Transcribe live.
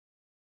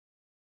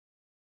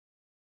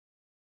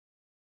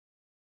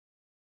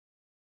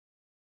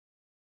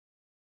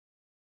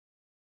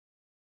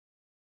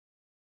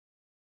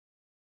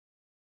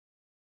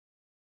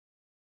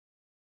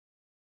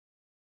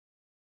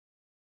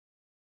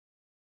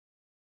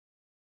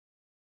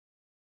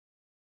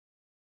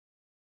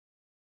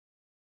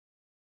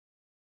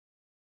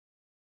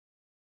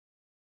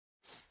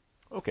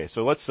Okay,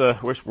 so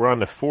we're on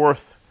the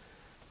fourth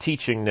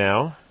teaching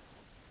now,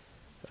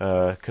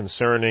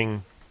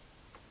 concerning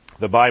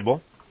the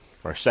Bible,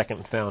 our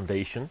second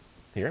foundation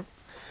here.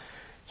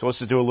 So let's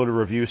just do a little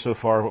review so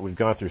far, what we've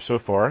gone through so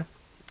far.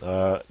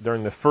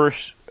 During the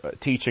first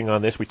teaching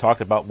on this, we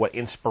talked about what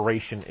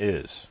inspiration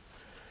is.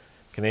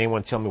 Can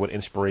anyone tell me what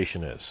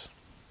inspiration is?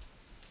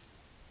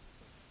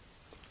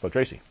 So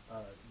Tracy.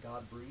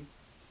 God breathed.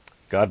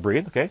 God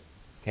breathed, okay.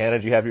 Hannah,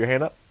 did you have your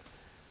hand up?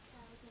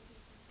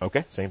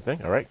 Okay, same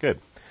thing. All right, good.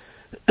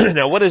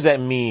 Now, what does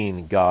that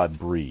mean, God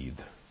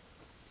breathed?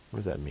 What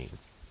does that mean?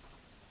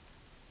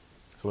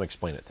 Someone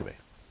explain it to me.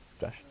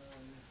 Josh?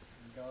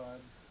 God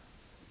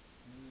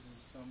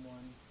uses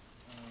someone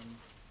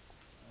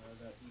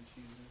that he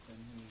chooses, and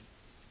he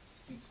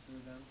speaks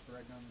through them to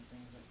write down the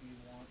things that he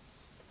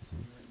wants to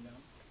be written down.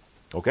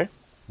 Okay,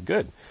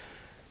 good.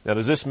 Now,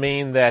 does this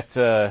mean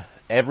that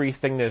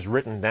everything that is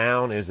written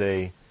down is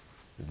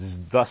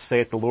thus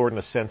saith the Lord, in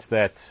the sense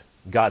that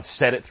God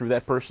said it through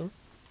that person?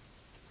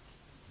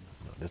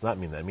 No, it does not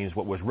mean that. It means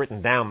what was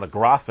written down, the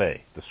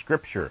graphe, the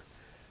scripture.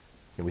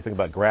 When we think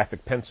about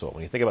graphic pencil,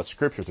 when you think about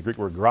scripture, the Greek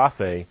word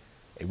graphe,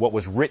 what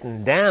was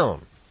written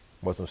down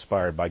was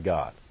inspired by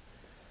God.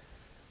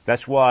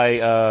 That's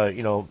why,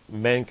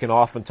 men can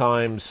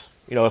oftentimes,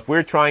 if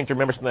we're trying to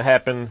remember something that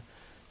happened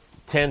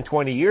 10,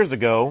 20 years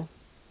ago,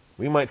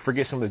 we might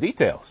forget some of the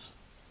details,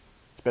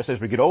 especially as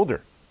we get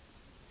older.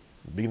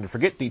 We begin to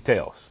forget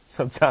details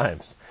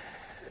sometimes,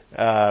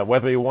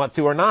 whether we want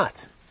to or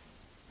not.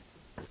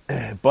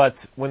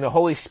 But when the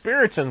Holy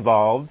Spirit's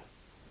involved,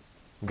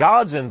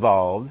 God's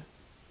involved,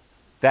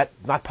 that's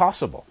not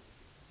possible.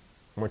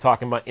 And we're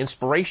talking about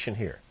inspiration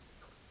here.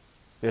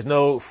 There's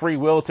no free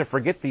will to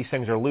forget these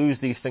things or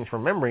lose these things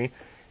from memory.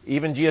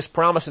 Even Jesus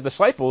promised the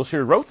disciples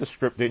who wrote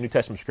the New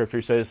Testament scripture,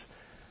 he says,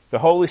 the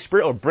Holy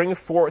Spirit will bring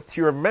forth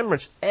to your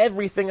remembrance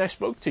everything I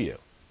spoke to you.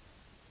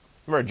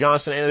 Remember,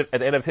 Johnson, at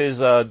the end of his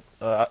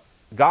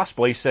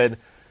gospel, he said,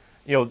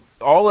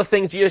 all the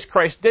things Jesus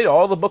Christ did,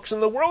 all the books in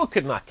the world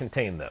could not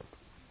contain them.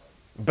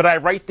 But I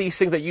write these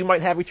things that you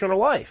might have eternal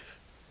life.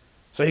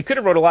 So he could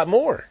have wrote a lot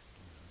more.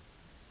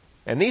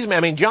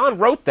 And John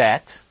wrote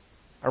that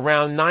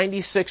around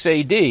 96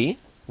 AD,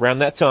 around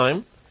that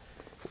time,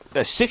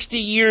 60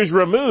 years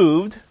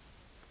removed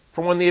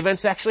from when the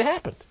events actually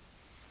happened.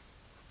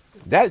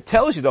 That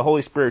tells you the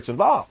Holy Spirit's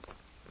involved.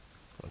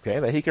 Okay,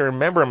 that he can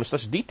remember them in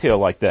such detail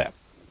like that.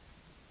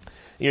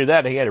 Either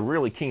that or he had a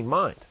really keen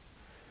mind.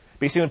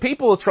 But you see, when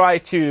people try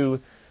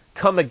to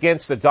come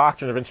against the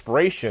doctrine of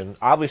inspiration,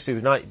 obviously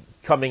they're not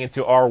coming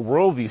into our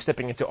worldview,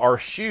 stepping into our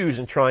shoes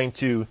and trying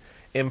to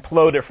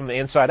implode it from the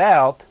inside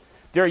out.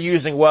 They're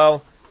using,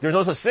 there's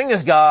no such thing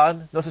as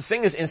God, no such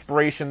thing as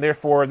inspiration,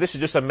 therefore this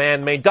is just a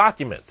man-made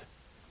document.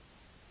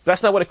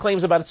 That's not what it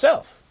claims about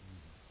itself.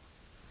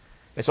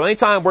 And so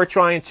anytime we're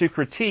trying to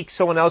critique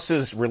someone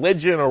else's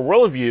religion or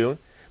worldview,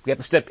 we have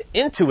to step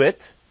into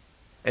it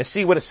and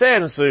see what it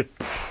says and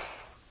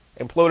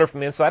implode it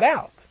from the inside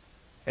out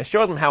and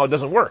show them how it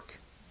doesn't work.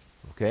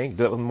 Okay?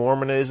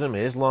 Mormonism,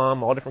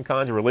 Islam, all different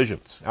kinds of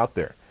religions out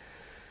there.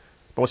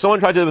 But when someone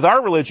tries to do it with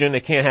our religion,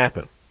 it can't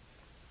happen.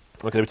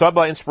 Okay, we talked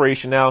about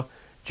inspiration. Now,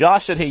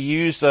 Josh said he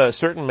used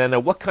certain men. Now,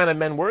 what kind of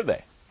men were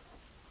they?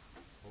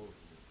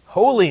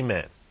 Holy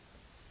men.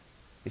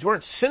 These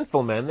weren't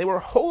sinful men. They were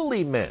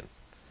holy men,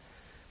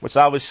 which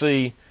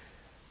obviously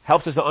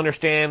helps us to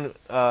understand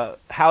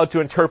how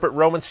to interpret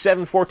Romans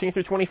 7:14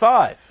 through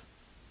 25.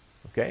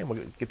 Okay, and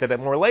we'll get to that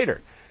more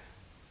later.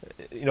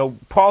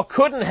 Paul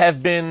couldn't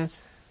have been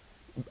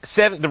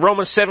the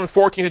Romans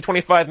 7:14 through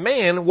 25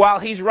 man while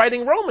he's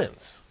writing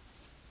Romans,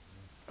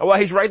 or while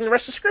he's writing the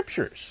rest of the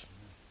Scriptures.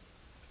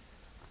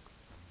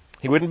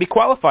 He wouldn't be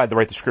qualified to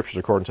write the Scriptures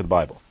according to the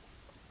Bible.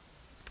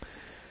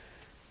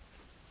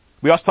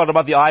 We also talked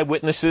about the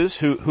eyewitnesses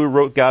who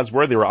wrote God's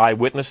Word. They were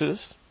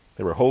eyewitnesses.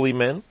 They were holy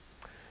men.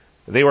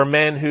 They were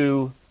men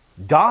who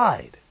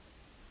died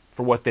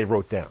for what they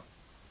wrote down.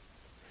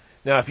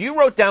 Now, if you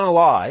wrote down a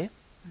lie,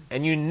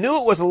 and you knew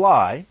it was a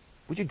lie,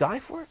 would you die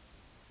for it?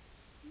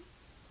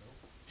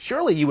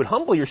 Surely you would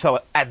humble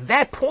yourself at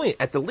that point,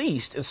 at the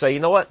least, and say, you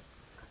know what?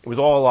 It was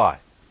all a lie.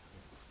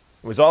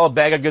 It was all a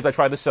bag of goods I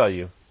tried to sell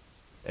you,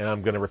 and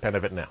I'm going to repent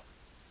of it now.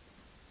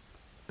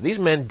 But these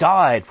men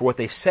died for what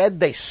they said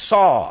they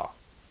saw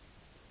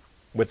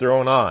with their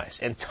own eyes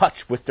and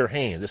touched with their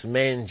hands. This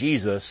man,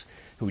 Jesus,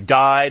 who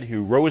died,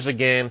 who rose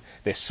again,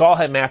 they saw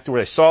him afterward.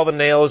 They saw the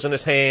nails in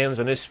his hands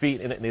and his feet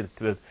and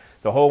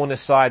the hole in his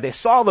side. They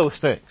saw those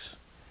things.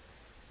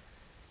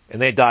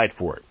 And they died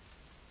for it.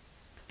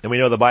 And we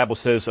know the Bible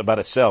says about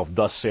itself,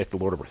 thus saith the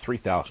Lord, over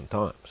 3,000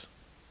 times.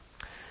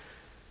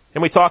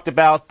 And we talked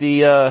about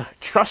the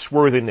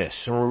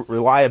trustworthiness and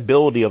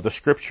reliability of the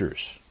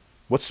Scriptures.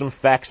 What's some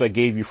facts I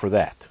gave you for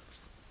that?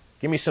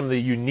 Give me some of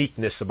the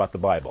uniqueness about the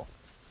Bible.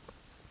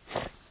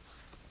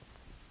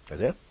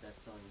 Isaiah?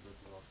 Best-selling book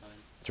of all time.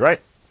 That's right.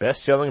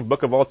 Best-selling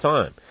book of all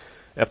time.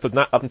 Up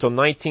until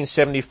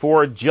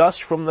 1974,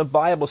 just from the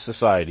Bible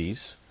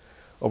societies,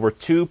 over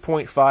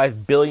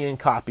 2.5 billion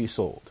copies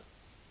sold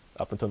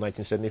up until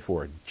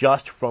 1974,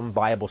 just from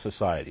Bible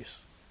societies.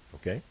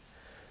 Okay?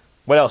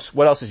 What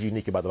else is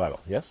unique about the Bible?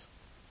 Yes?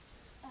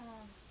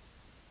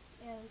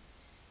 It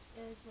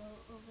was well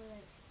over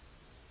like,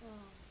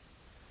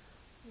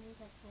 it was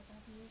like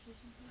 4,000 years or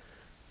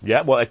something.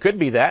 Yeah, well, it could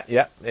be that,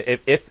 yeah.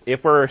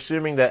 If we're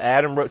assuming that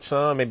Adam wrote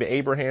some, maybe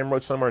Abraham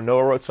wrote some, or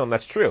Noah wrote some,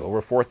 that's true.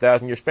 Over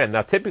 4,000 year span.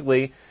 Now,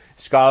 typically,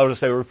 scholars will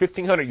say over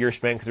 1,500 year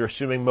span because they're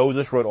assuming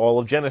Moses wrote all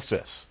of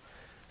Genesis.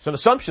 It's an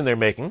assumption they're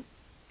making.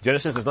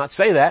 Genesis does not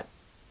say that.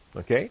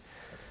 Okay?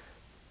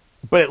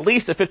 But at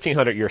least a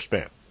 1,500 year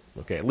span.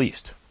 Okay, at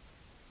least.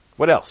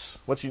 What else?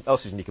 What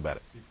else is unique about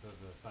it? It speaks of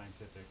the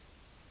scientific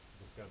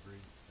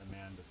discoveries that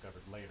man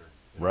discovered later.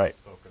 Right.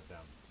 Spoke of them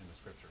in the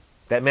scripture.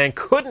 That man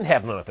couldn't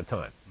have known at the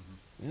time.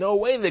 No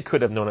way they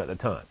could have known at the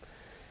time.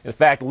 In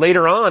fact,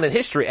 later on in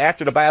history,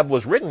 after the Bible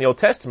was written, the Old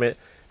Testament,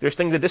 there's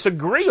things that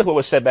disagree with what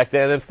was said back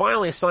then, and then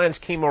finally science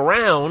came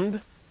around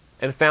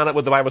and found out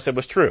what the Bible said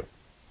was true.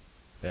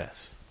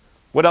 Yes.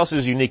 What else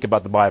is unique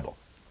about the Bible?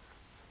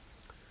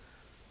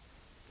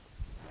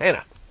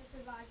 Hannah. It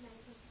survived many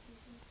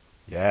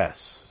persecutions.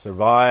 Yes.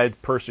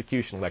 Survived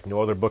persecution like no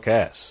other book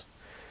has.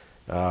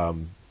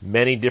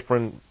 Many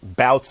different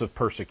bouts of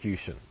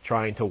persecution,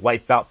 trying to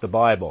wipe out the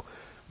Bible.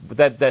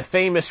 That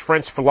famous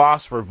French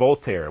philosopher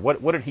Voltaire,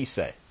 what did he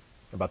say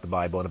about the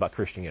Bible and about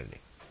Christianity?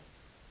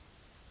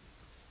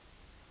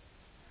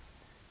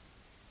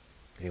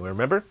 Anyone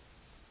remember?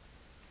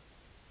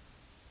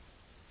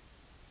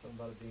 Something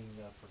about it being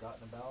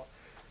forgotten about.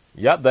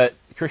 Yep, that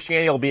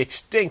Christianity will be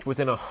extinct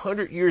within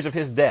 100 years of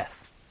his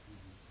death.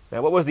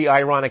 Now, what was the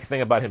ironic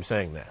thing about him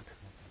saying that?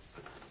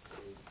 Put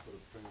a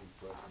printing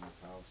press in his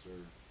house or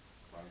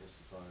Bible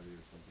Society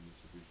or something,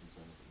 distribution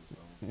center for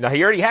himself. Now,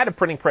 he already had a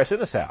printing press in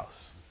his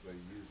house. They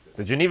used it.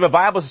 The Geneva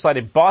Bible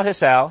Society bought his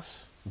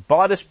house,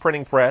 bought his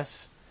printing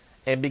press,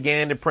 and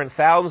began to print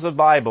thousands of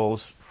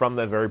Bibles from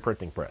that very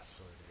printing press.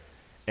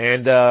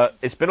 And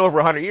it's been over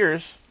 100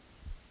 years.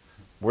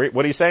 What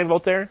are you saying,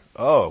 Voltaire?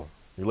 Oh,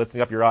 you're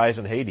lifting up your eyes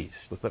in Hades.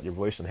 Lifting up your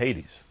voice in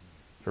Hades.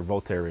 That's where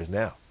Voltaire is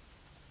now.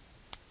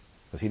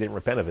 Because he didn't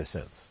repent of his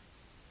sins.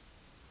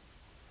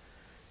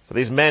 So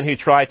these men who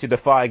tried to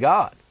defy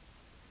God,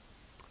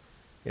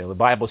 the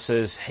Bible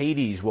says,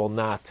 Hades will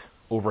not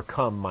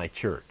overcome my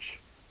church.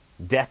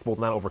 Death will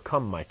not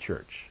overcome my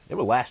church. It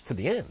will last to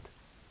the end.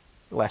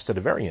 It will last to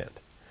the very end.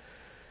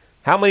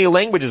 How many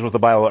languages was the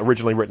Bible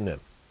originally written in?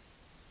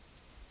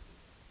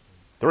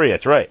 3,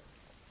 that's right.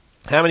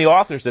 How many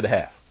authors did it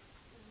have?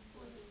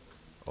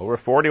 Over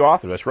 40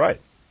 authors, that's right.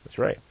 That's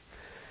right.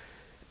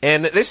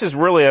 And this is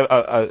really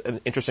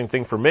an interesting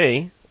thing for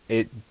me.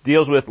 It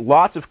deals with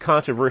lots of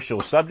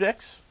controversial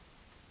subjects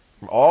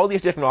from all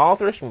these different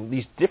authors, from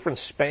these different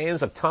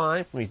spans of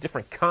time, from these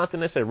different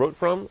continents they wrote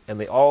from, and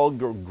they all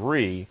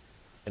agree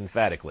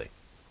emphatically.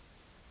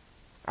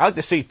 I like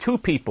to see 2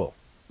 people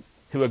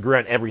who agree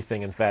on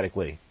everything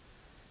emphatically,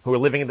 who are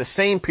living in the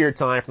same period of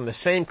time, from the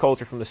same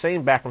culture, from the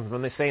same background,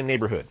 from the same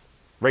neighborhood,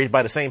 raised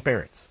by the same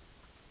parents.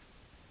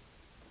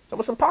 It's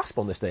almost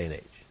impossible in this day and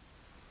age.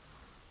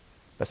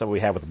 That's not what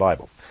we have with the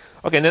Bible.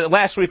 Okay, and then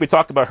last week we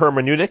talked about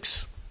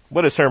hermeneutics.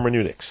 What is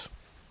hermeneutics?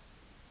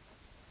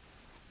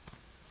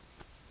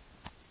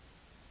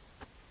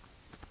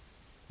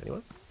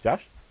 Anyone?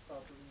 Josh?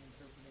 Properly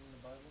interpreting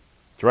the Bible.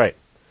 That's right.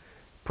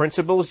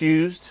 Principles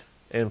used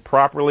in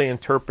properly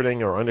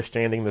interpreting or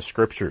understanding the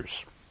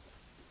scriptures.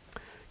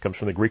 Comes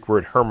from the Greek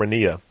word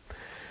hermeneia.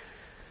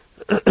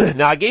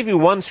 Now, I gave you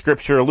one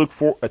scripture, Luke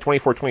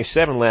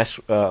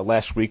 24:27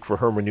 last week for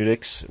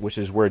hermeneutics, which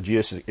is where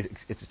Jesus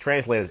it's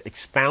translated as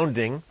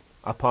expounding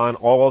upon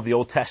all of the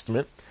Old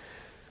Testament.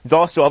 It's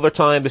also other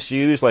times it's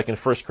used, like in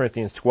 1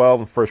 Corinthians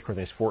 12 and 1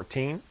 Corinthians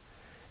 14.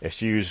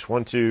 It's used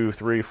 1, 2,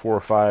 3, 4,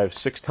 5,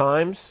 6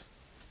 times,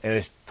 and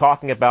it's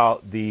talking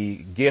about the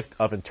gift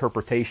of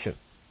interpretation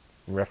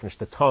in reference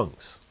to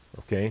tongues.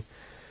 Okay.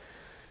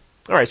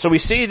 All right, so we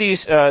see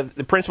these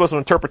the principles of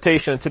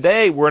interpretation. And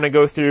today we're going to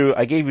go through.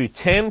 I gave you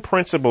 10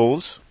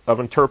 principles of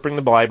interpreting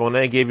the Bible, and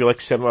then I gave you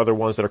like 7 other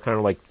ones that are kind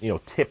of like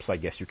tips, I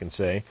guess you can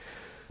say.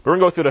 But we're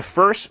going to go through the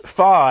first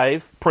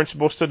 5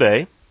 principles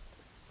today,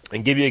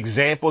 and give you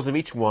examples of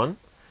each one,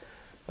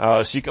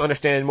 so you can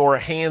understand more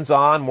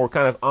hands-on, more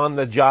kind of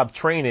on-the-job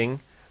training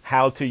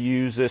how to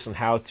use this and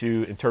how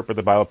to interpret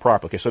the Bible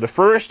properly. Okay, so the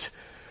first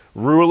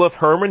rule of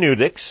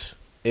hermeneutics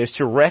is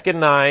to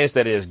recognize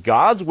that it is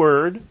God's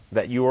Word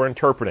that you are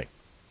interpreting.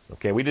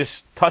 Okay, we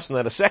just touched on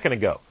that a second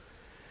ago.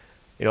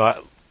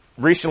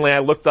 Recently I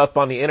looked up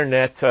on the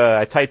internet,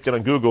 I typed in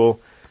on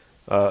Google,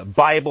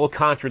 Bible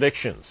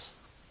contradictions.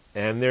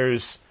 And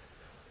there's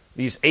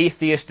these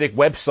atheistic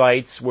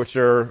websites which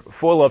are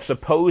full of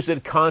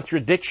supposed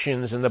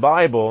contradictions in the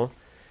Bible.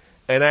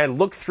 And I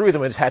looked through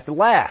them and just had to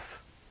laugh.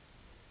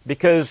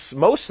 Because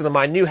most of them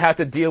I knew how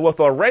to deal with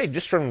already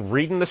just from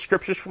reading the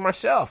scriptures for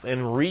myself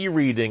and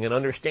rereading and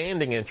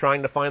understanding and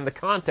trying to find the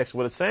context of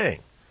what it's saying.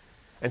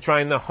 And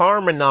trying to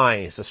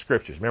harmonize the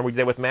scriptures. Remember we did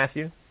that with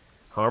Matthew?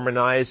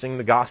 Harmonizing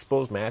the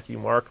Gospels, Matthew,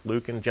 Mark,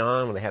 Luke, and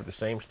John, when they have the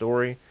same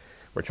story.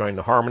 We're trying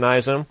to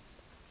harmonize them.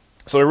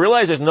 So we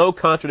realize there's no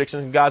contradiction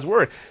in God's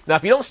Word. Now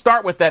if you don't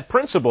start with that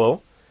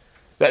principle,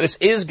 that this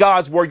is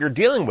God's Word you're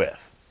dealing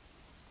with,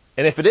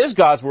 and if it is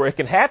God's Word, it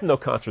can have no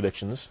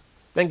contradictions,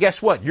 then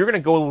guess what? You're going to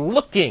go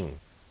looking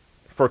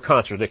for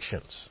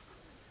contradictions,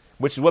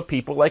 which is what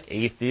people like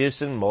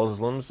atheists and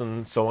Muslims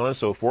and so on and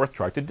so forth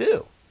try to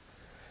do.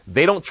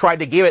 They don't try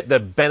to give it the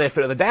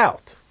benefit of the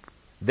doubt.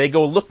 They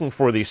go looking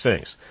for these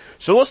things.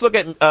 So let's look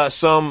at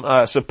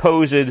some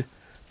supposed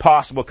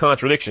possible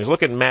contradictions.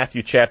 Look at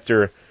Matthew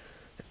chapter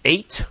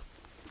 8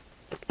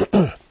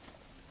 and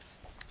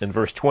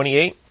verse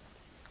 28.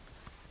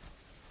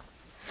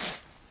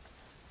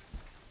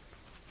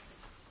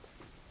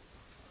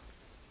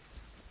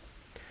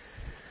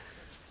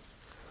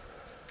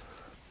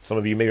 Some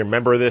of you may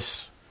remember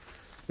this.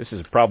 This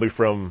is probably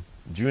from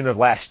June of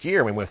last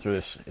year. We went through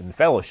this in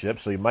fellowship,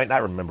 so you might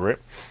not remember it.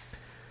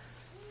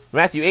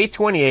 Matthew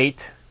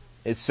 8:28,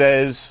 it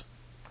says,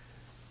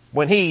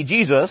 when he,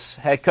 Jesus,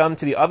 had come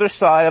to the other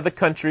side of the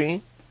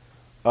country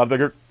of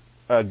the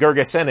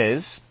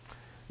Gergesenes,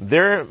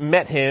 there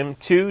met him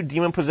 2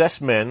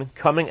 demon-possessed men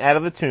coming out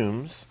of the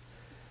tombs,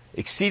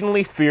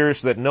 exceedingly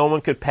fierce that no one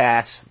could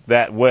pass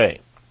that way.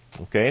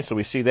 Okay, so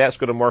we see that. Let's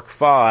go to Mark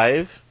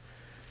 5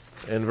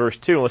 and verse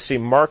 2. Let's see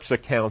Mark's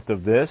account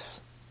of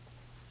this.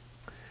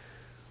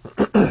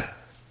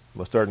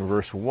 We'll start in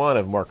verse 1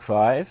 of Mark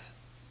 5.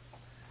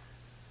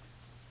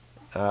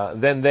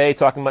 Then they,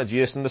 talking about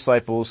Jesus and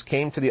disciples,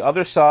 came to the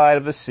other side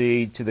of the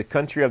sea, to the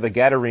country of the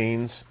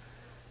Gadarenes.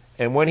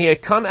 And when he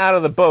had come out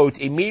of the boat,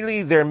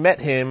 immediately there met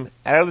him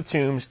out of the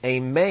tombs a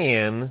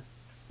man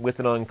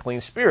with an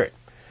unclean spirit.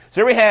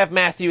 So here we have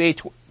Matthew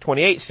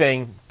 8:28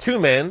 saying 2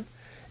 men,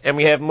 and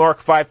we have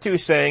Mark 5:2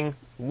 saying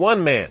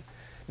 1 man.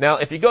 Now,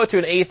 if you go to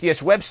an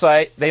atheist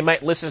website, they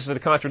might list this as a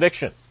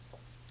contradiction.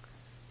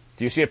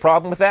 Do you see a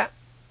problem with that?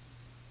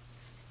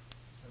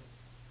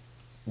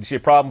 Do you see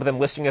a problem with them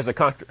listing as a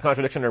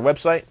contradiction on their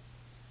website?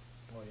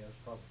 Well, yeah, there's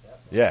a problem with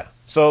that. Yeah.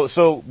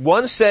 So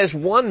one says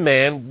 1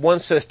 man, one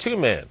says 2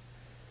 men.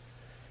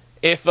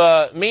 If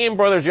me and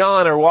Brother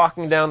John are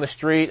walking down the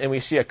street and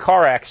we see a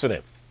car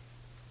accident,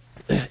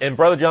 and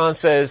Brother John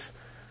says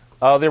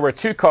there were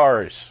 2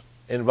 cars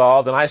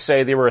involved, and I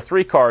say there were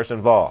 3 cars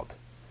involved,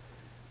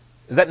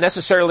 does that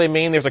necessarily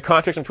mean there's a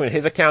contradiction between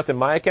his account and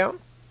my account?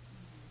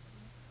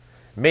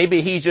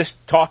 Maybe he's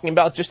just talking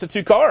about just the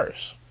 2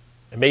 cars.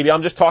 And maybe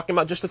I'm just talking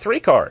about just the 3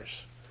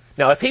 cars.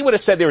 Now, if he would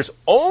have said there's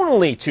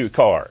only 2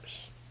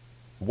 cars,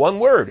 1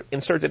 word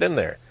inserted in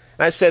there,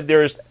 and I said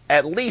there's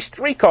at least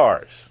 3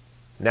 cars,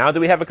 now do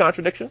we have a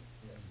contradiction?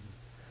 Yes.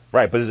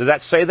 Right, but does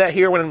that say that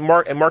here when in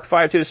Mark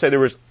 5:2 say there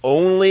was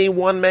only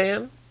 1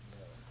 man? No.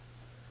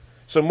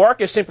 So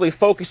Mark is simply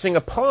focusing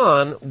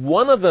upon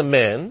one of the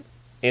men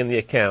in the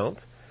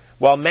account,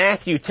 while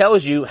Matthew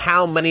tells you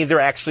how many there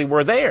actually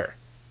were there.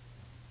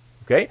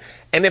 Okay?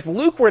 And if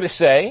Luke's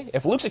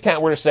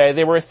account were to say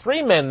there were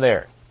 3 men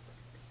there,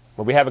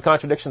 would we have a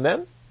contradiction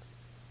then?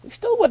 We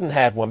still wouldn't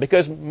have one,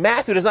 because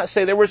Matthew does not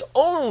say there was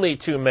only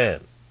 2 men.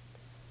 Do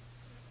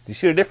you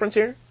see the difference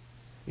here?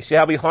 You see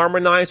how we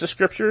harmonize the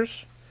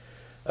scriptures?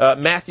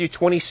 Matthew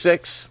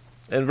 26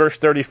 and verse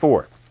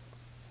 34.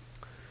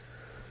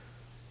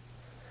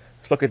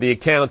 Let's look at the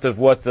account of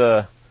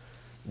what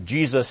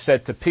Jesus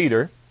said to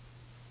Peter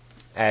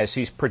as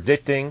he's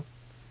predicting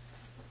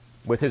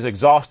with his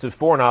exhaustive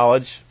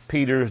foreknowledge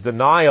Peter's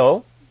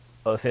denial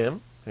of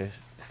him, his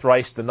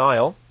thrice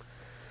denial.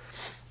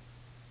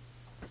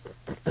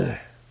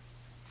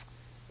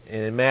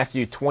 In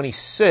Matthew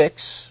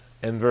 26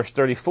 and verse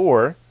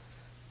 34,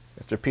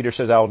 after Peter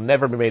says, I will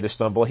never be made to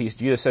stumble,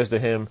 Jesus says to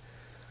him,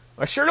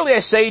 surely I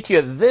say to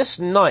you, this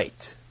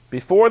night,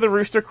 before the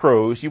rooster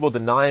crows, you will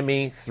deny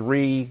me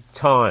 3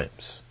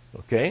 times.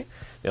 Okay?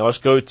 Now let's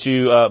go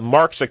to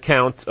Mark's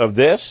account of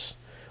this.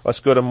 Let's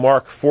go to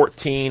Mark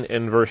 14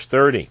 and verse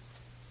 30.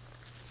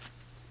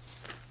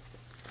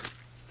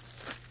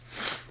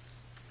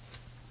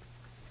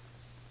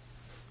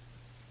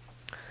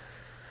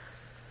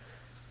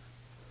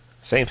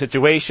 Same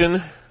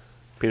situation.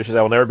 Peter says,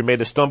 I will never be made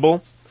to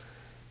stumble.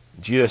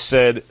 Jesus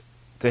said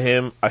to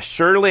him,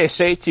 assuredly I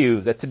say to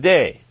you that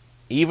today,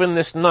 even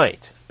this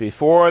night,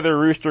 before the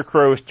rooster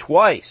crows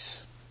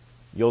twice,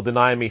 you'll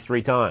deny me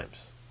 3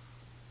 times.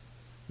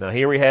 Now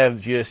here we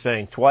have Jesus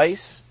saying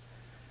twice.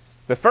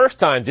 The first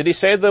time, did he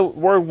say the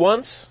word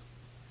once?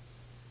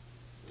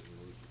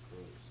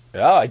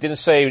 Oh, he didn't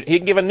say, he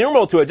didn't give a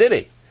numeral to it, did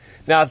he?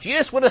 Now if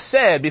Jesus would have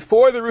said,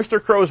 before the rooster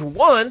crows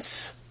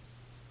once,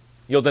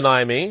 you'll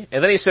deny me,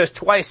 and then he says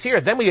twice here,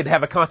 then we'd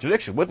have a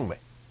contradiction, wouldn't we?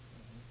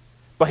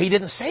 But he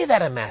didn't say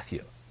that in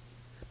Matthew.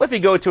 But if you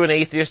go to an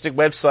atheistic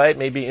website,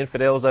 maybe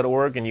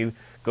infidels.org, and you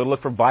go to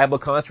look for Bible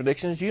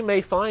contradictions, you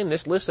may find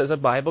this list as a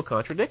Bible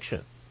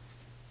contradiction.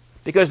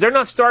 Because they're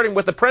not starting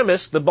with the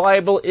premise, the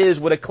Bible is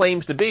what it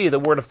claims to be, the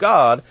Word of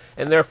God,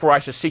 and therefore I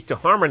should seek to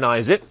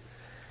harmonize it.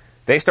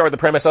 They start with the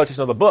premise, oh, it's just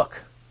another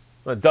book.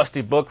 A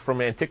dusty book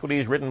from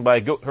antiquities written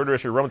by goat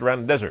herders who roamed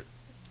around the desert.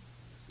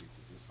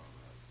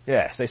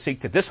 Yes, they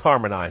seek to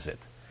disharmonize it.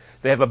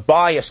 They have a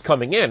bias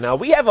coming in. Now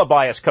we have a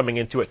bias coming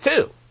into it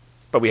too,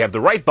 but we have the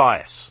right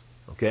bias.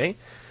 Okay?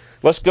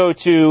 Let's go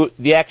to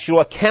the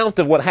actual account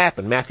of what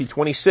happened, Matthew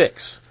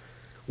 26,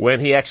 when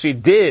he actually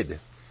did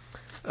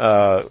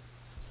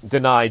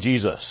deny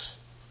Jesus.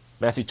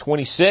 Matthew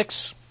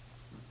 26,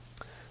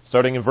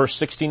 starting in verse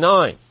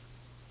 69.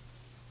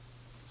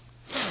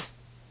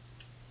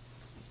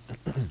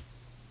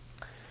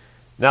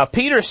 Now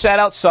Peter sat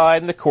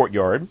outside in the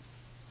courtyard,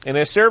 and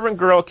a servant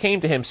girl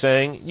came to him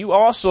saying, "You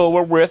also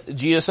were with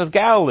Jesus of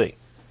Galilee."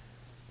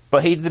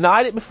 But he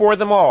denied it before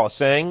them all,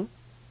 saying,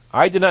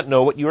 "I did not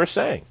know what you are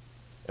saying."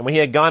 And when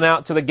he had gone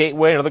out to the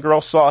gateway, another girl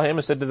saw him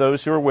and said to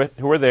those who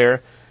were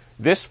there,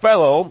 "This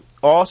fellow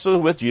also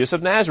with Jesus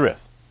of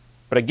Nazareth."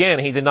 But again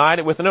he denied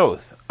it with an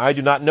oath, "I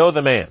do not know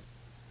the man."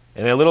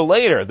 And a little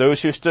later,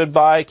 those who stood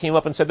by came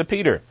up and said to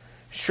Peter,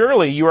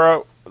 "Surely you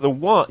are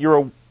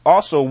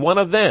also one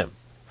of them,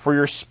 for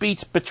your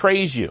speech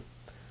betrays you."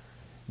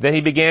 Then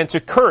he began to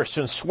curse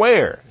and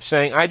swear,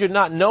 saying, "I do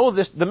not know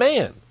the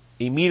man."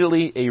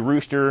 Immediately a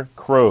rooster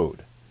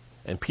crowed.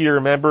 And Peter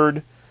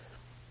remembered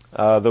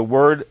the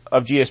word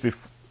of Jesus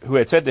who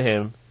had said to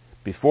him,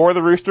 "Before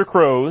the rooster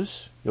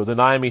crows, you'll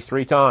deny me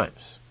 3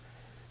 times."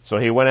 So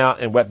he went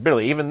out and wept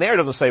bitterly. Even there it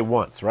doesn't say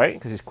once, right?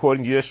 Because he's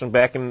quoting Jesus from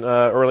back in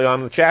early on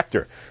in the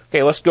chapter.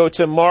 Okay, let's go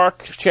to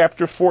Mark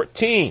chapter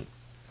 14.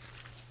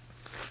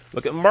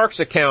 Look at Mark's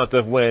account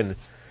of when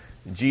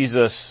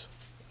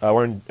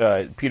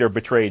Peter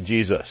betrayed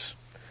Jesus.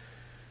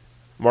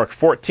 Mark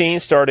 14,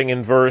 starting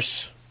in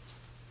verse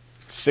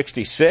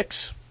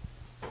 66.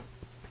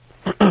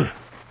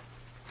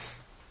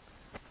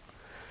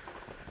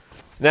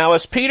 Now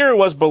as Peter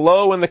was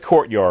below in the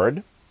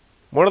courtyard,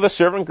 one of the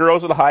servant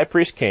girls of the high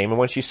priest came, and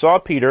when she saw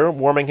Peter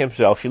warming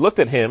himself, she looked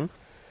at him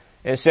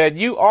and said,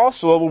 "You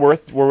also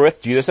were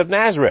with Jesus of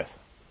Nazareth."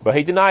 But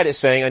he denied it,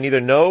 saying, "I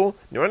neither know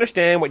nor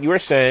understand what you are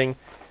saying."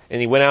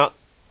 And he went out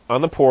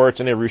on the porch,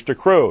 and a rooster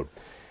crowed.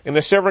 And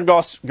the servant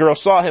girl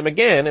saw him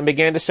again and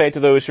began to say to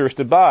those who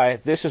stood by,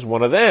 "This is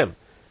one of them."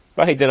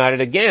 But he denied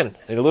it again.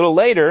 And a little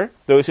later,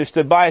 those who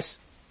stood by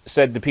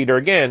said to Peter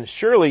again,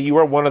 "Surely you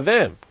are one of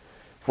them,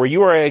 for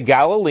you are a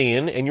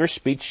Galilean, and your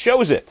speech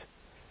shows it."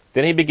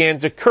 Then he began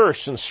to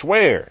curse and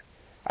swear,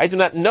 "I do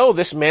not know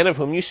this man of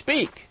whom you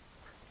speak."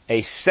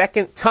 A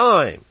second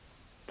time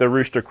the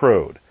rooster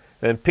crowed.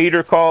 Then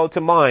Peter called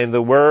to mind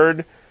the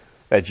word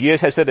that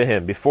Jesus had said to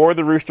him, "Before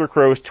the rooster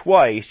crows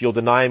twice, you'll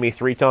deny me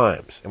 3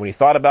 times." And when he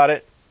thought about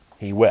it,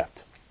 he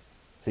wept.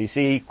 So you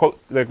see,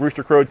 the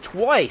rooster crowed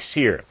twice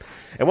here.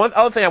 And one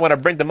other thing I want to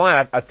bring to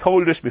mind, I've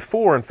told you this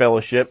before in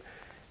fellowship,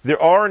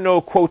 there are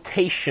no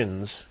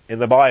quotations in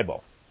the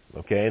Bible.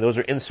 Okay, those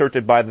are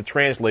inserted by the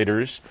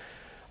translators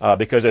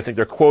because I think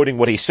they're quoting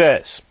what he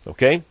says.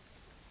 Okay,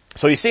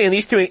 so you see in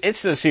these 2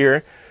 instances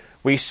here,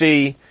 we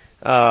see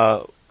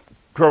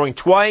crowing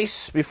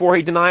twice before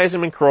he denies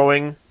him and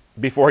crowing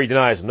before he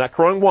denies him. Not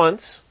crowing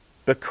once,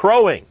 but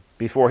crowing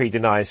before he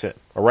denies him,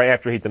 or right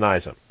after he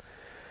denies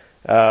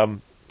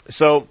him.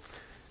 So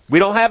we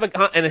don't have an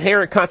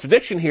inherent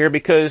contradiction here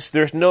because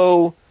there's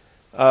no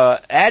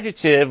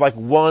adjective like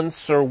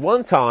once or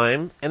one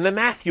time in the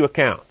Matthew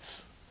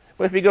accounts.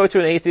 But if you go to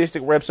an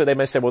atheistic website, they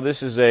might say, well,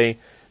 this is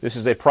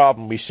a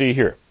problem we see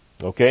here.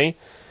 Okay?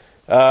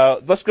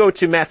 Let's go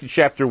to Matthew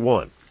chapter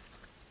 1.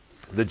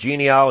 The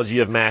genealogy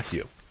of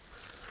Matthew.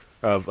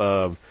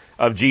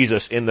 Of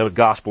Jesus in the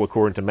gospel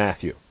according to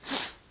Matthew.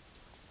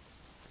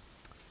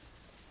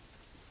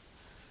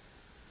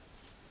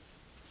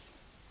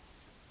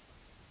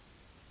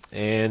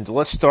 And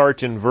let's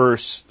start in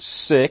verse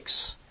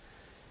 6.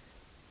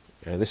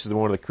 And this is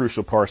one of the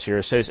crucial parts here.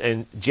 It says,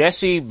 "And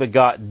Jesse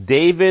begot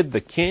David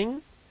the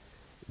king.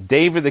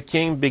 David the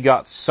king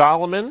begot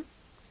Solomon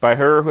by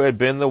her who had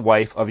been the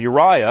wife of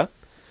Uriah."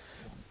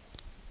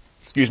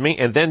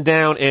 And then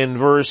down in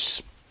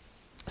verse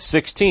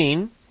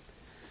 16,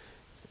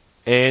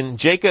 "And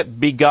Jacob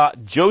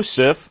begot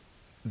Joseph,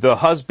 the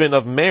husband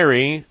of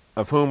Mary,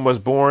 of whom was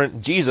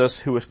born Jesus,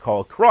 who is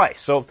called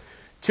Christ." So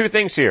 2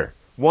 things here.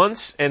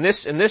 Once, in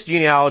this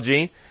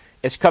genealogy,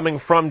 it's coming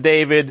from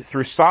David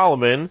through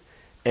Solomon,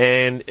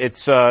 and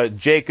it's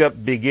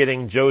Jacob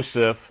begetting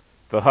Joseph,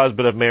 the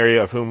husband of Mary,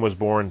 of whom was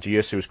born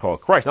Jesus, who is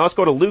called Christ. Now let's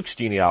go to Luke's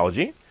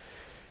genealogy, and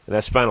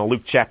that's found in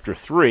Luke chapter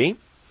 3.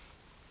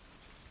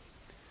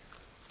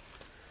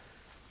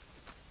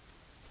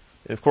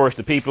 And of course,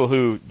 the people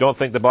who don't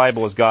think the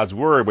Bible is God's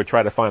Word would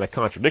try to find a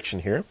contradiction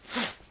here.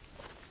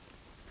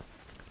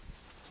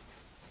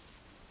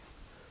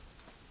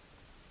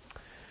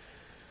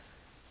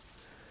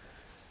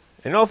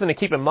 And another thing to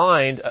keep in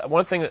mind,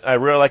 one thing that I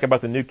really like about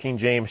the New King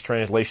James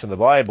translation of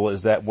the Bible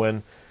is that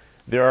when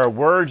there are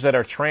words that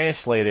are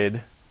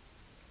translated,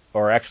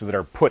 or actually that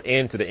are put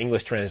into the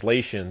English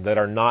translation that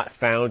are not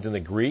found in the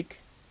Greek,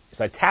 it's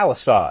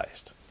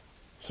italicized.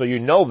 So you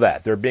know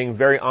that. They're being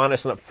very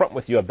honest and upfront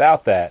with you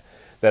about that.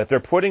 That if they're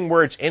putting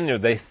words in there,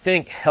 they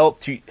think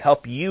help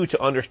you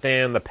to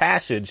understand the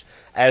passage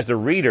as the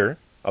reader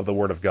of the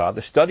Word of God,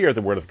 the studier of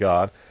the Word of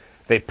God.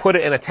 They put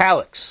it in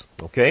italics.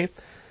 Okay?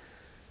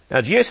 Now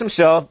Jesus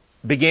himself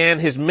began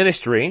his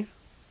ministry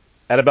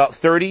at about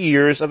 30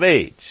 years of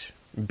age.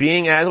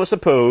 being, as was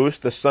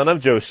supposed, the son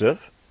of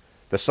Joseph,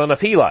 the son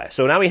of Heli.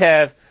 So now we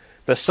have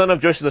the son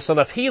of Joseph, the son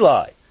of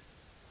Heli.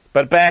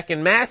 But back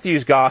in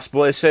Matthew's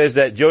gospel, it says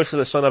that Joseph,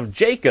 the son of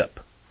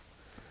Jacob.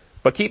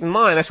 But keep in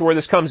mind, that's where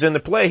this comes into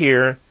play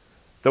here.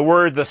 The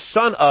word the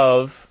son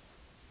of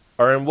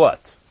are in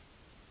what?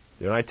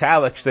 They're in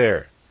italics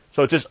there.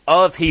 So it's just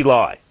of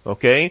Heli,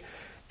 okay?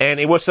 And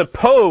it was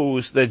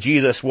supposed that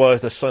Jesus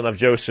was the son of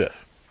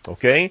Joseph,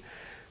 okay?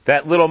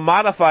 That little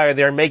modifier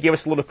there may give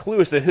us a little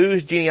clue as to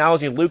whose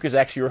genealogy Luke is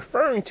actually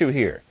referring to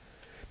here.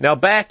 Now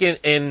back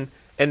in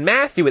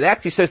Matthew, it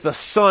actually says the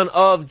son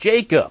of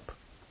Jacob.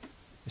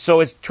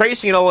 So it's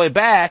tracing it all the way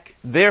back.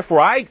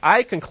 Therefore,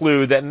 I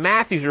conclude that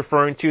Matthew's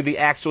referring to the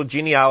actual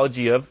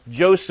genealogy of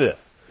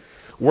Joseph.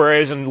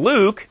 Whereas in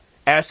Luke,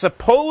 as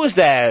supposed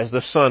as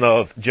the son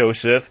of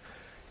Joseph,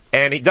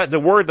 and the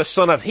word the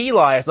son of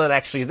Heli is not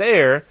actually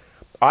there,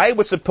 I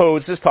would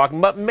suppose this is talking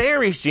about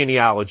Mary's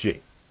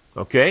genealogy.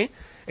 Okay?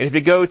 And if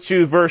you go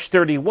to verse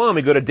 31,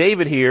 we go to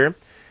David here,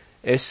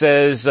 it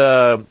says,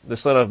 the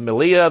son of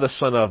Meliah, the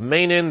son of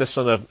Manan, the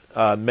son of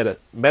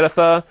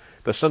Medatha,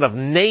 the son of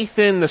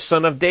Nathan, the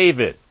son of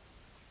David.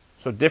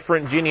 So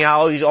different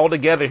genealogies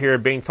altogether here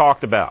being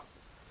talked about.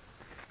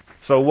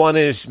 So one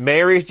is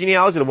Mary's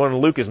genealogy, the one in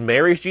Luke is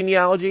Mary's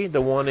genealogy,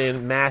 the one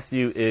in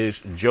Matthew is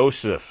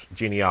Joseph's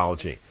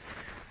genealogy.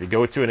 If you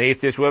go to an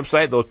atheist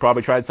website, they'll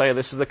probably try to tell you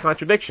this is a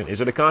contradiction.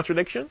 Is it a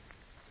contradiction?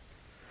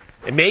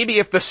 And maybe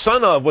if the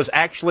son of was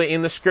actually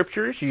in the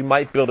scriptures, you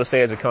might be able to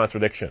say it's a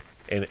contradiction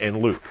in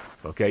Luke.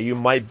 Okay, you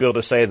might be able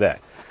to say that.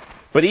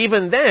 But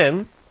even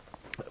then,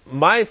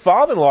 my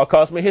father-in-law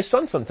calls me his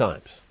son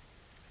sometimes.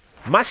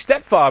 My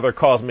stepfather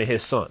calls me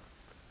his son.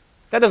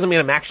 That doesn't mean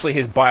I'm actually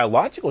his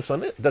biological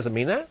son. It doesn't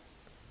mean that.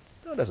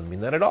 No, it doesn't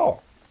mean that at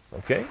all.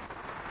 Okay?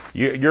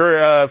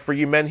 You're for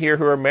you men here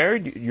who are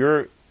married,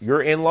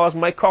 your in-laws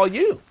might call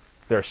you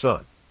their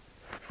son.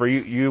 For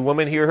you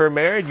women here who are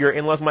married, your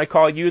in-laws might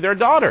call you their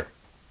daughter.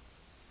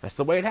 That's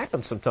the way it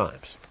happens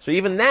sometimes. So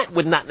even that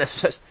would not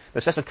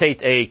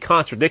necessitate a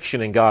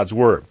contradiction in God's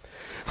Word.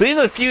 So these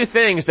are a few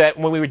things that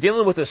when we were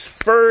dealing with this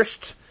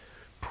first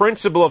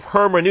principle of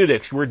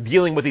hermeneutics, we're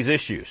dealing with these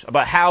issues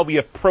about how we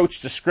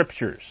approach the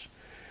Scriptures.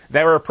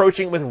 That we're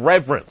approaching it with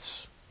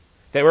reverence.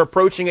 That we're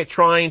approaching it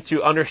trying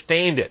to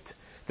understand it.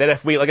 That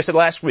if we, like I said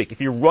last week,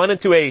 if you run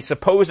into a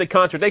supposed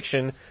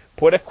contradiction,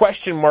 put a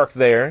question mark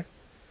there,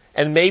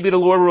 and maybe the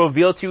Lord will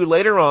reveal to you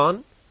later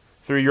on,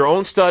 through your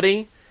own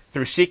study,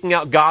 through seeking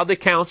out godly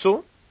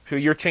counsel, through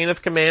your chain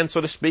of command,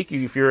 so to speak.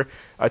 If you're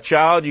a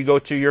child, you go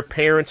to your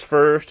parents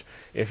first.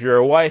 If you're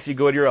a wife, you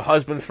go to your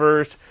husband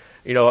first.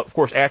 You know, of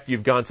course, after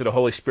you've gone to the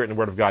Holy Spirit and the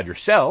Word of God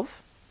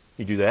yourself,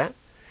 you do that.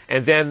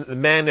 And then,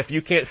 men, if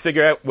you can't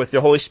figure out with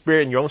the Holy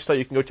Spirit in your own study,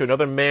 you can go to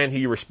another man who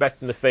you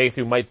respect in the faith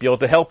who might be able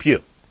to help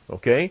you.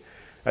 Okay?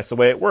 That's the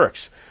way it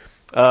works.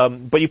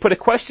 But you put a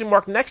question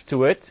mark next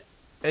to it,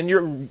 and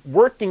you're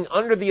working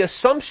under the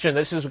assumption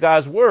this is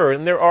God's Word,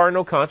 and there are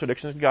no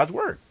contradictions in God's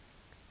Word.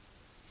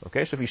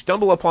 Okay? So if you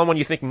stumble upon one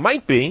you think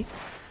might be,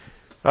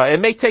 it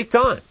may take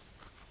time.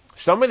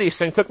 Some of these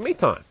things took me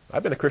time.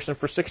 I've been a Christian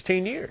for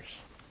 16 years.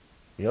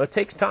 You know, it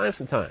takes time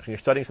sometimes when you're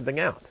studying something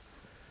out.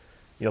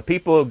 You know,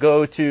 people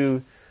go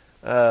to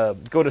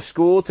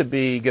school to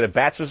get a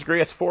bachelor's degree.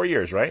 That's 4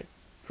 years, right?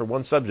 For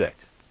one subject.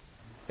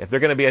 If they're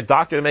going to be a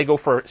doctor, they may go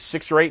for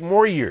 6 or 8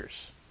 more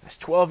years. That's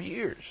 12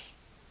 years.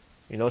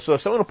 You know, so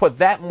if someone will put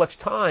that much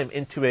time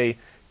into a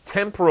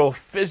temporal,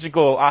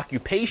 physical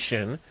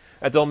occupation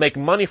that they'll make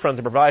money from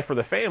to provide for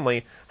the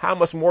family, how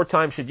much more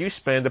time should you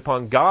spend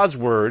upon God's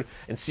Word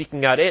and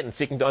seeking out it and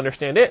seeking to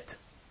understand it?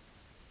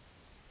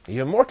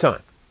 Even more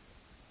time.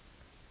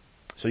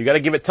 So you got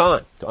to give it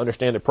time to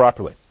understand it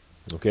properly.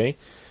 Okay?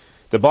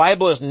 The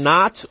Bible is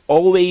not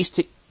always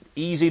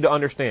easy to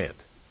understand.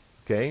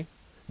 Okay?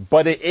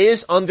 But it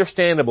is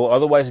understandable,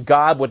 otherwise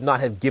God would not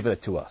have given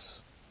it to us.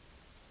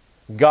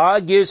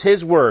 God gives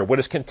His Word, what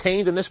is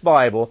contained in this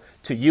Bible,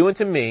 to you and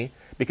to me,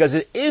 because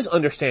it is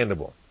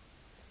understandable.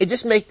 It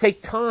just may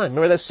take time.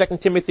 Remember that 2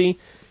 Timothy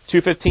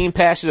 2:15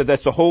 passage?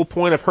 That's the whole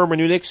point of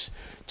hermeneutics,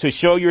 to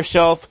show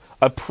yourself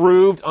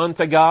approved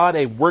unto God,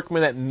 a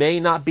workman that may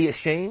not be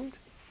ashamed.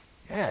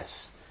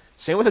 Yes.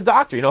 Same with a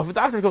doctor. You know, if a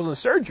doctor goes into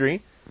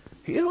surgery,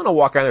 he doesn't want to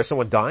walk out of there with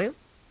someone dying.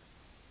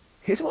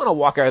 He doesn't want to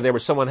walk out of there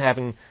with someone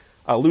having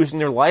losing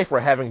their life or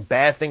having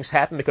bad things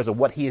happen because of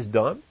what he has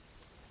done.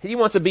 He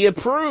wants to be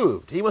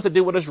approved. He wants to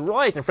do what is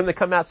right and for them to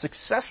come out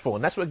successful.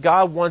 And that's what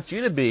God wants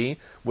you to be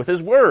with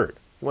His Word.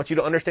 He wants you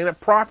to understand it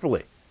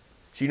properly.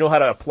 So you know how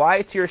to apply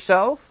it to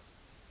yourself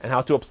and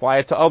how to apply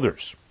it to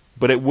others.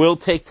 But it will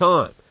take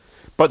time.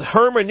 But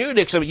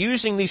hermeneutics of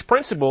using these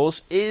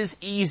principles is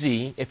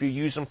easy if you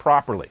use them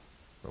properly.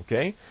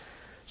 Okay?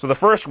 So the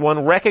first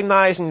one,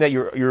 recognizing that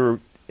you're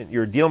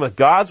dealing with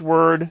God's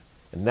Word,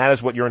 and that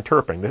is what you're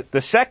interpreting.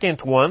 The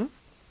second one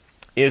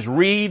is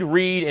read,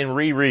 and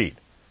reread.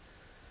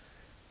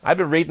 I've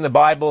been reading the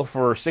Bible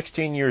for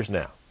 16 years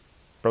now.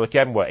 Brother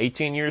Kevin,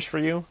 18 years for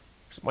you?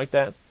 Something like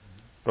that?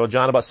 Brother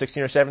John, about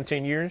 16 or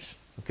 17 years?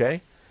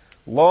 Okay?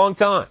 Long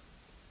time.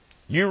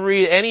 You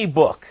read any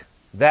book,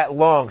 that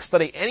long,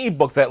 study any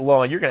book that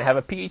long, you're going to have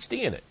a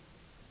PhD in it.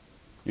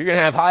 You're going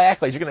to have high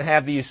accolades. You're going to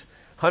have these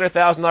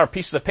 $100,000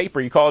 pieces of paper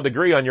you call a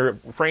degree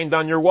framed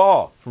on your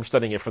wall from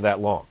studying it for that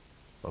long.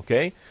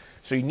 Okay?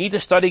 So you need to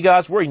study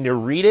God's Word. You need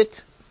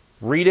to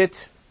read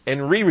it,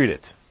 and reread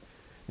it.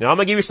 Now I'm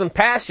going to give you some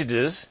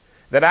passages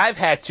that I've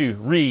had to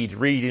read,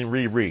 and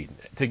reread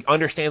to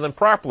understand them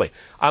properly.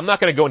 I'm not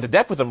going to go into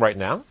depth with them right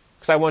now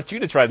because I want you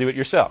to try to do it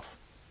yourself.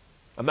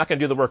 I'm not going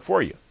to do the work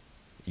for you.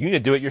 You need to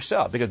do it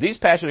yourself because these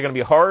passages are going to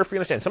be harder for you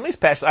to understand. Some of these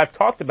passages I've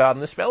talked about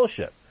in this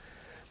fellowship.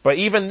 But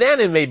even then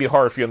it may be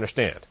hard for you to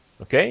understand.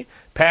 Okay?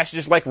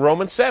 Passages like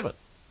Romans 7,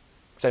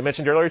 which I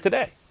mentioned earlier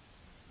today.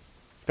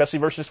 Especially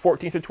verses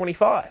 14 through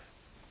 25.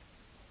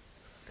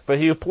 But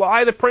if you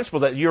apply the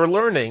principle that you're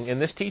learning in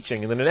this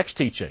teaching and in the next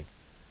teaching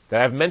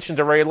that I've mentioned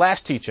already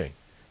last teaching,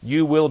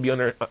 you will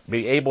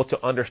be able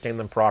to understand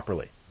them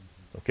properly.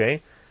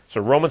 Okay? So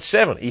Romans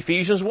 7,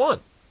 Ephesians 1.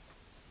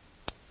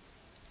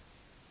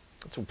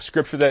 It's a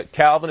scripture that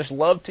Calvinists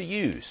love to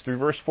use through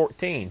verse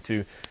 14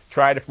 to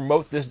try to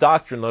promote this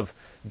doctrine of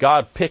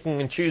God picking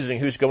and choosing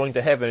who's going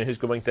to heaven and who's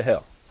going to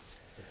hell.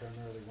 So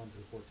primarily 1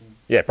 through 14?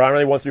 Yeah,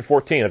 primarily 1 through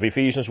 14 of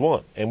Ephesians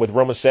 1. And with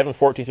Romans 7,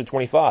 14 through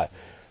 25.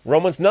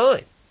 Romans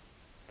 9,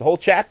 the whole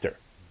chapter.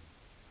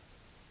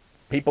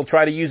 People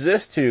try to use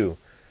this to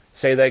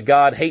say that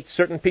God hates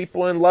certain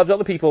people and loves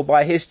other people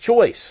by His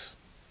choice.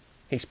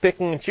 He's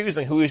picking and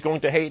choosing who He's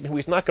going to hate and who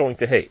He's not going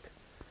to hate.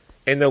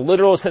 In the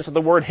literal sense of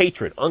the word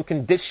hatred,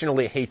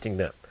 unconditionally hating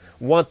them,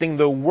 wanting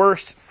the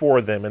worst for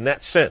them in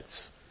that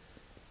sense.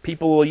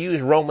 People will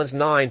use Romans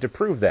 9 to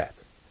prove that,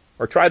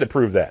 or try to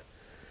prove that.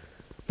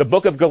 The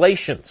book of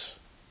Galatians.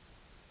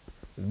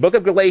 The book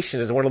of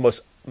Galatians is one of the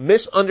most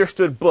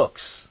misunderstood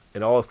books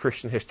in all of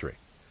Christian history,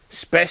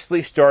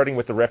 especially starting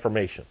with the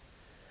Reformation.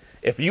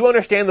 If you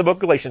understand the book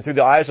of Galatians through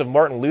the eyes of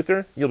Martin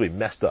Luther, you'll be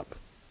messed up.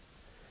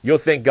 You'll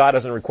think God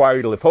doesn't require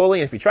you to live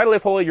holy, and if you try to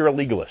live holy, you're a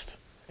legalist.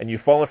 And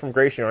you've fallen from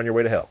grace and you're on your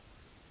way to hell.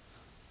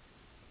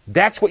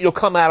 That's what you'll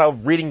come out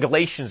of reading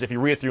Galatians if you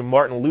read it through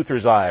Martin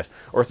Luther's eyes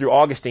or through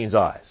Augustine's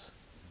eyes.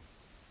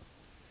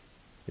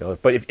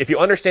 But if you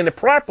understand it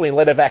properly in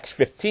light of Acts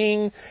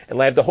 15 and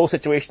light of the whole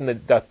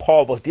situation that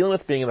Paul was dealing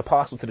with, being an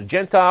apostle to the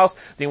Gentiles,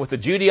 dealing with the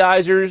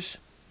Judaizers,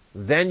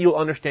 then you'll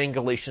understand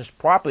Galatians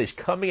properly. It's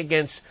coming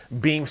against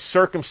being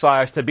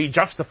circumcised to be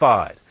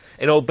justified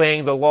and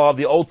obeying the law of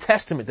the Old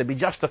Testament to be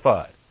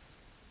justified.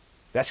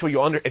 That's what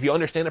if you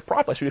understand it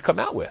properly, that's what you come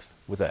out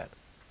with that.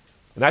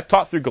 And I've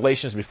taught through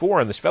Galatians before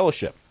in this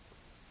fellowship.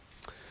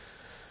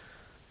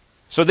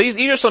 So these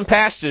are some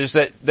passages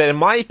that in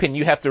my opinion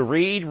you have to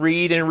read,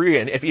 and read.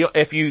 And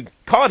if you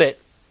caught it,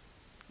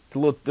 the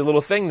little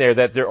thing there,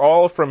 that they're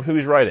all from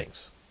whose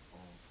writings?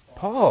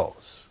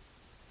 Paul's.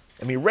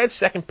 And we read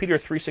 2 Peter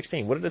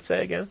 3:16. What did it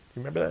say again?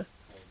 You remember that?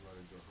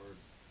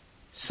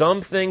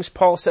 Some things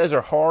Paul says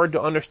are hard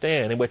to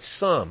understand, in which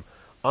some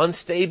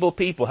unstable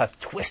people have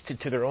twisted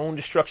to their own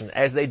destruction,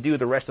 as they do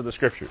the rest of the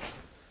scriptures.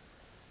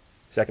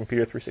 2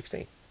 Peter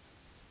 3:16.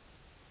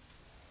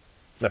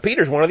 Now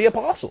Peter's one of the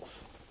apostles.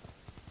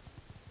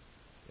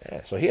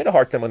 Yeah, so he had a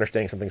hard time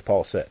understanding some things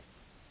Paul said.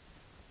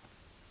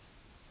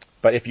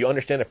 But if you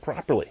understand it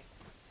properly,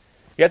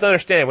 you have to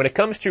understand, when it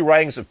comes to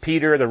writings of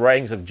Peter, the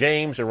writings of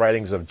James, the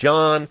writings of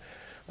John,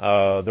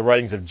 the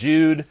writings of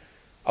Jude,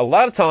 a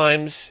lot of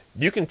times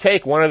you can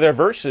take one of their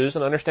verses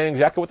and understand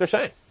exactly what they're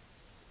saying.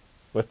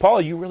 With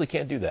Paul, you really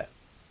can't do that.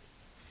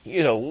 He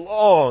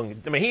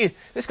had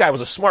this guy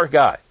was a smart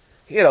guy.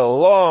 He had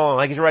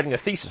like he's writing a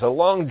thesis, a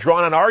long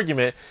drawn-out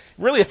argument.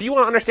 Really, if you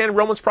want to understand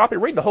Romans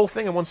properly, read the whole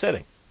thing in one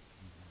sitting.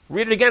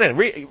 Read it again, and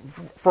read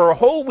for a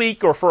whole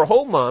week or for a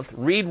whole month,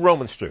 read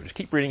Romans through. Just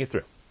keep reading it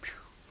through.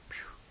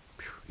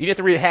 You don't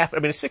have to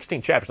read it's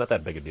 16 chapters, not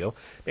that big a deal.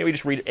 Maybe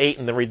just read 8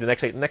 and then read the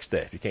next 8 the next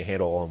day if you can't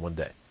handle it all in one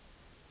day.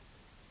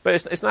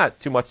 But it's not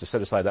too much to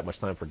set aside that much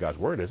time for God's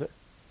Word, is it?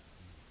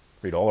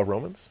 Read all of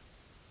Romans.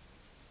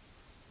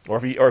 Or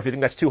if you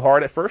think that's too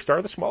hard at first, start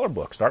with a smaller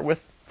book. Start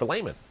with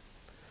Philemon.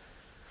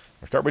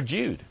 Or start with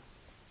Jude.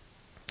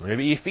 Or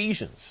maybe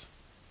Ephesians.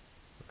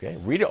 Okay?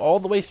 Read it all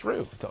the way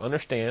through to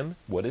understand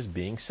what is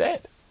being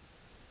said.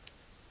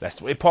 That's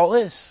the way Paul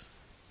is.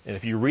 And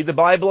if you read the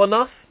Bible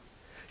enough,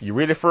 you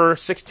read it for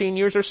 16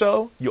 years or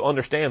so, you'll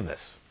understand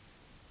this.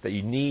 That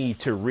you need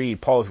to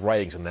read Paul's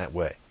writings in that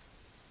way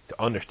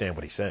to understand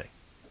what he's saying.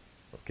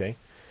 Okay?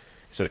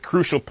 It's a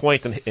crucial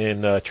point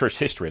in church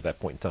history at that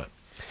point in time.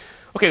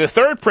 Okay, the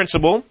third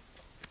principle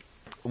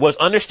was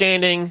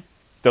understanding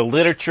the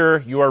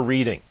literature you are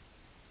reading.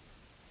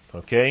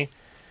 Okay?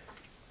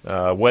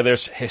 Whether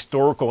it's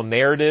historical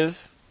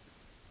narrative.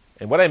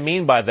 And what I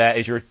mean by that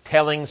is you're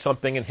telling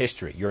something in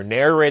history. You're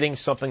narrating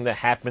something that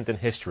happened in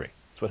history.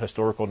 That's what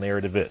historical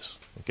narrative is.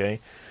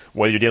 Okay?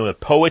 Whether you're dealing with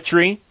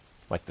poetry,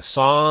 like the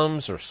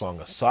Psalms or Song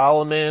of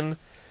Solomon,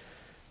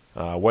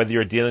 whether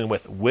you're dealing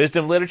with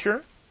wisdom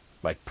literature,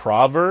 like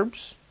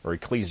Proverbs or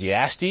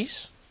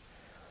Ecclesiastes,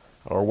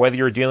 or whether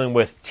you're dealing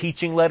with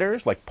teaching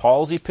letters like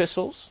Paul's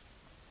epistles,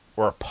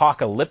 or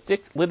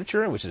apocalyptic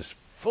literature, which is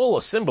full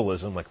of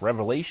symbolism like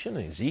Revelation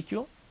and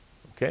Ezekiel.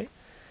 Okay?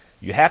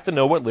 You have to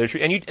know what literature,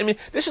 and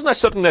this is not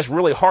something that's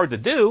really hard to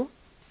do.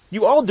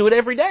 You all do it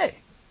every day.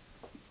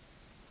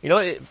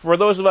 For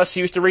those of us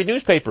who used to read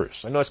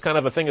newspapers, I know it's kind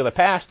of a thing of the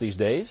past these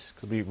days,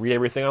 because we read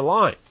everything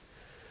online.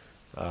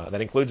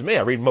 That includes me.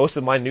 I read most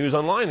of my news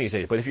online these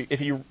days. But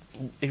if you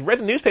read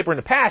the newspaper in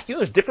the past,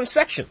 there's different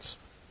sections.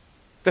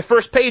 The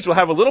first page will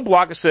have a little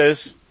block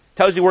that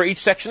tells you where each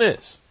section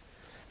is.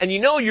 And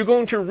you're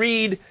going to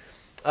read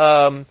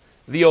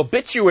the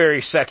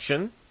obituary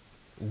section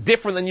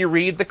different than you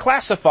read the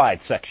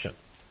classified section.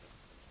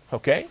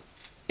 Okay?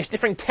 It's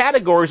different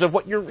categories of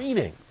what you're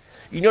reading.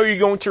 You're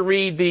going to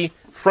read the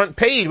front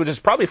page, which is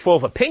probably full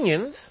of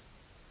opinions.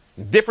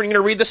 Different, you're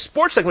going to read the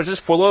sports section, which is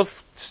full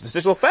of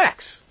statistical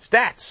facts,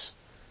 stats.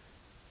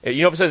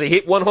 If it says he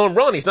hit one home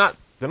run,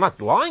 they're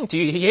not lying to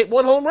you, he hit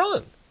one home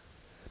run.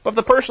 But if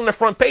the person on the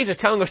front page is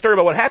telling a story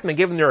about what happened and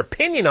giving their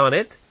opinion on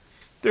it,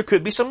 there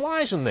could be some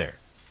lies in there.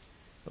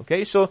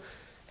 Okay, so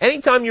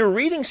anytime you're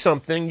reading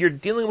something, you're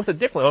dealing with a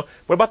different.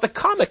 What about the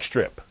comic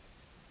strip?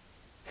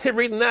 You're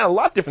reading that a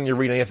lot different than you're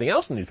reading anything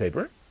else in the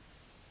newspaper.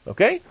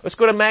 Okay, let's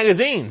go to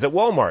magazines at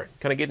Walmart.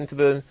 Kind of get into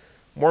the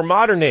more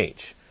modern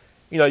age.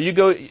 I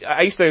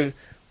used to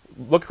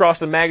look across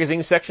the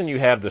magazine section. You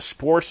have the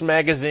sports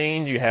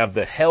magazines, you have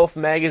the health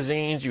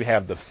magazines, you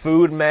have the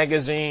food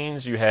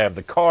magazines, you have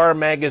the car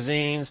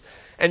magazines,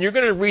 and you're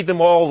going to read them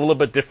all a little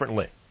bit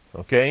differently.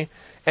 Okay?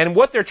 And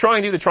what they're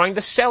trying to do, they're trying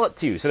to sell it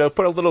to you. So they'll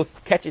put a little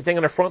catchy thing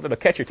on the front that'll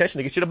catch your attention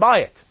to get you to buy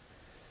it.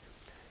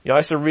 I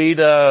used to read,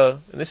 and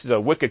this is a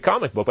wicked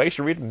comic book, but I used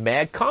to read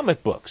Mad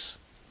comic books.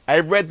 I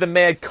read the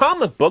Mad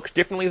comic books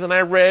differently than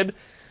I read,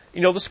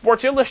 the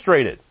Sports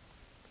Illustrated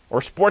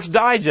or Sports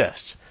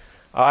Digest.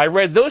 I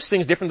read those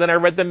things different than I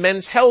read the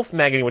Men's Health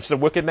magazine, which is a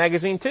wicked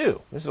magazine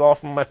too. This is all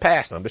from my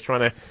past. I'm just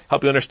trying to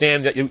help you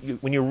understand that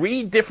when you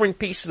read different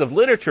pieces of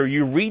literature,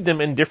 you read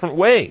them in different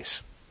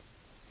ways.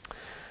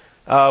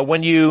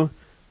 When you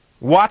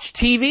watch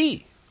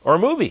TV or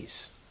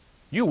movies,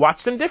 you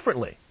watch them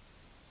differently.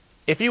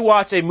 If you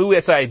watch a movie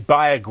that's a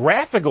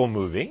biographical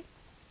movie,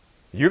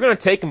 you're going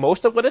to take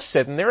most of what is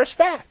said in there as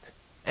fact,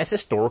 as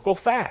historical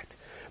fact.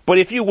 But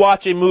if you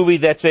watch a movie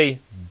that's a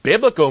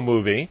biblical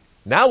movie,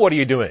 now what are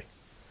you doing?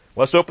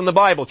 Let's open the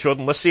Bible,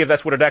 children. Let's see if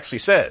that's what it actually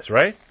says,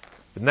 right?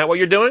 Isn't that what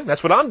you're doing?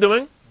 That's what I'm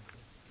doing,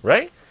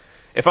 right?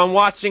 If I'm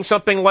watching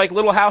something like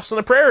Little House on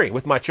the Prairie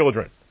with my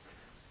children,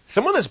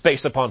 some of that's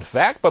based upon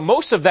fact, but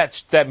most of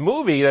that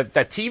movie, that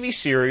TV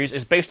series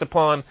is based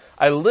upon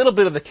a little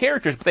bit of the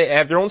characters, but they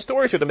add their own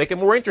stories to it to make it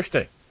more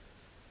interesting.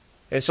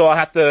 And so I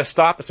have to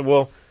stop and say,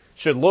 well,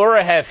 should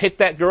Laura have hit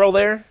that girl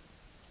there?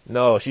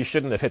 No, she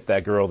shouldn't have hit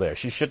that girl there.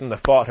 She shouldn't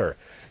have fought her.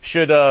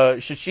 Should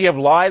she have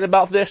lied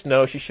about this?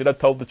 No, she should have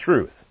told the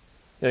truth.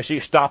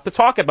 She stopped to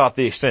talk about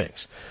these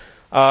things.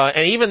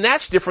 And even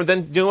that's different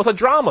than dealing with a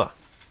drama.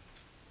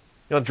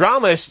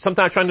 Drama is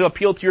sometimes trying to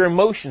appeal to your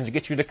emotions, to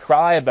get you to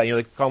cry about,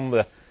 they call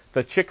them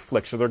the chick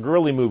flicks or the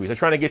girly movies. They're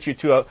trying to get you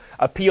to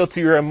appeal to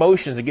your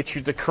emotions and get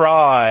you to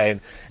cry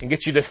and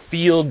get you to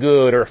feel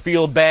good or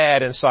feel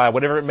bad inside,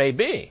 whatever it may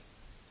be.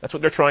 That's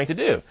what they're trying to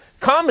do.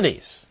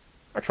 Comedies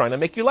are trying to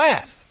make you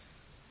laugh.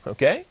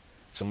 Okay?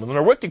 Some of them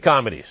are wicked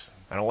comedies.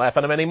 I don't laugh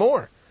at them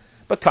anymore.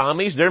 But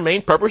comedies, their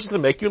main purpose is to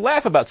make you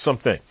laugh about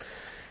something.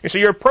 And so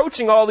you're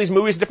approaching all these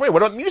movies differently.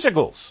 What about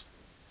musicals?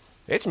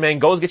 Its main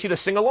goal is to get you to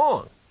sing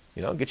along.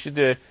 Get you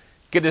to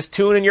get this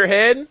tune in your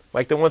head,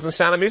 like the ones in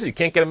Sound of Music. You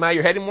can't get them out of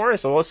your head anymore,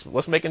 so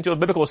let's make it into a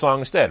biblical song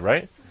instead,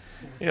 right?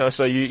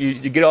 So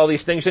you get all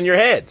these things in your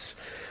heads.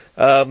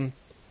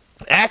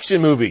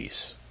 Action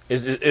movies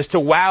is to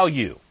wow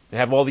you. They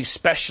have all these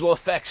special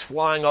effects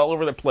flying all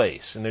over the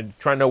place, and they're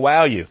trying to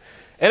wow you.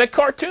 And a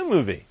cartoon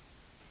movie.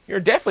 You're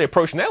definitely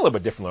approaching that a little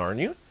bit differently, aren't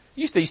you?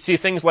 You used to see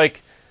things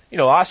like,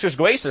 Oscar's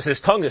Oasis, his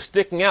tongue is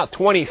sticking out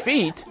 20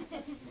 feet.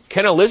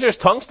 Can a lizard's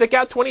tongue stick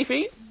out 20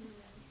 feet?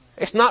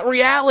 It's not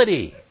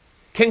reality.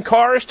 Can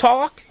cars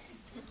talk?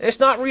 It's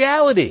not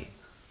reality.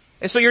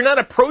 And so you're not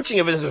approaching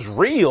it as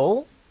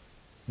real.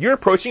 You're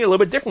approaching it a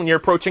little bit differently. You're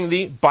approaching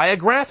the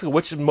biographical,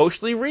 which is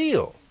mostly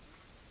real.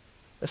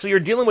 And so you're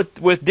dealing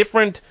with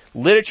different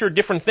literature,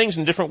 different things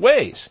in different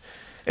ways.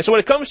 And so when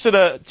it comes to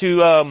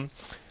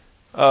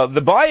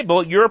the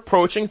Bible, you're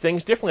approaching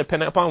things differently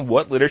depending upon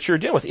what literature you're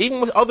dealing with.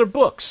 Even with other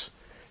books.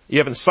 You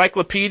have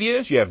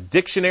encyclopedias, you have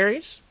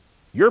dictionaries.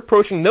 You're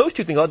approaching those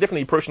two things a lot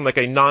differently. You're approaching like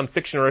a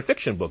non-fiction or a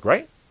fiction book,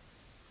 right?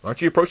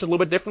 Aren't you approaching it a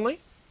little bit differently?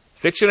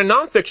 Fiction and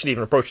non-fiction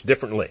even approach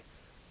differently.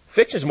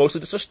 Fiction is mostly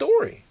just a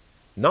story.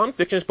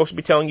 Non-fiction is supposed to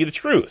be telling you the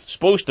truth. It's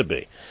supposed to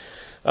be.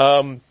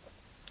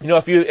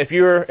 If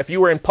you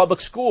were in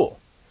public school,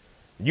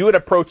 you would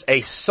approach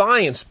a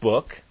science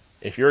book,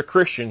 if you're a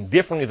Christian,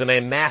 differently than a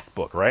math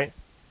book, right?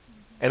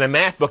 And a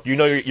math book,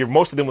 you're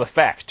mostly dealing with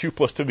facts. 2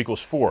 + 2 =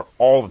 4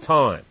 all the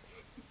time.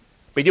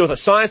 But you deal with a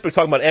science book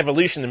talking about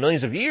evolution in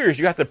millions of years,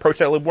 you have to approach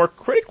that a little more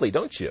critically,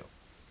 don't you?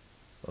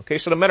 Okay,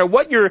 so no matter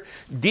what you're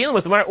dealing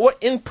with, no matter what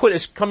input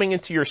is coming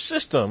into your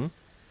system,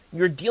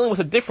 you're dealing with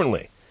it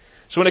differently.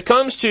 So when it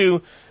comes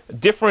to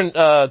different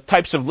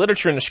types of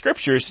literature in the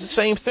scriptures, it's the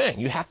same thing.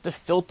 You have to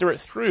filter it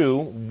through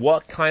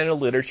what kind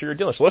of literature you're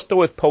doing. So let's go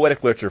with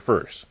poetic literature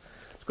first.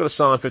 Let's go to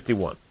Psalm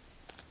 51.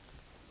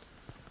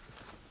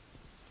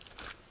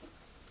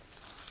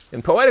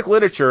 In poetic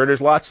literature,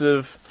 there's lots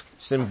of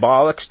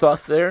symbolic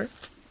stuff there.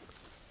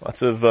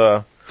 Lots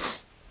of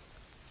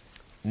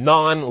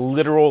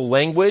non-literal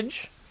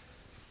language.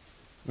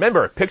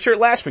 Remember, picture it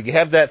last week. You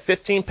have that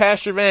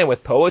 15-passenger van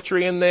with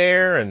poetry in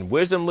there and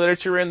wisdom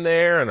literature in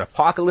there and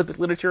apocalyptic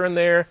literature in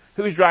there.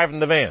 Who's driving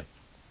the van?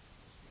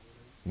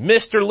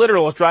 Mr.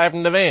 Literal is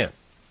driving the van.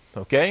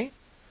 Okay?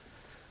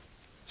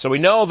 So we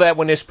know that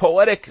when there's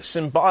poetic,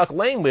 symbolic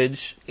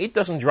language, it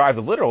doesn't drive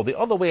the literal. The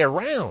other way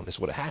around is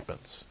what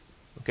happens.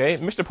 Okay?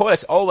 Mr.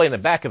 Poetic's all the way in the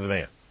back of the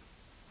van.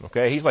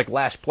 Okay? He's like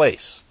last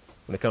place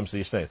when it comes to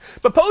these things.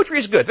 But poetry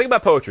is good. Think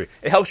about poetry.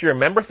 It helps you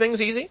remember things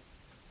easy.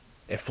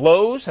 It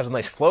flows, has a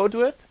nice flow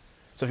to it.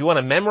 So if you want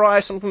to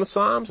memorize something from the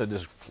Psalms, it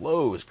just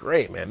flows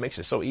great, man. It makes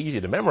it so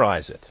easy to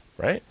memorize it,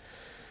 right?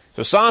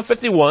 So Psalm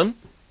 51,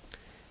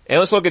 and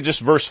let's look at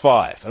just verse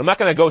 5. And I'm not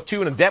going to go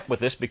too in depth with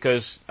this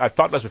because I've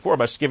talked about this before,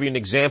 but I'll just give you an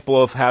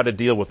example of how to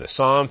deal with this.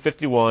 Psalm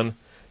 51,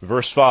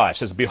 verse 5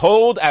 says,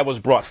 "Behold, I was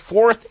brought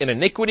forth in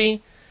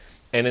iniquity,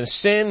 and in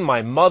sin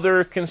my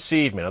mother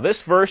conceived me." Now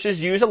this verse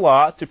is used a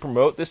lot to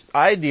promote this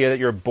idea that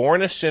you're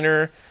born a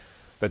sinner,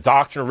 the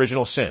doctrine of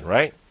original sin,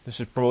 right? This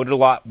is promoted a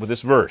lot with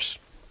this verse.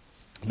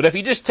 But if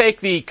you just take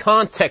the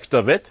context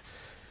of it,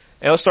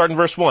 and let's start in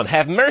verse 1.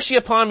 "Have mercy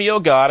upon me, O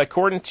God,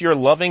 according to your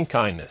loving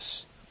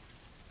kindness,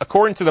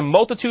 according to the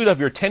multitude of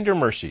your tender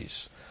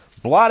mercies.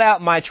 Blot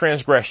out my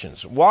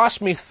transgressions.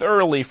 Wash me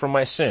thoroughly from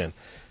my sin,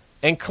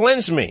 and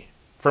cleanse me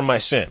from my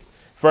sin.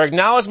 For I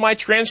acknowledge my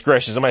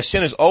transgressions, and my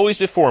sin is always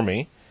before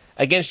me.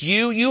 Against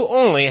you, you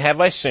only have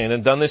I sinned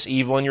and done this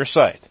evil in your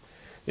sight.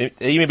 That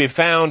you may be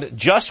found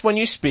just when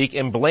you speak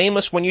and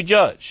blameless when you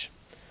judge."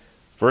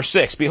 Verse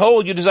 6,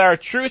 "Behold, you desire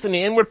truth in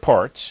the inward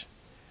parts,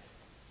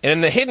 and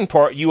in the hidden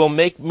part you will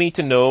make me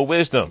to know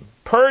wisdom.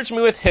 Purge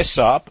me with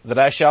hyssop, that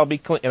I shall be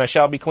clean, and I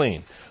shall be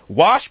clean.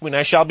 Wash me, and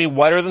I shall be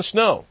whiter than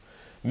snow.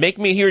 Make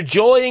me hear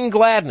joy and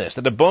gladness,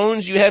 that the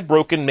bones you have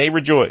broken may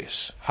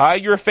rejoice.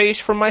 Hide your face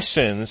from my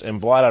sins, and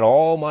blot out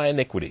all my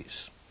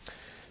iniquities."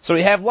 So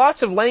we have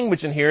lots of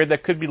language in here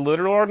that could be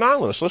literal or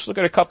non-literal. So let's look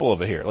at a couple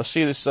over here. Let's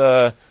see this,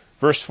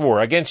 verse 4.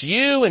 "Against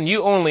you and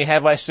you only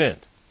have I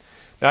sinned."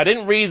 Now I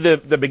didn't read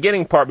the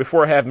beginning part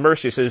before "have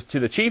mercy." It says, "To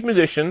the chief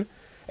musician,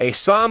 a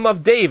psalm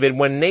of David,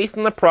 when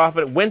Nathan the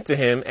prophet went to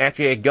him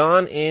after he had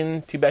gone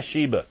in to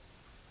Bathsheba."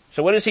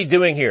 So what is he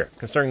doing here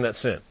concerning that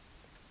sin?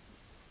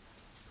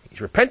 He's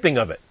repenting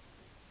of it.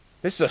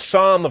 This is a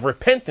psalm of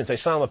repentance, a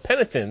psalm of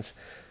penitence,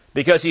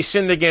 because he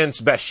sinned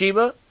against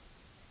Bathsheba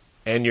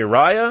and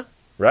Uriah,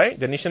 right?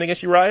 Didn't he sin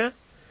against Uriah?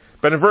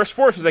 But in verse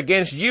 4 it says,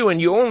 "Against you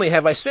and you only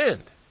have I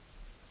sinned."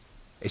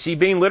 Is he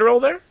being literal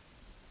there?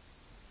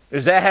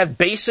 Does that have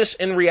basis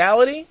in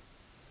reality?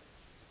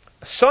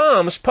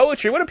 Psalms,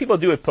 poetry, what do people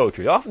do with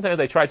poetry? Oftentimes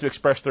they try to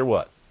express their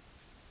what?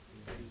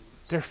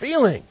 Their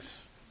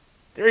feelings,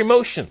 their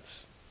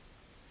emotions.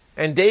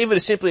 And David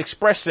is simply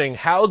expressing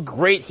how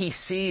great he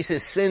sees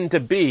his sin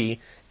to be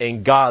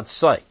in God's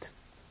sight.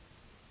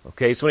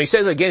 Okay, so when he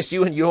says "against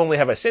you and you only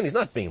have I sinned," he's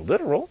not being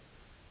literal.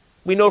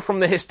 We know from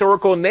the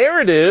historical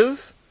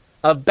narrative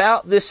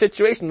about this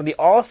situation that he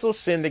also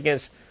sinned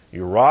against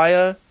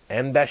Uriah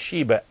and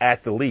Bathsheba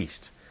at the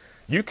least.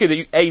 You could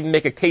even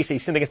make a case that he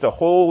sinned against the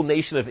whole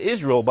nation of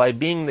Israel by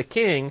being the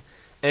king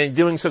and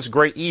doing such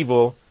great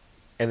evil,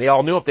 and they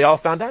all knew it. They all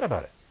found out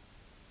about it.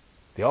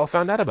 They all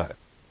found out about it.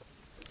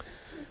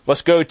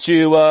 Let's go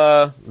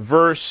to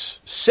verse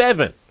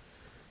 7.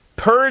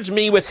 "Purge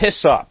me with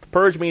hyssop."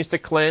 Purge means to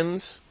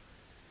cleanse.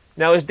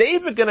 Now, is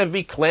David going to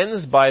be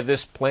cleansed by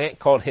this plant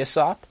called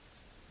hyssop?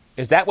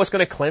 Is that what's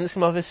going to cleanse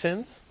him of his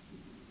sins?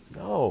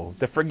 No.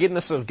 The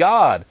forgiveness of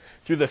God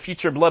through the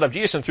future blood of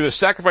Jesus and through the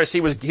sacrifice he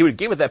would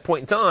give at that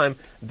point in time,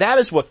 that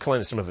is what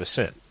cleansed him of his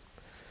sin.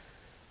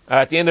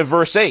 At the end of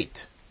verse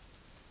 8,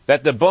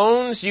 "That the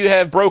bones you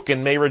have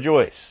broken may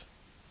rejoice."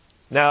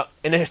 Now,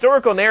 in the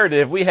historical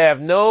narrative, we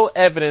have no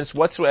evidence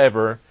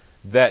whatsoever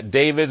that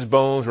David's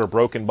bones were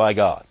broken by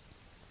God.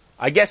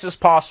 I guess it's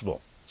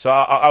possible. So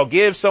I'll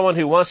give someone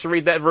who wants to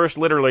read that verse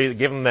literally,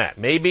 give him that.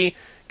 Maybe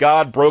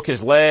God broke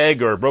his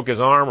leg or broke his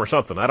arm or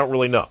something. I don't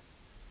really know.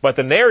 But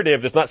the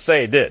narrative does not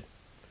say it did.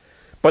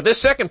 But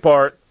this second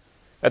part,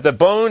 "that the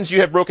bones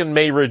you have broken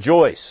may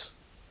rejoice."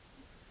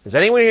 Does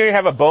anyone here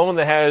have a bone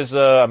that has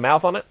a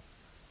mouth on it?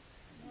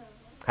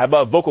 How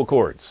about vocal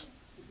cords?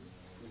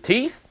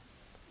 Teeth?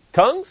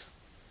 Tongues?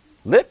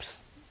 Lips?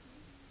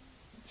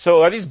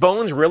 So are these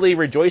bones really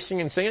rejoicing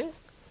and singing?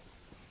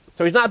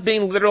 So he's not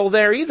being literal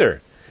there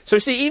either. So you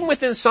see, even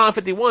within Psalm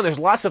 51, there's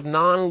lots of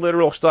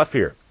non-literal stuff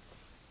here.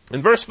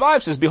 In verse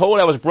 5 says,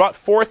 "Behold, I was brought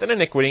forth in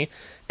iniquity,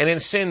 and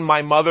in sin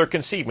my mother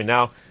conceived me."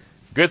 Now,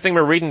 good thing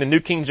we're reading the New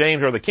King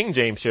James or the King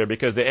James here,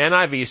 because the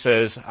NIV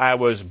says, "I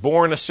was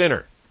born a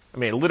sinner." I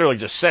mean, it literally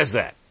just says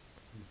that.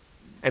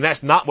 And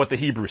that's not what the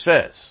Hebrew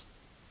says.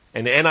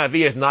 And the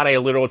NIV is not a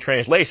literal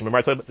translation. Remember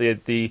I told you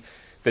about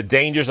the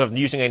dangers of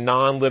using a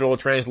non-literal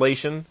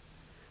translation,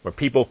 where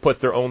people put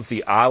their own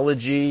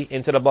theology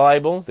into the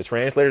Bible, the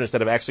translators,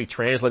 instead of actually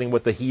translating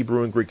what the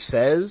Hebrew and Greek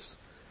says.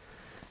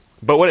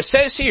 But what it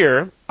says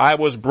here, I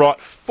was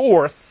brought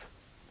forth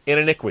in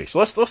iniquity. So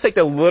let's take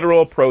the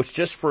literal approach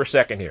just for a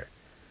second here.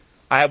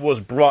 I was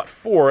brought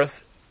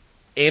forth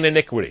in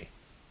iniquity.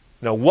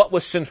 Now, what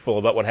was sinful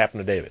about what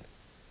happened to David?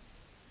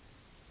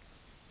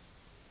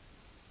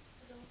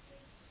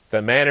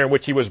 The manner in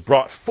which he was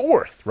brought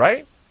forth,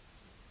 right?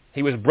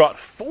 He was brought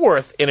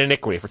forth in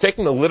iniquity. If we're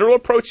taking the literal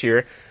approach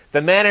here,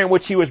 the manner in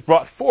which he was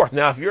brought forth.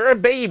 Now, if you're a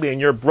baby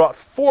and you're brought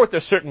forth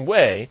a certain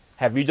way,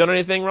 have you done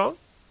anything wrong?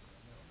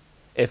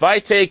 If I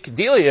take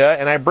Delia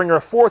and I bring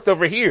her forth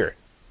over here,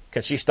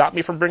 can she stop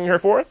me from bringing her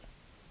forth?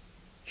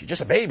 She's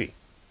just a baby.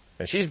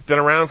 And she's been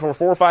around for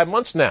 4 or 5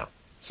 months now.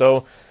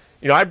 So,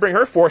 I bring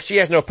her forth, she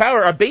has no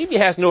power. A baby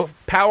has no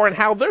power in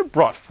how they're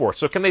brought forth.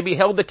 So can they be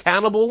held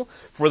accountable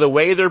for the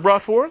way they're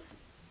brought forth?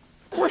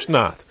 Of course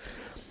not.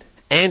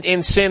 And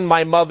in sin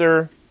my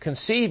mother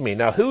conceived me.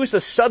 Now who's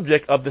the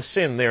subject of the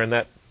sin there in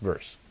that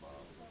verse?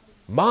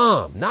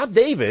 Mom, not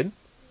David.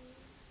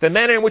 The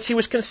manner in which he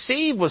was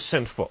conceived was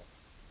sinful.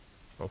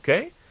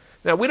 Okay?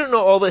 Now we don't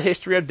know all the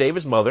history of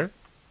David's mother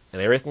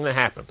and everything that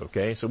happened,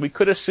 okay? So we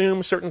could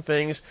assume certain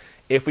things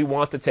if we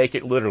want to take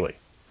it literally.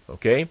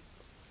 Okay?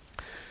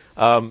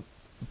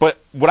 But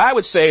what I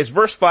would say is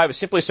verse 5 is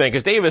simply saying,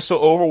 because David is so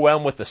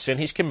overwhelmed with the sin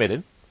he's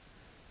committed,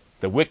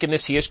 the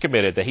wickedness he has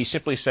committed, that he's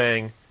simply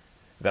saying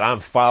that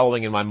I'm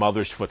following in my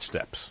mother's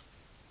footsteps.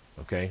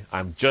 Okay?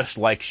 I'm just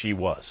like she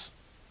was.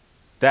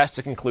 That's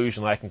the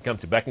conclusion I can come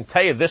to. But I can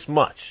tell you this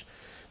much.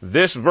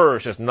 This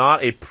verse is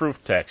not a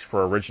proof text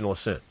for original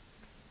sin,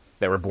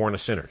 that we're born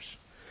as sinners.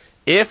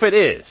 If it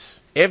is,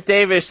 if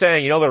David is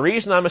saying, the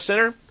reason I'm a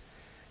sinner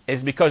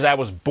is because I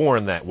was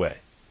born that way.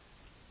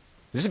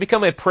 Does it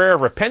become a prayer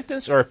of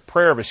repentance or a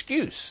prayer of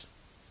excuse?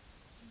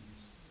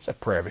 It's a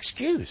prayer of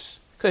excuse.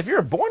 Because if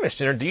you're born a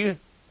sinner, do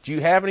you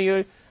have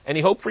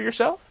any hope for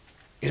yourself?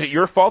 Is it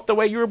your fault the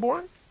way you were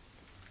born?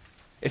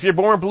 If you're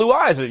born blue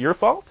eyes, is it your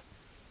fault?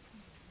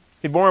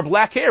 If you're born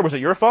black hair, was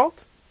it your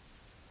fault?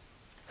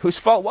 Whose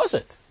fault was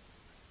it?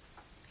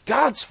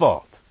 God's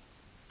fault.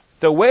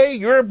 The way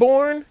you're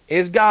born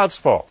is God's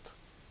fault.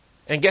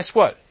 And guess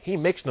what? He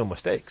makes no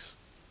mistakes.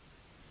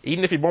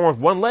 Even if you're born with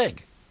 1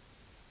 leg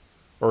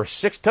or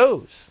 6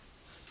 toes,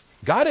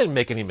 God didn't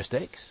make any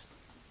mistakes.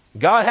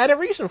 God had a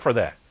reason for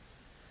that.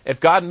 If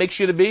God makes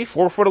you to be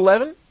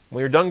 4'11" when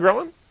you're done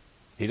growing,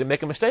 He didn't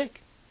make a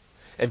mistake.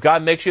 If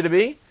God makes you to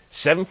be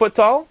 7 foot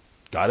tall,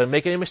 God didn't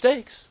make any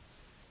mistakes.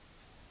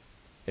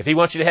 If He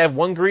wants you to have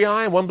 1 green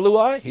eye and 1 blue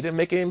eye, He didn't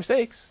make any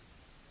mistakes.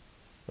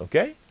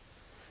 Okay?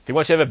 If He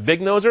wants you to have a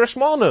big nose or a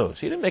small nose,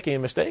 He didn't make any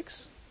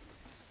mistakes.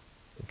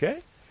 Okay?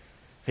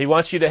 If He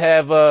wants you to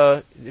have,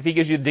 if He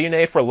gives you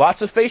DNA for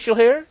lots of facial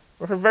hair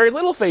or for very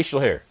little facial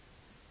hair,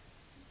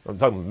 I'm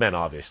talking about men,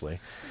 obviously.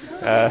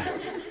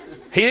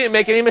 He didn't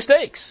make any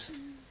mistakes.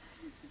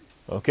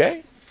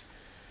 Okay?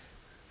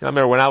 I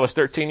remember when I was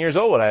 13 years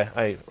old,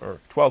 or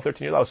 12,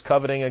 13 years old, I was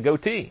coveting a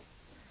goatee.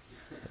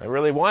 I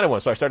really wanted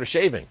one, so I started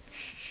shaving.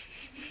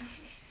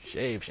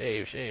 Shave.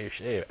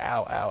 Ow,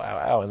 ow,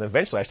 ow, ow. And then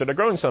eventually I started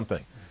growing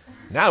something.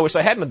 Now I wish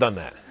I hadn't have done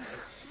that.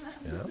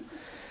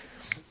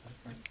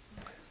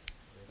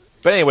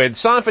 But anyway,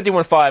 Psalm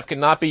 51:5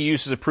 cannot be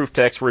used as a proof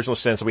text for original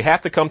sin. So we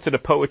have to come to the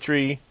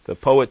poetry,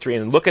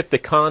 and look at the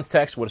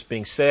context, what's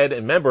being said.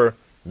 And remember,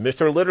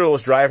 Mr. Literal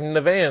is driving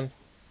the van.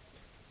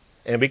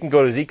 And we can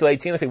go to Ezekiel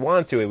 18 if we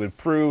wanted to. It would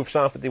prove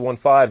Psalm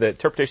 51:5, the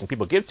interpretation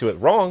people give to it,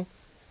 wrong.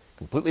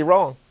 Completely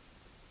wrong.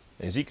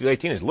 And Ezekiel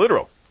 18 is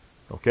literal.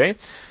 Okay?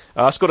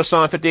 Let's go to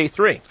Psalm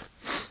 58:3.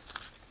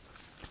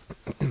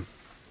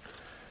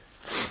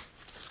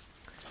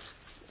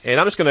 And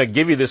I'm just going to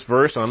give you this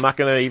verse, and I'm not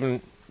going to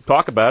even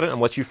talk about it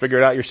and let you figure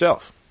it out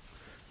yourself.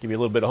 Give you a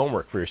little bit of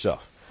homework for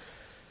yourself.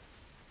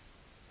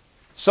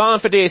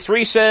 Psalm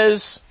 58:3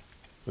 says,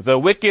 "The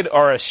wicked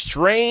are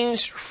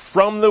estranged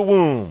from the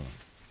womb.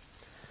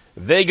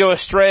 They go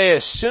astray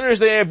as soon as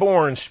they are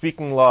born,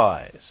 speaking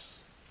lies."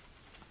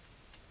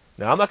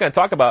 Now, I'm not going to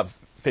talk about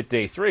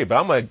 58:3, but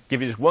I'm going to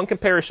give you just one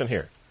comparison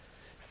here.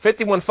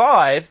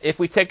 51:5, if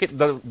we take it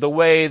the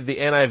way the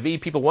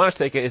NIV people want us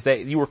to take it, is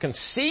that you were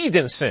conceived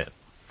in sin.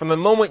 From the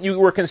moment you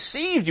were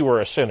conceived, you were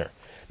a sinner.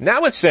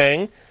 Now it's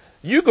saying,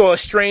 you go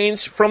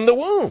estranged from the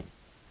womb.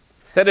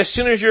 That as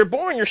soon as you're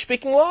born, you're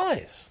speaking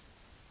lies.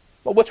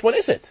 Well, which one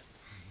is it?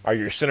 Are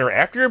you a sinner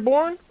after you're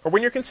born, or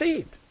when you're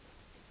conceived?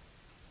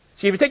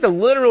 See, if you take the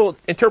literal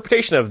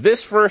interpretation of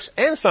this verse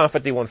and Psalm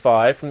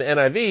 51:5 from the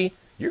NIV,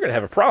 you're going to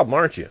have a problem,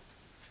 aren't you?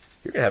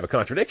 You're going to have a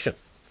contradiction.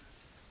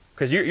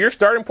 Because your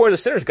starting point as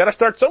a sinner has got to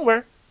start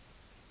somewhere.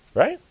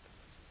 Right?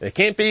 It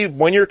can't be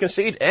when you're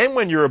conceived and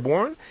when you were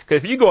born.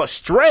 Because if you go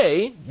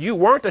astray, you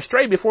weren't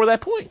astray before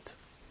that point.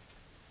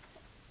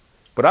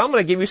 But I'm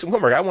going to give you some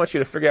homework. I want you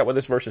to figure out what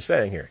this verse is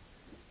saying here.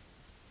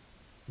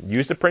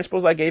 Use the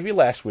principles I gave you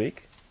last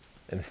week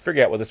and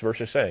figure out what this verse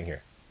is saying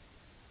here.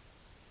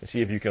 And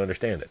see if you can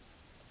understand it.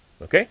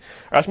 Okay? All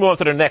right, let's move on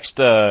to the next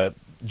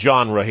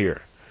genre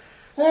here.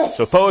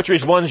 So poetry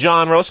is one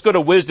genre. Let's go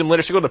to wisdom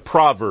literature. Go to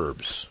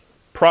Proverbs.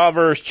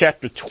 Proverbs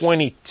chapter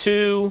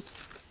 22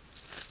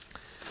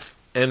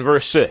 and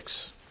verse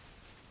 6.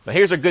 Now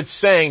here's a good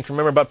saying to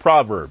remember about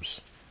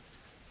Proverbs.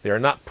 They are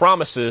not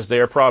promises, they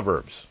are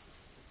proverbs.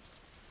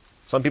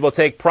 Some people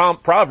take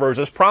proverbs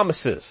as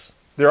promises.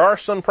 There are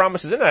some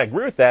promises in it, I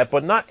agree with that,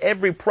 but not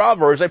every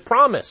proverb is a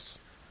promise.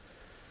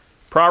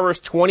 Proverbs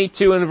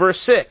 22 and verse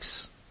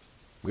 6.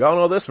 We all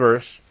know this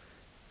verse.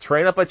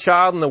 Train up a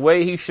child in the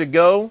way he should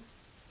go.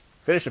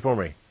 Finish it for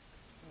me.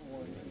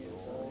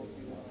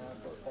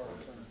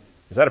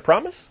 Is that a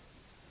promise?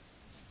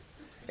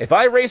 If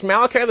I raise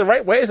Malachi the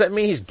right way, does that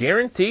mean he's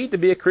guaranteed to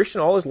be a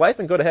Christian all his life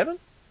and go to heaven?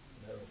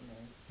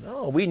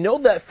 No, we know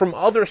that from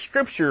other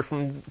scripture,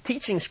 from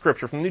teaching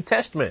scripture, from the New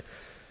Testament,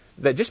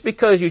 that just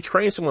because you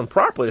train someone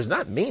properly does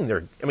not mean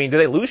do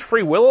they lose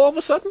free will all of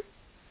a sudden?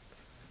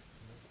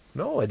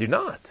 No, they do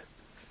not.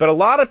 But a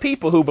lot of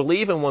people who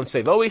believe in once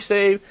saved, always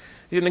saved,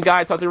 even the guy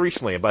I talked to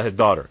recently about his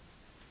daughter.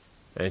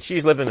 And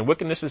she's living in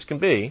wickedness as can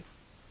be.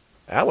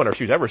 I wonder if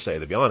she was ever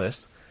saved, to be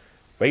honest.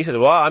 But he said,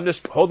 well, I'm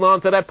just holding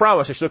on to that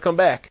promise that she'll come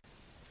back.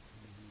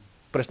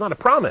 But it's not a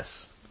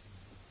promise.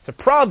 It's a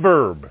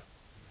proverb.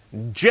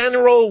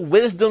 General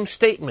wisdom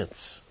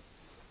statements.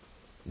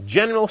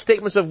 General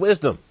statements of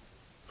wisdom.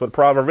 That's what a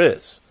proverb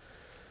is.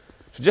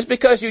 So just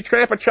because you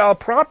train up a child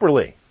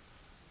properly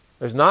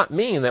does not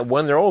mean that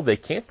when they're old they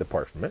can't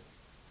depart from it.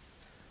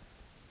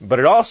 But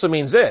it also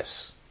means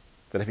this,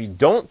 that if you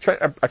don't train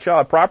a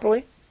child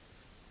properly,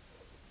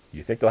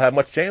 you think they'll have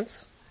much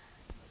chance?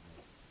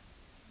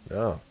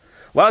 No.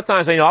 A lot of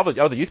times, I was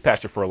a youth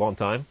pastor for a long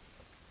time,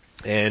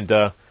 and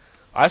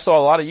I saw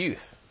a lot of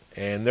youth,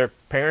 and their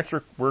parents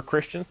were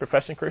Christians,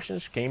 professing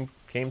Christians, came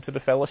to the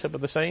fellowship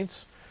of the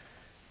saints,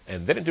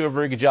 and they didn't do a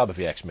very good job, if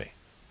you ask me,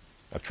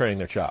 of training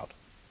their child.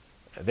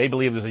 They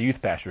believe it was a youth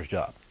pastor's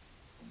job.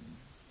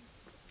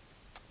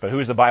 But who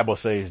does the Bible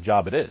say his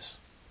job it is?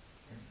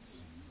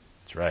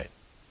 That's right.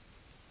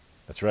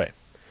 That's right.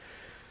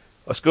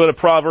 Let's go to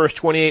Proverbs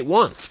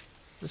 28:1.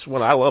 This is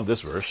one, I love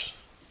this verse.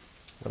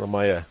 One of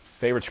my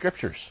favorite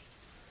scriptures.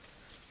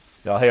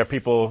 Y'all hear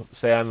people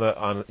say on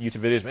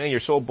YouTube videos, man, you're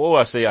so bold.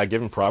 I say, I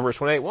give them Proverbs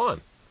 28:1.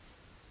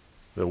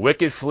 The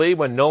wicked flee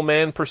when no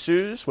one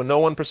pursues,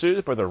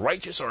 but the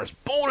righteous are as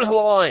bold as a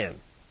lion.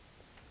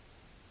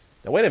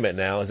 Now wait a minute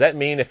now. Does that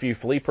mean if you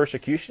flee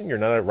persecution, you're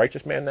not a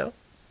righteous man now?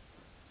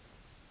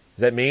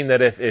 Does that mean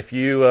that if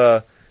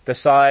you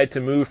decide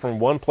to move from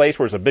one place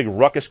where there's a big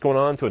ruckus going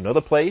on to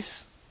another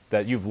place,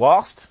 that you've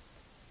lost?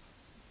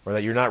 Or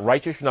that you're not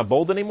righteous, you're not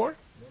bold anymore?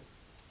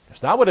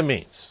 That's not what it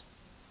means.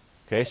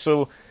 Okay,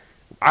 so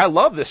I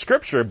love this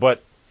scripture,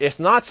 but it's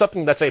not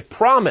something that's a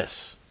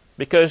promise,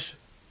 because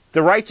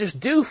the righteous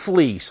do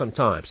flee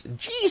sometimes.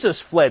 Jesus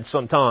fled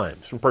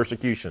sometimes from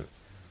persecution.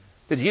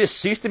 Did Jesus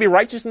cease to be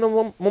righteous in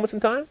the moments in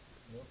time?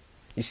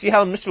 You see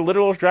how Mr.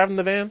 Literal is driving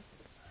the van?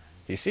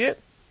 Do you see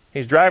it?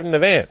 He's driving the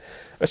van.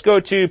 Let's go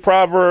to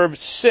Proverbs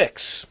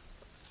 6.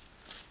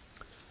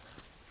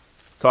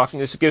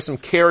 Let's give some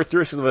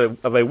characteristics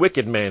of a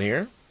wicked man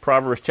here.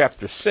 Proverbs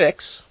chapter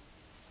 6.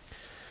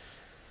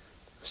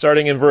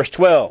 Starting in verse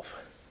 12.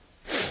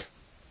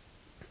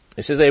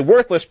 It says, a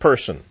worthless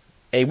person,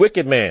 a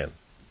wicked man,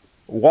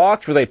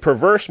 walks with a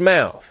perverse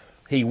mouth.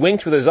 He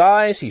winks with his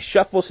eyes, he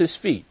shuffles his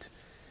feet.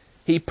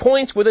 He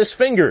points with his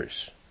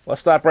fingers.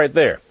 Let's stop right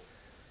there.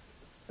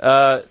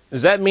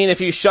 Does that mean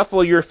if you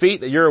shuffle your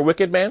feet that you're a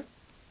wicked man?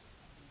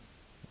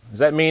 Does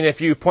that mean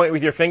if you point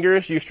with your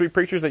fingers, you street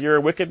preachers, that you're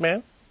a wicked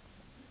man?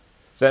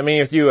 Does that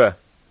mean if you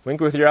wink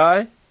with your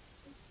eye,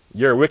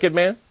 you're a wicked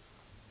man?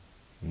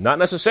 Not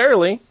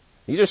necessarily.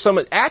 These are some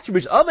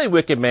attributes of a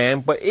wicked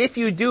man, but if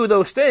you do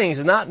those things,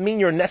 does not mean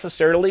you're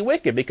necessarily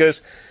wicked,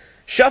 because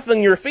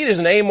shuffling your feet is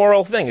an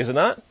amoral thing, is it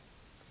not?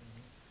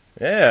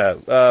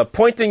 Yeah,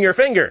 pointing your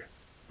finger.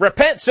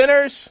 Repent,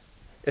 sinners!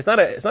 It's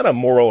not a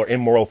moral or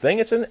immoral thing,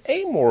 it's an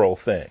amoral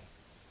thing.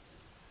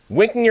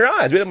 Winking your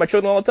eyes. We do it to my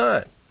children all the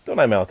time. Don't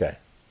I, Malachi?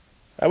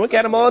 I wink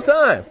at them all the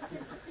time.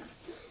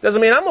 Doesn't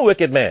mean I'm a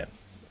wicked man.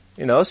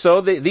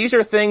 So these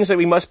are things that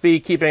we must be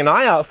keeping an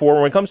eye out for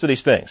when it comes to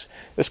these things.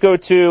 Let's go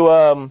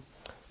to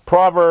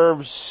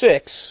Proverbs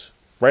 6,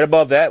 right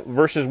above that,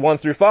 verses 1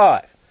 through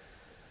 5.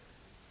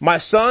 My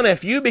son,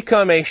 if you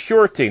become a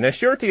surety. Now,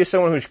 surety is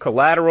someone who's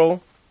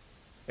collateral.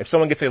 If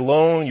someone gets a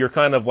loan, you're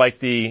kind of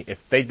like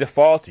if they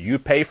default, you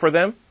pay for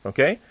them,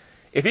 okay?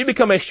 If you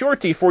become a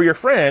surety for your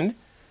friend,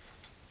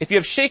 if you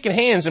have shaken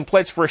hands and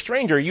pledged for a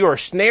stranger, you are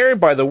snared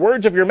by the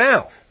words of your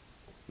mouth.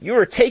 You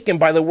are taken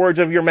by the words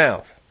of your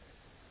mouth.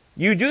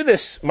 You do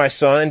this, my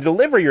son, and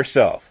deliver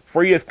yourself,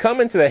 for you have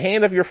come into the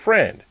hand of your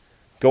friend.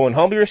 Go and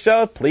humble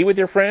yourself, plead with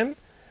your friend.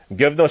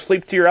 Give no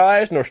sleep to your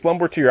eyes, nor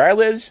slumber to your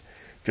eyelids.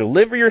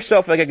 Deliver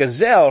yourself like a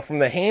gazelle from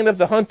the hand of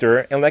the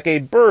hunter, and like a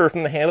bird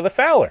from the hand of the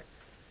fowler.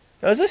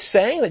 Now, is this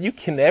saying that you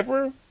can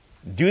never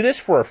do this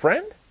for a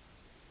friend?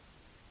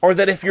 Or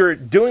that if you're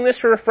doing this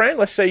for a friend,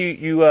 let's say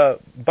you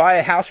buy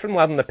a house from them,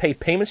 allow them to pay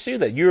payments to you,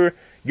 that you're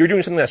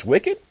doing something that's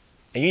wicked,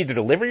 and you need to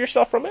deliver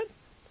yourself from it?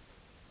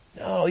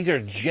 No, these are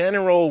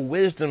general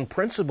wisdom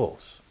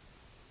principles.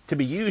 to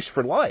be used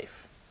for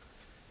life.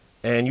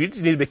 And you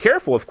need to be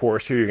careful, of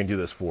course, who you're going to do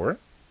this for.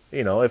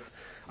 You know, if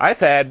I've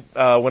had,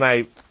 when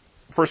I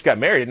first got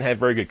married, I didn't have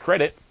very good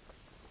credit.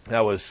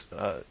 I was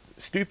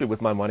stupid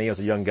with my money as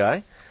a young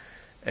guy.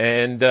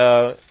 And,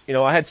 you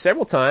know, I had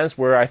several times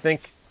where I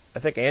think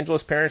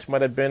Angela's parents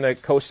might have been a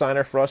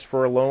co-signer for us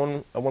for a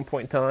loan at one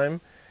point in time,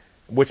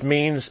 which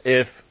means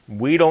if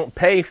we don't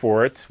pay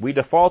for it, we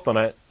default on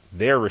it,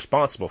 they're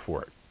responsible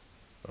for it.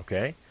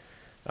 Okay?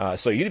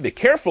 So you need to be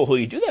careful who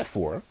you do that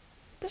for.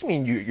 Doesn't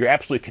mean you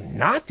absolutely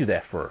cannot do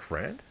that for a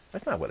friend.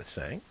 That's not what it's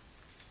saying.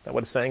 Not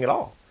what it's saying at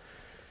all.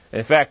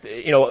 In fact,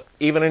 you know,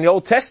 even in the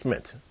Old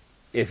Testament,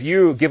 if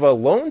you give a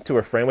loan to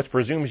a friend, which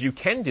presumes you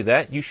can do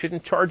that, you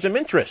shouldn't charge them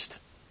interest.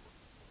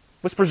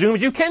 Which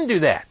presumes you can do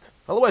that.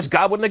 Otherwise,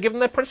 God wouldn't have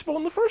given that principle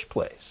in the first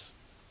place.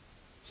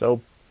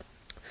 So,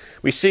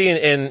 we see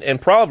in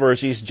Proverbs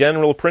these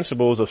general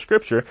principles of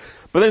Scripture,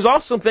 but there's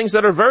also some things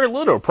that are very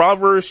literal.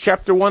 Proverbs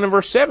chapter 1 and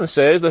verse 7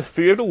 says, the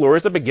fear of the Lord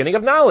is the beginning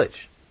of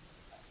knowledge.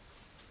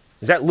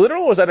 Is that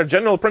literal or is that a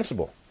general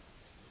principle?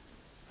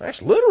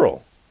 That's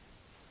literal.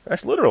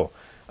 That's literal.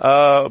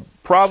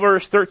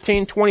 Proverbs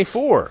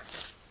 13:24.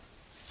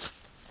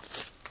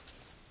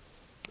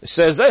 It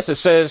says this, it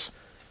says,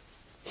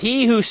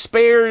 he who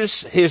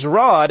spares his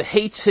rod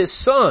hates his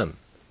son,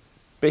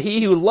 but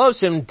he who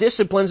loves him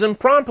disciplines him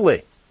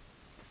promptly.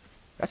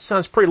 That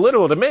sounds pretty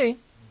literal to me.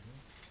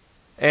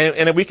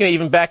 And we can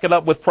even back it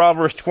up with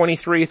Proverbs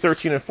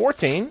 23:13 and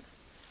 14,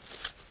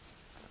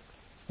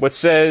 which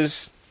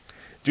says,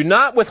 do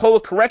not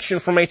withhold correction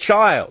from a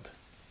child,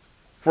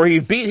 for you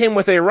beat him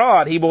with a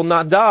rod, he will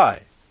not die.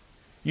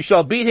 You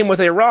shall beat him with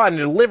a rod and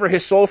deliver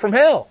his soul from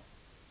hell.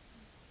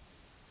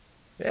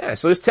 Yeah,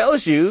 so this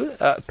tells you,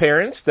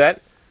 parents,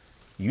 that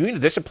you need to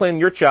discipline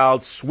your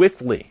child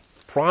swiftly,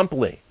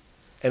 promptly,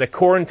 and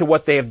according to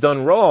what they have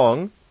done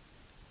wrong.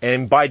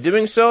 And by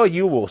doing so,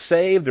 you will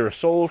save their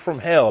soul from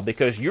hell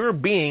because you're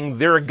being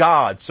their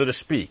God, so to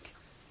speak.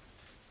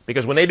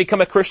 Because when they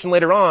become a Christian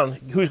later on,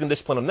 who's going to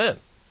discipline them then?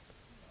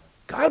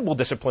 God will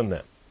discipline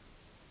them.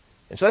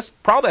 And so that's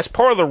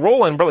part of the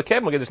role, and Brother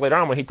Kevin will get this later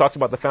on when he talks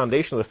about the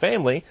foundation of the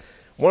family.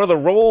 One of the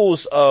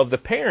roles of the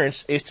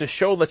parents is to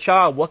show the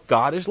child what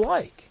God is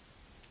like.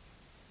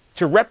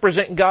 To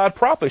represent God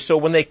properly. So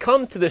when they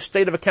come to this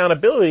state of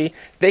accountability,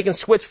 they can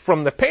switch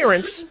from the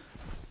parents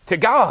to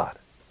God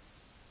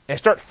and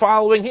start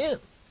following Him,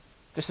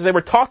 just as they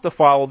were taught to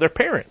follow their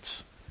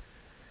parents.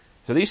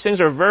 So these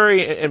things are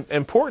very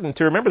important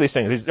to remember these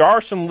things. There are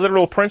some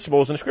literal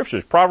principles in the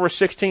Scriptures. Proverbs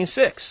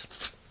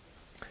 16:6.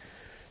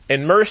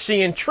 In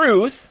mercy and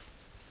truth,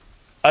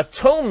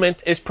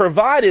 atonement is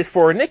provided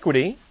for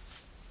iniquity,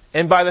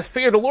 and by the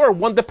fear of the Lord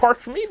one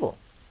departs from evil.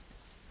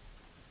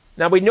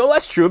 Now we know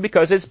that's true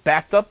because it's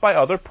backed up by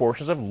other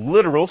portions of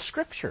literal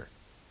Scripture.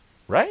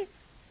 Right?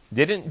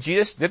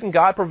 Didn't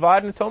God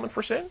provide an atonement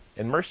for sin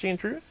in mercy and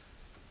truth?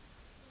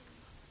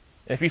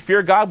 And if you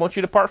fear God, won't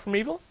you depart from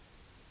evil?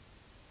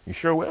 You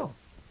sure will.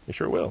 You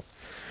sure will.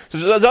 So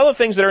there's other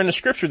things that are in the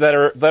Scripture that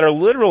are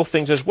literal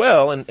things as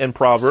well in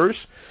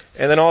Proverbs,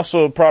 and then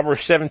also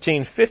Proverbs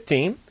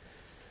 17:15.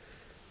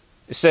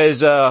 It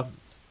says, now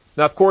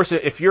of course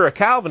if you're a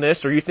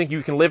Calvinist or you think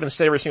you can live and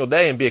stay every single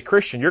day and be a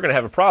Christian, you're going to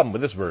have a problem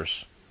with this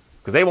verse.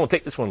 Because they won't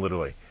take this one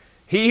literally.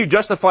 He who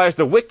justifies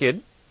the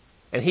wicked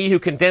and he who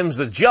condemns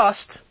the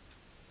just,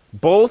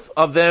 both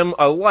of them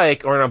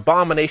alike are an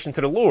abomination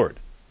to the Lord.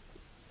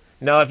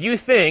 Now if you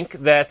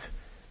think that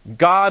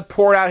God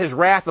poured out His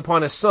wrath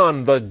upon His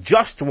Son, the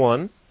just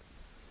one,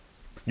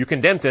 you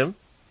condemned Him,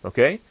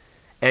 okay?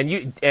 And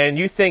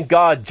you think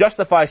God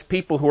justifies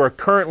people who are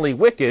currently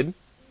wicked,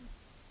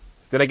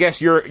 then I guess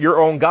your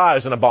own God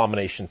is an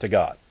abomination to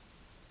God.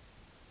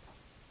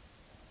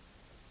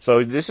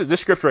 So this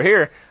scripture right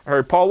here, I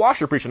heard Paul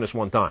Washer preaching this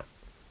one time.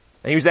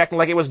 And he was acting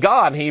like it was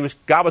God, and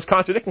God was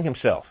contradicting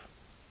Himself.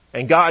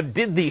 And God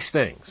did these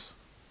things.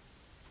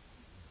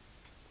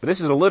 But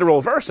this is a literal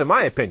verse in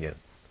my opinion.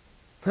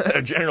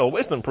 A general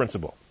wisdom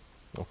principle.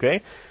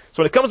 Okay?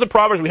 So when it comes to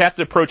Proverbs, we have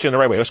to approach it in the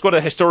right way. Let's go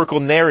to historical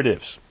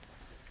narratives.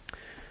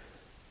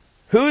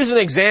 Who's an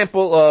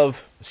example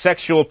of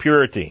sexual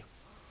purity?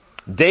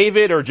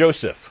 David or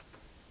Joseph?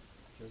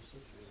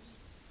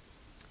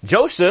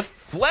 Joseph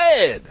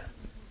fled.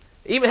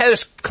 He even had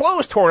his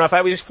clothes torn off.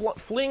 He was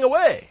fleeing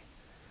away.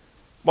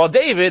 While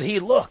David, he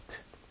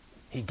looked.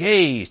 He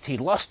gazed. He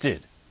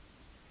lusted.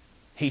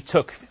 He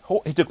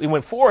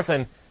went forth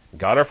and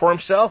got her for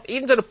himself,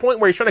 even to the point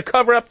where he's trying to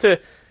cover up to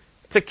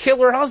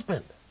kill her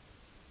husband.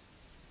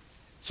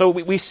 So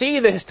we see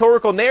the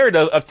historical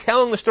narrative of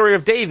telling the story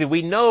of David.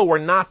 We know we're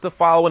not to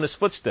follow in his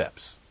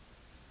footsteps.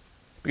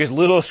 Because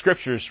little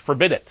scriptures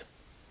forbid it.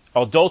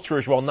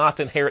 Adulterers will not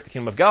inherit the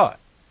kingdom of God.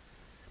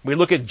 We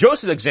look at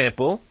Joseph's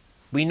example,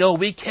 we know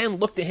we can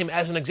look to him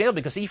as an example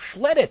because he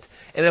fled it.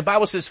 And the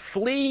Bible says,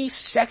 flee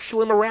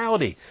sexual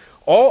immorality.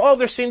 All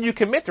other sins you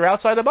commit are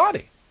outside the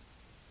body.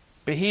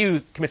 But he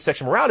who commits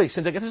sexual immorality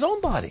sins against his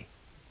own body.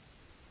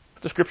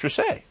 What the scriptures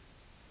say.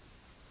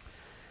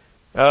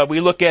 We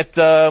look at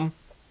the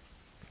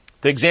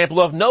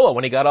example of Noah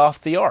when he got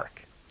off the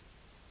ark.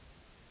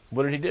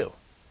 what did he do?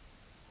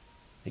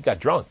 He got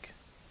drunk.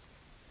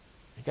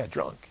 He got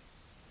drunk.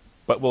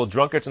 But will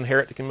drunkards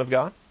inherit the kingdom of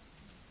God?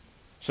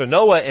 So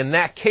Noah, in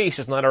that case,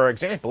 is not our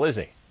example, is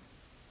he?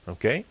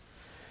 Okay?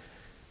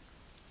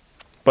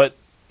 But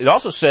it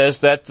also says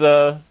that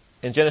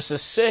in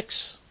Genesis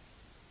 6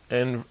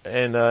 and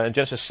in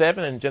Genesis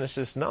 7 and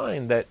Genesis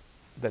 9 that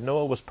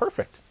Noah was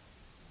perfect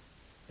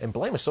and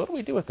blameless. So what do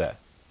we do with that?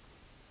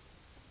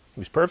 He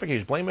was perfect, he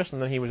was blameless,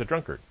 and then he was a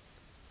drunkard.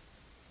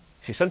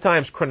 See,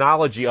 sometimes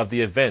chronology of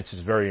the events is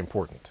very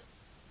important.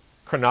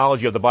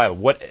 Chronology of the Bible.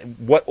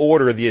 What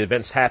order the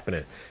events happen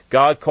in.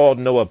 God called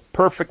Noah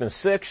perfect in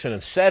 6 and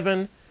in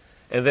 7,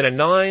 and then in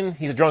 9,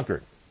 he's a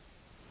drunkard.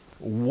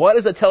 What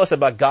does it tell us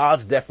about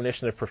God's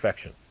definition of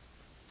perfection?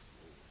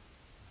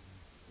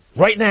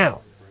 Right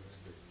now.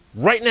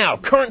 Right now,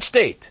 current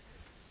state.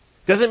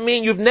 Doesn't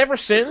mean you've never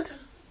sinned.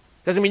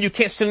 Doesn't mean you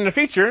can't sin in the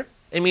future.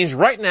 It means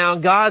right now,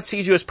 God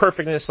sees you as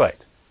perfect in His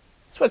sight.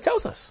 That's what it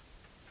tells us.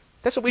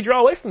 That's what we draw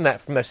away from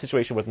that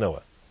situation with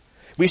Noah.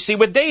 We see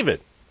with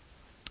David.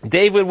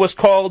 David was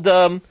called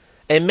a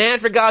man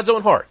for God's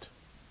own heart.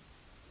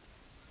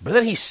 But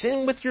then he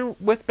sinned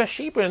with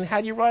Bathsheba and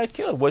had Uriah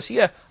killed. Was he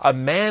a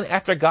man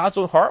after God's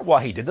own heart while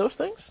he did those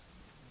things?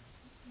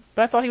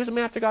 But I thought he was a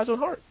man after God's own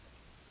heart.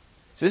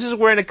 So this is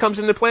where it comes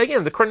into play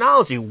again. The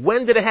chronology.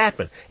 When did it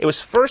happen? It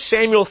was 1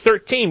 Samuel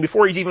 13,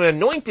 before he's even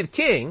anointed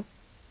king,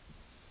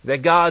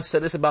 that God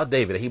said this about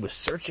David. He was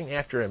searching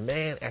after a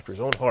man after his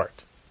own heart.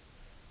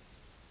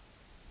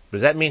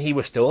 Does that mean he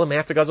was still a man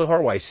after God's own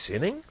heart while he's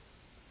sinning?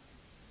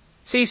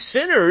 See,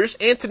 sinners,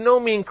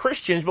 antinomian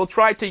Christians, will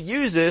try to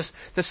use this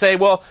to say,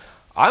 well,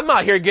 I'm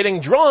not here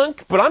getting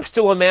drunk, but I'm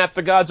still a man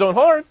after God's own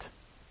heart.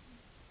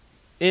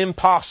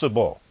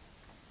 Impossible.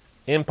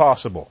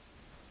 Impossible.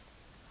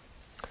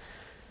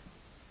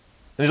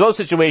 And there's other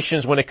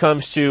situations when it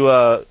comes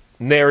to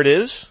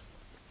narratives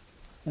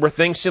where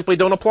things simply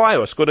don't apply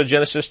to us. Go to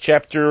Genesis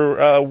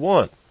chapter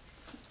 1.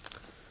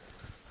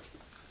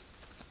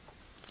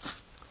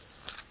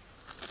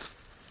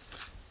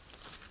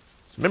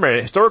 Remember,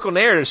 in historical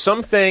narratives,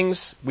 some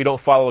things we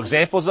don't follow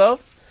examples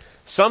of.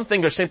 Some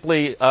things are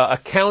simply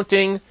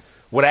accounting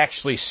what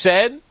actually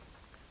said.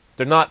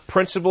 They're not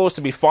principles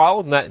to be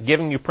followed, not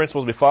giving you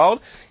principles to be followed.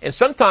 And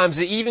sometimes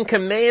it even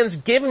commands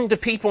given to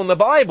people in the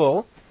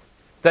Bible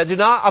that do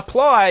not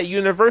apply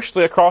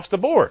universally across the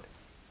board.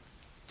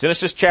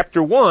 Genesis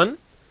chapter 1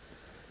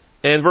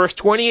 and verse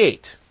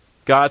 28.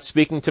 God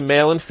speaking to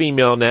male and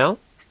female now.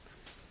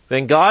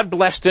 Then God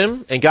blessed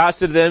him, and God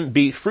said to them,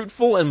 be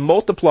fruitful and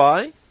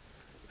multiply.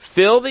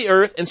 Fill the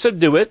earth and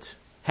subdue it.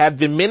 Have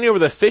dominion over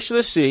the fish of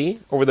the sea,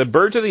 over the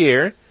birds of the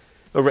air,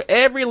 over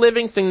every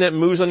living thing that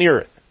moves on the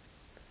earth.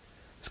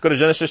 Let's go to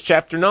Genesis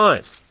chapter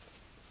 9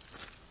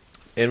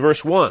 and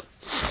verse 1.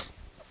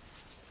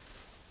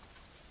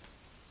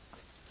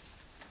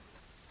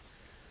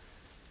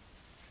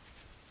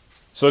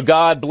 So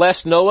God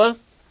blessed Noah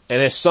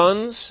and his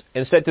sons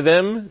and said to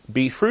them,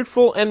 be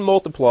fruitful and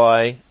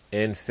multiply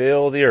and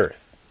fill the earth.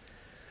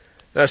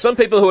 Now, some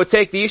people who would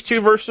take these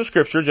two verses of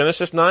Scripture,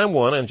 Genesis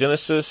 9:1 and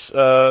Genesis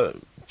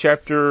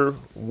chapter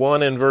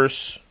 1 and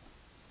verse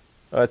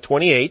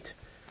 28,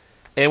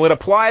 and would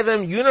apply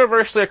them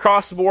universally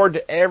across the board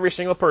to every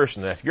single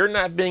person. Now, if you're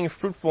not being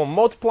fruitful and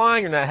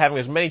multiplying, you're not having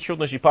as many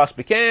children as you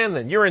possibly can,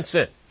 then you're in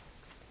sin. Is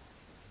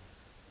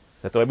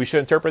that the way we should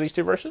interpret these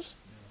two verses?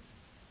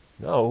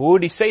 No. Who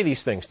would he say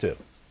these things to?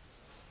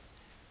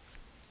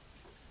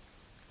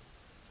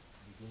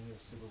 Beginning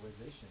of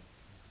civilization.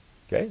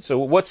 Okay, so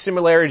what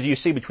similarity do you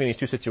see between these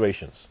two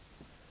situations?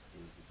 It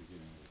was the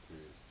beginning of the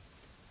period.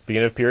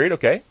 Beginning of period,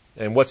 okay.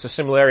 And what's the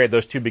similarity of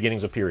those two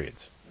beginnings of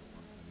periods?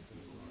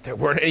 There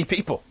weren't any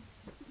people.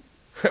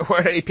 There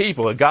weren't any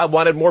people. God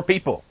wanted more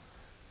people.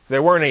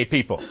 There weren't any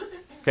people.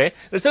 Okay?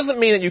 This doesn't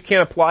mean that you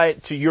can't apply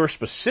it to your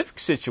specific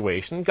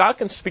situation. God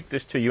can speak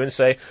this to you and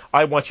say,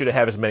 I want you to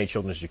have as many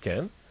children as you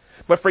can.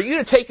 But for you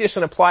to take this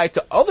and apply it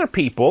to other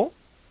people,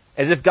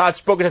 as if God's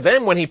spoken to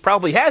them when He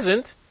probably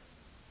hasn't,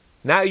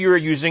 now you're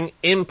using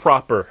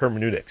improper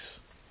hermeneutics.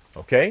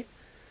 Okay?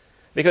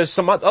 Because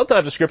some other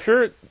times of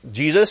Scripture,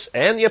 Jesus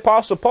and the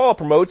Apostle Paul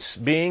promotes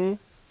being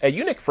a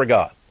eunuch for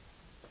God.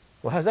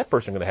 Well, how's that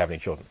person going to have any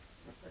children?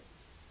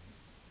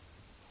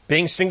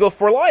 Being single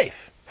for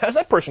life. How's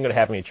that person going to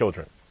have any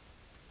children?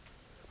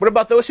 What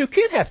about those who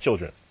can't have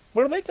children?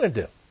 What are they going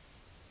to do?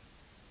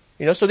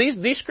 You know, so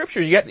these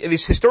scriptures, you got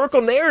this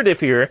historical narrative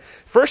here.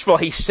 First of all,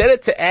 he said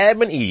it to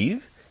Adam and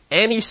Eve,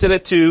 and he said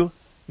it to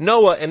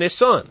Noah and his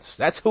sons.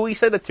 That's who he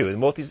said it to in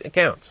both these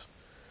accounts.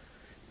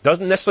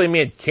 Doesn't necessarily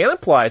mean it can't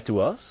apply to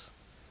us,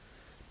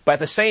 but at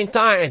the same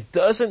time, it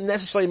doesn't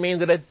necessarily mean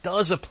that it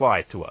does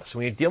apply to us.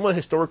 When you're dealing with a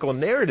historical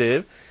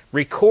narrative,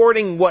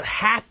 recording what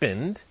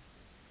happened,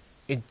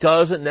 it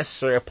doesn't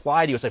necessarily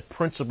apply to you as a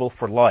principle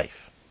for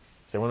life.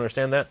 Does everyone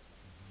understand that?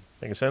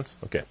 Making sense?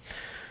 Okay.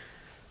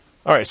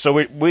 All right, so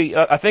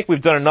I think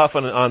we've done enough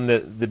on the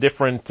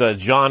different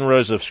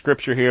genres of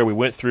scripture here. We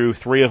went through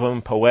three of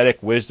them: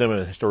 poetic, wisdom,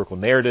 and historical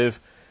narrative.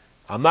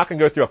 I'm not going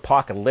to go through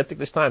apocalyptic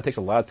this time. It takes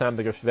a lot of time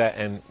to go through that,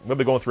 and we'll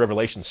be going through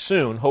Revelation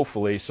soon,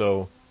 hopefully.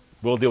 So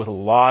We'll deal with a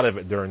lot of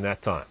it during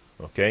that time.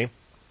 Okay?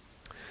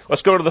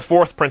 Let's go to the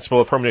fourth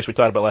principle of hermeneutics we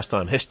talked about last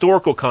time.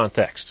 Historical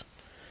context.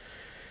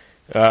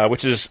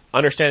 Which is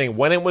understanding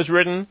when it was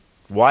written,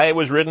 why it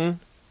was written,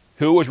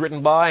 who it was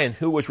written by, and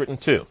who it was written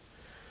to.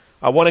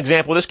 One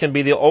example of this can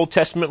be the Old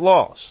Testament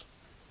laws.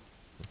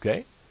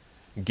 Okay?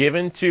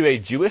 Given to a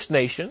Jewish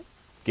nation,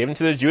 given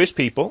to the Jewish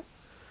people,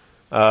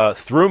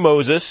 through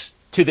Moses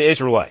to the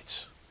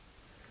Israelites.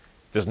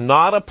 Does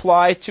not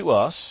apply to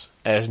us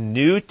as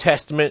New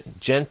Testament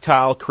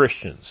Gentile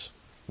Christians.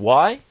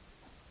 Why?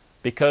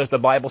 Because the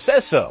Bible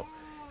says so.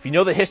 If you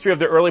know the history of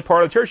the early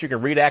part of the church, you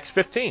can read Acts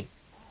 15.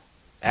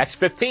 Acts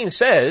 15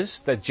 says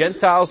that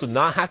Gentiles do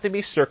not have to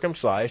be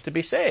circumcised to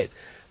be saved.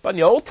 But in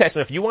the Old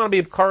Testament, if you want to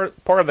be a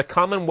part of the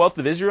commonwealth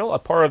of Israel, a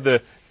part of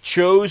the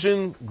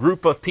chosen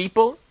group of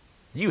people,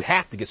 you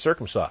have to get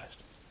circumcised.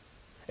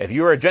 If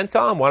you are a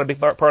Gentile and want to be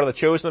part of the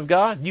chosen of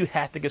God, you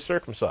have to get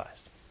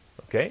circumcised.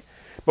 Okay?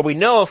 But we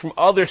know from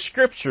other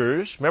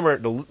scriptures, remember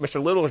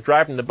Mr. Little was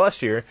driving the bus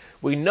here,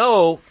 we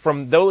know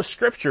from those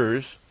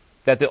scriptures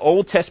that the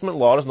Old Testament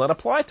law does not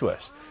apply to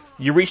us.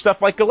 You read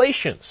stuff like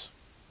Galatians.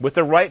 With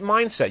the right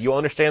mindset, you'll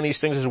understand these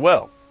things as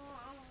well.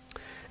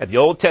 And the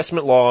Old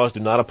Testament laws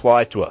do not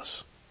apply to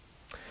us.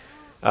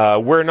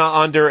 We're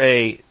not under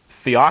a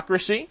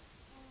theocracy.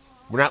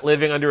 We're not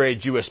living under a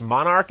Jewish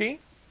monarchy.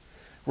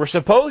 We're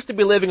supposed to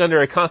be living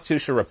under a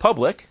constitutional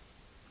republic,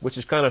 which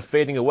is kind of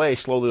fading away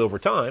slowly over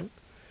time.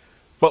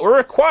 But we're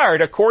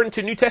required, according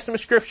to New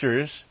Testament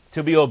scriptures,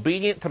 to be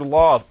obedient to the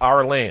law of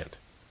our land.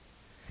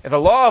 If the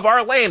law of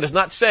our land does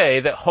not say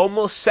that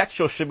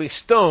homosexuals should be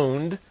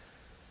stoned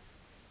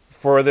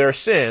for their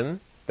sin,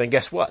 then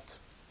guess what?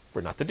 We're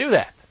not to do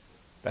that.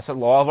 That's the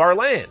law of our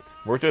land.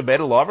 We're to obey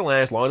the law of our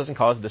land as long as it doesn't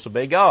cause us to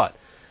disobey God.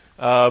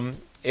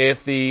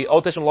 If the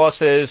Old Testament law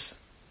says,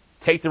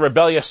 take the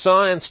rebellious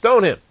son and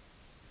stone him,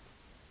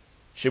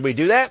 should we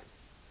do that?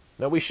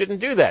 No, we shouldn't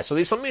do that.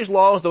 So some of these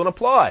laws don't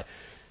apply.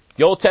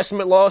 The Old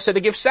Testament law said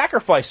to give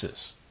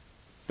sacrifices.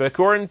 But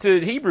according to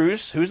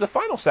Hebrews, who's the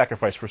final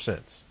sacrifice for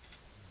sins?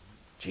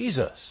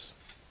 Jesus.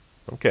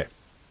 Okay.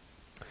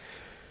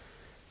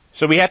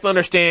 So we have to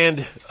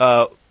understand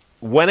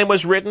when it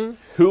was written,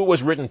 who it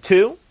was written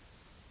to,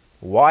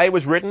 why it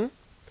was written,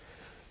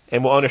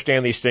 and we'll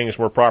understand these things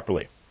more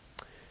properly.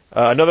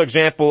 Another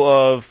example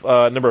of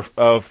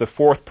the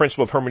fourth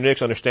principle of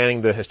hermeneutics,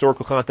 understanding the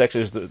historical context,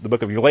 is the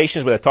book of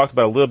Galatians, but I talked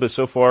about a little bit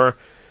so far.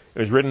 It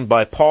was written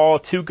by Paul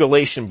to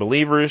Galatian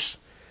believers.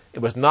 It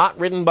was not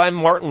written by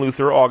Martin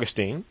Luther or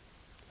Augustine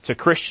to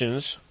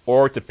Christians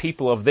or to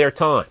people of their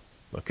time.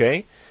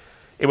 Okay?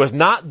 It was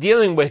not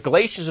dealing with,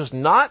 Galatians was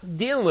not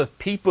dealing with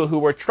people who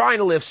were trying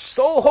to live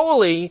so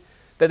holy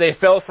that they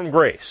fell from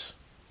grace.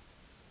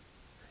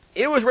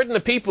 It was written to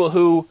people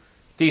who,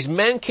 these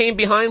men came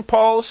behind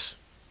Paul's,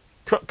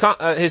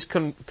 his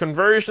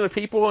conversion of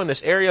people in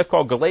this area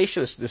called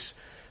Galatia, this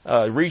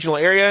regional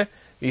area.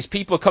 These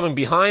people coming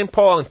behind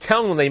Paul and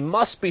telling them they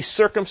must be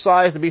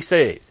circumcised to be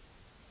saved.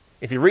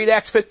 If you read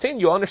Acts 15,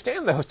 you'll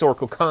understand the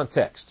historical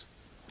context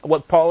of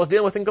what Paul is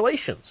dealing with in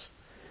Galatians.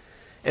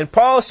 And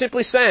Paul is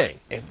simply saying,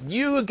 if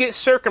you get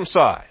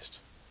circumcised,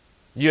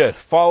 you have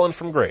fallen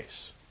from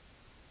grace.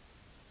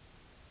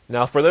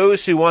 Now, for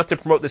those who want to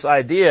promote this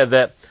idea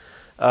that,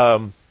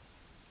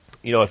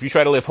 if you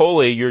try to live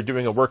holy, you're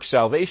doing a work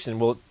salvation,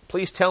 well,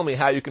 please tell me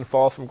how you can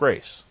fall from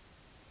grace.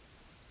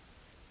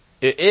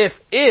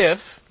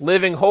 If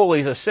living holy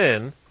is a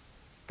sin,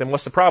 then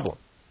what's the problem?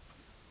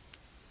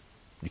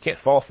 You can't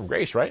fall from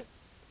grace, right?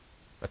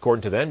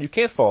 According to them, you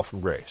can't fall from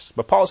grace.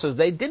 But Paul says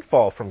they did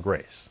fall from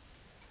grace.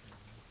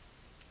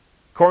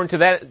 According to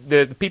that,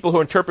 the people who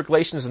interpret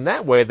Galatians in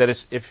that way, that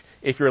is,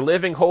 if you're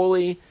living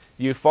holy,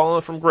 you've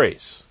fallen from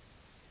grace.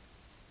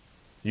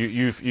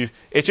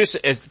 It's just,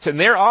 in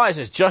their eyes,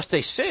 it's just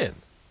a sin.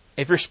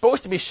 If you're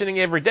supposed to be sinning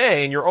every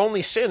day and your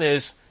only sin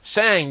is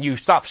saying you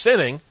stop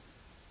sinning,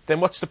 then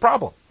what's the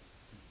problem?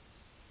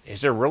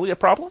 Is there really a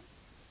problem?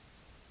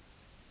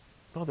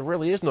 No, there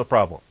really is no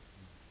problem.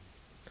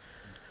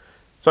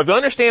 So if you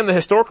understand the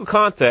historical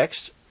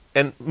context,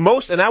 and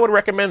I would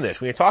recommend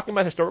this, when you're talking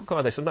about historical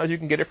context, sometimes you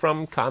can get it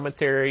from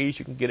commentaries,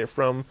 you can get it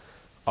from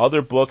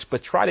other books,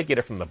 but try to get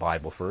it from the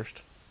Bible first.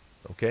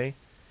 Okay?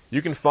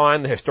 You can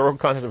find the historical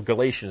context of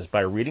Galatians by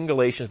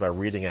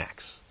reading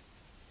Acts.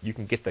 You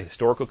can get the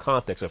historical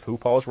context of who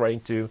Paul is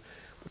writing to,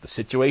 what the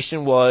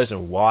situation was,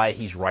 and why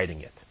he's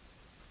writing it.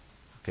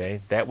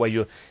 Okay? That way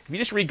if you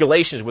just read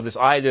Galatians with this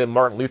idea that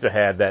Martin Luther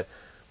had that,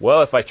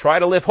 well, if I try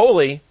to live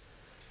holy,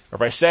 or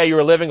if I say you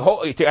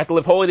have to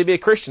live holy to be a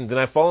Christian, then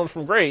I've fallen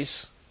from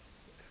grace,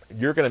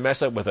 you're going to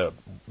mess up with a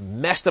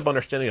messed up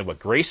understanding of what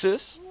grace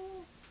is,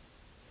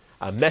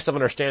 a messed up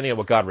understanding of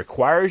what God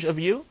requires of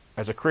you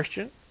as a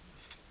Christian,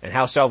 and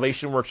how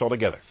salvation works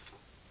altogether.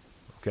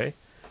 Okay?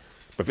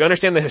 But if you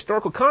understand the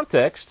historical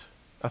context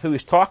of who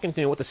he's talking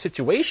to and what the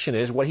situation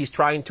is, what he's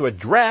trying to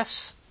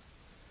address,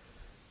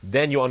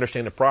 then you'll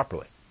understand it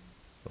properly.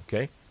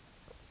 Okay?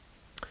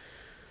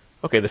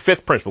 Okay, the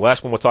fifth principle,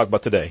 last one we'll talk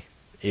about today,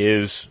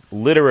 is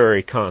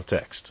literary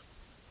context.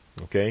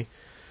 Okay?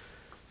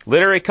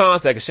 Literary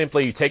context is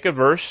simply you take a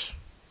verse,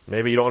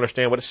 maybe you don't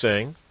understand what it's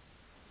saying,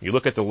 you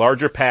look at the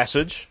larger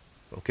passage,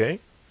 okay,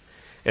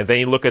 and then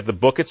you look at the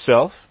book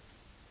itself,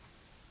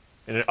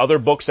 and other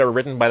books that were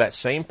written by that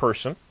same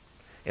person,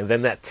 and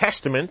then that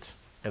testament,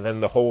 and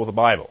then the whole of the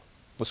Bible.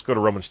 Let's go to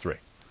Romans 3.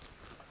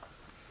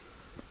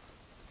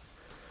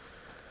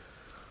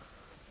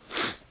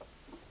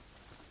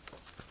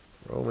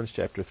 Romans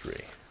chapter 3.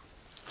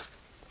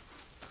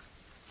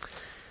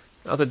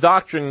 Now the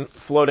doctrine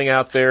floating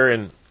out there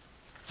in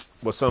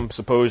what some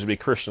suppose to be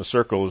Christian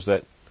circles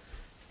that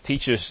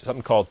teaches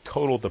something called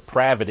total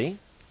depravity,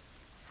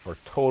 or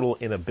total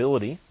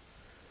inability,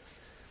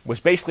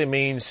 which basically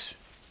means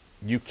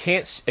you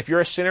can't, if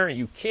you're a sinner,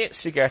 you can't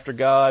seek after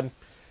God,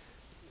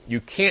 you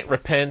can't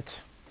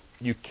repent,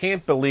 you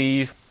can't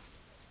believe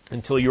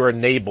until you're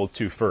enabled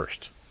to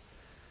first.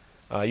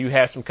 You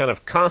have some kind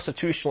of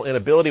constitutional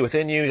inability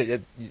within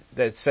you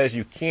that says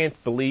you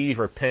can't believe,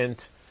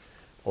 repent,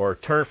 or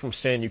turn from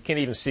sin. You can't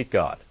even seek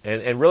God.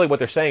 And really what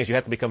they're saying is you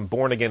have to become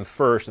born again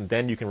first, and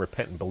then you can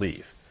repent and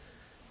believe.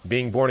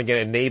 Being born again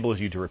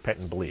enables you to repent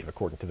and believe,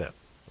 according to them.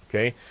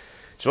 Okay?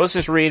 So let's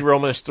just read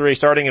Romans 3,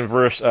 starting in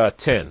verse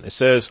 10. It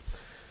says,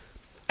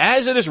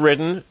 "As it is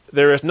written,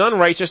 there is none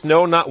righteous,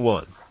 no, not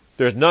one.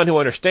 There is none who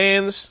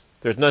understands.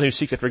 There is none who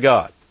seeks after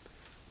God.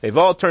 They've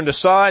all turned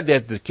aside. They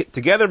have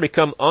together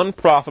become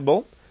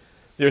unprofitable.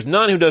 There's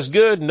none who does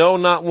good, no,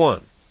 not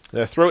one.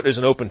 Their throat is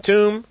an open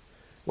tomb.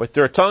 With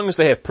their tongues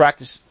they have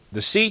practiced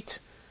deceit.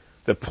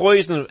 The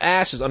poison of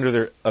asps is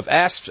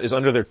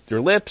under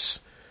their lips,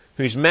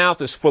 whose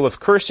mouth is full of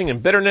cursing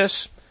and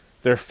bitterness.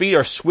 Their feet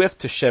are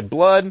swift to shed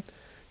blood.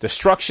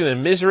 Destruction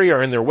and misery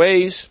are in their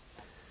ways.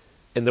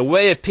 In the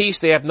way of peace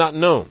they have not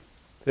known.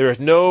 There is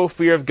no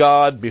fear of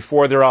God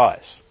before their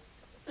eyes."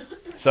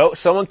 So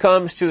someone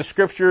comes to the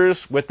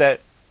scriptures with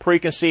that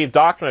preconceived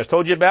doctrine I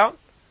told you about,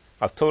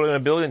 of total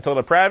inability and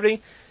total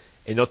depravity,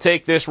 and they'll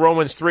take this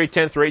Romans 3,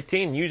 10 through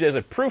 18 and use it as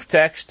a proof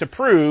text to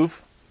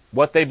prove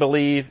what they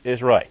believe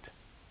is right.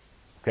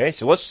 Okay,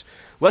 so let's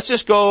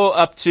just go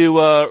up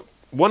to,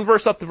 one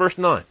verse up to verse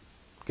 9.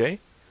 Okay?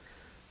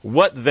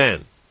 What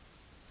then?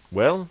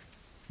 Well,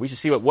 we should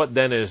see what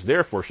then is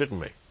there for, shouldn't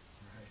we?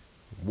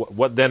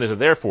 What then is it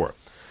there for?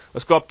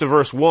 Let's go up to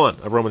verse 1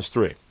 of Romans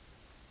 3.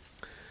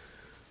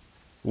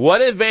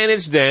 "What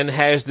advantage then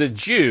has the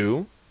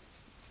Jew,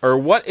 or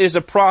what is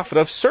the profit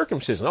of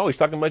circumcision?" Oh, he's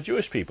talking about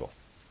Jewish people.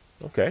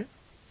 Okay.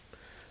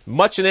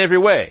 "Much in every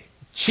way,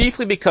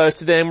 chiefly because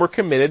to them were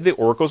committed the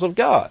oracles of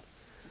God.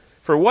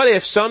 For what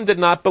if some did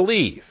not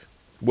believe?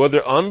 Will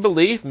their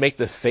unbelief make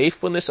the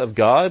faithfulness of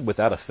God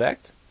without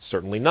effect?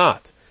 Certainly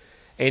not.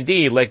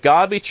 Indeed, let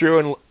God be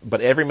true,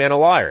 but every man a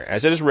liar.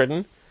 As it is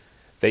written,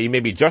 that you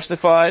may be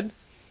justified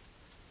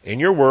in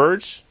your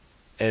words,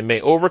 and may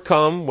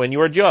overcome when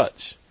you are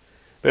judged.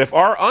 But if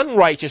our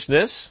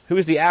unrighteousness," who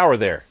is the our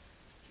there?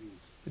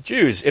 The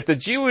Jews. If the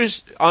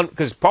Jews,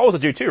 because Paul was a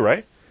Jew too,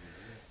 right?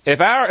 If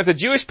the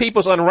Jewish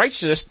people's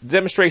unrighteousness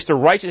demonstrates the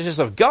righteousness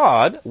of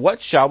God,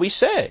 what shall we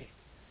say?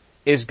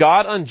 Is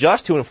God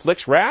unjust who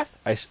inflicts wrath?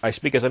 I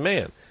speak as a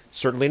man.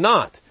 Certainly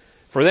not.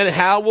 For then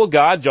how will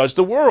God judge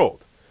the world?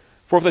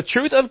 For if the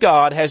truth of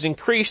God has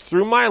increased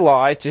through my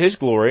lie to his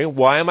glory,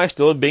 why am I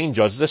still being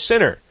judged as a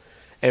sinner?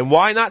 And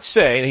why not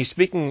say," and he's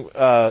speaking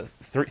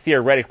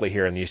theoretically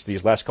here in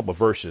these last couple of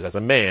verses, as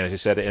a man, as he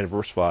said in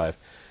verse 5,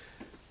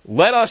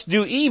 "Let us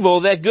do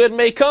evil that good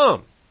may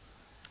come.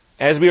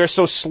 As we are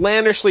so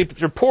slanderously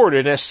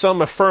reported, as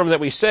some affirm that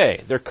we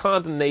say, their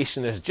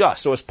condemnation is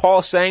just." So is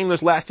Paul saying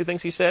those last two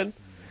things he said?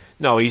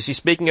 No, he's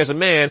speaking as a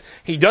man.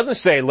 He doesn't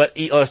say, let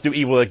us do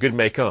evil that good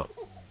may come.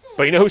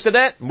 But you know who said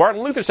that?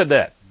 Martin Luther said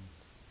that.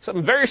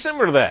 Something very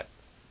similar to that.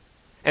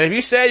 And if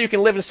you say you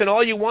can live in sin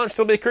all you want and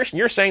still be a Christian,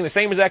 you're saying the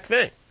same exact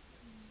thing.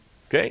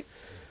 Okay?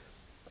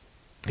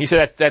 He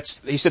said that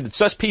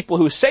such people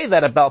who say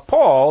that about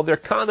Paul, their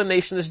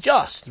condemnation is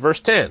just. Verse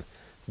 10.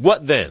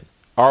 "What then?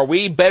 Are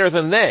we better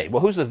than they?"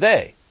 Well, who's the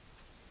they?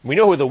 We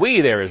know who the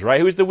we there is,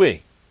 right? Who's the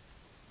we?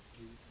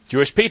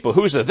 Jewish people.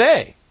 Who's the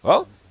they?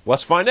 Well,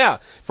 let's find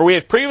out. "For we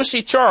had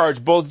previously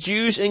charged both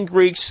Jews and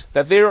Greeks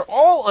that they are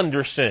all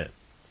under sin."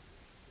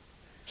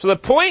 So the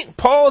point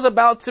Paul is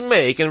about to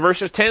make in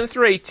verses 10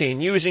 through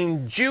 18,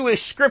 using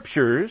Jewish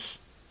scriptures,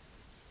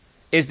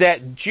 is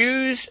that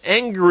Jews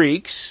and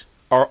Greeks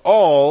are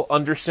all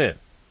under sin.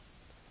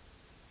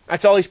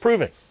 That's all he's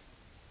proving.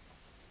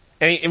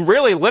 And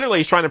really, literally,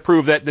 he's trying to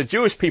prove that the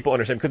Jewish people are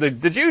under sin, because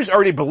the Jews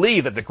already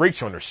believe that the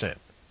Greeks are under sin.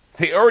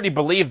 They already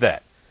believe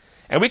that.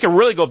 And we can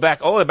really go back,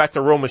 all the way back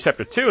to Romans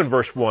chapter 2 and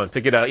verse 1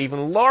 to get an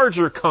even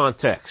larger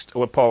context of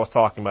what Paul is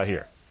talking about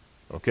here.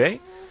 Okay?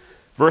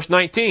 Verse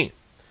 19.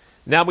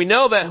 "Now we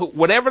know that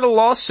whatever the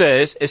law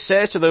says, it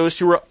says to those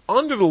who are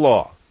under the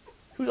law."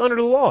 Who's under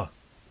the law?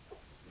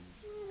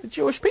 The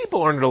Jewish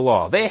people are under the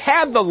law. They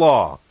had the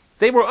law.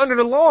 They were under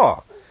the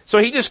law. So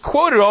he just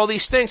quoted all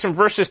these things from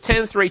verses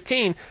 10 through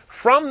 18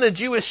 from the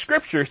Jewish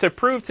scriptures to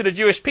prove to the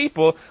Jewish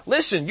people,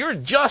 listen, you're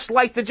just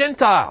like the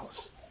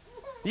Gentiles.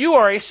 You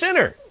are a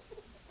sinner.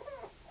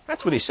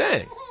 That's what he's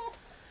saying.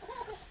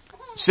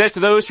 says to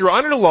those who are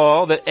under the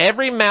law that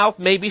every mouth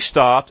may be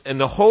stopped and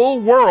the whole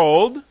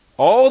world,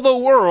 all the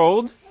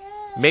world,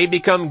 may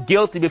become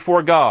guilty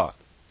before God.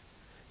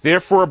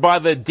 Therefore, by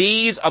the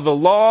deeds of the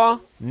law,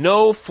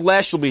 no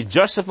flesh will be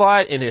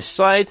justified in his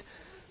sight,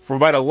 for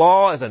by the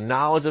law is a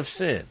knowledge of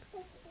sin.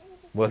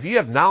 Well, if you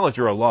have knowledge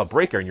you're a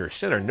lawbreaker and you're a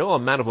sinner, no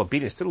amount of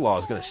obedience to the law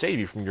is going to save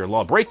you from your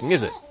law breaking,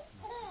 is it?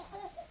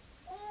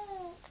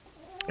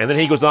 And then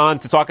he goes on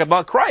to talk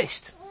about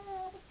Christ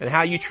and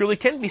how you truly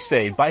can be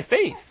saved by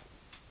faith.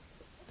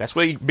 That's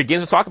what he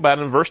begins to talk about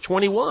in verse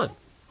 21.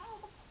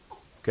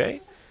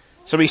 Okay?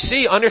 So we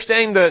see,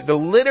 understanding the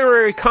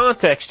literary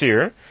context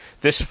here,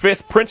 this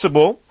fifth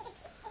principle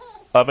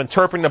of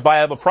interpreting the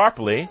Bible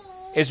properly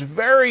is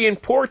very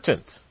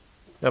important.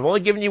 Now, I've only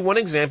given you one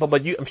example,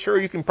 but I'm sure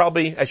you can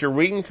probably, as you're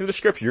reading through the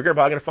scripture, you're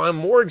probably going to find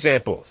more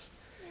examples.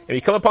 If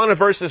you come upon a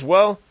verse that says,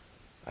 well,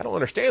 I don't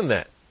understand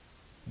that.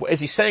 Is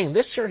he saying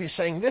this here? He's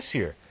saying this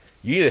here.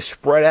 You need to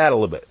spread out a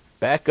little bit.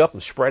 Back up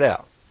and spread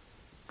out.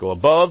 Go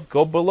above,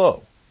 go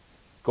below.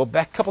 Go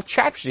back a couple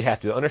chapters you have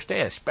to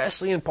understand,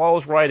 especially in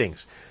Paul's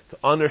writings, to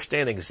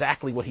understand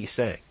exactly what he's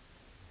saying.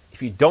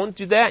 If you don't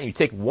do that, and you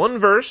take one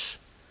verse,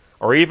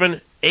 or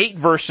even 8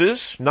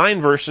 verses,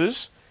 9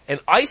 verses, and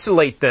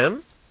isolate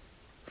them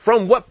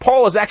from what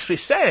Paul is actually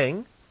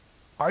saying,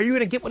 are you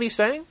going to get what he's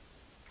saying?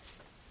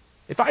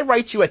 If I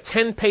write you a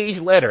 10-page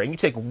letter and you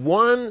take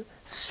one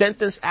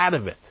sentence out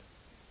of it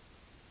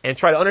and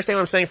try to understand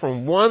what I'm saying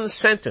from one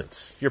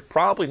sentence, you're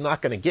probably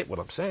not going to get what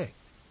I'm saying.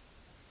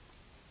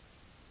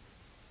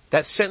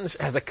 That sentence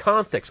has the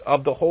context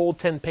of the whole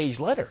 10-page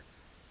letter.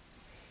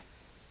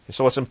 And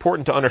so it's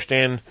important to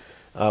understand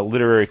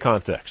literary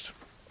context.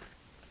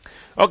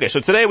 Okay, so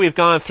today we've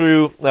gone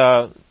through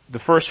the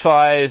first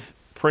 5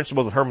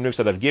 principles of hermeneutics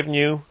that I've given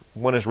you.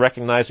 One is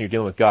recognizing you're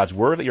dealing with God's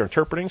Word that you're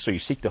interpreting, so you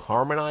seek to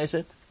harmonize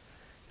it.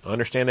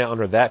 Understand that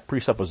under that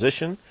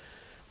presupposition.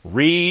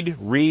 Read,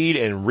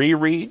 and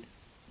reread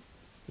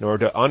in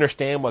order to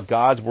understand what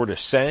God's Word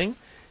is saying.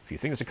 If you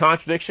think it's a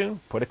contradiction,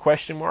 put a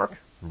question mark.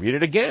 Read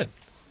it again.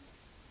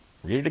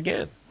 Read it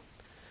again.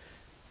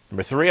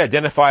 Number 3,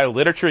 identify the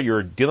literature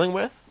you're dealing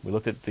with. We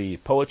looked at the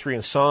poetry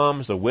and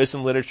Psalms, the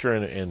wisdom literature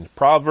and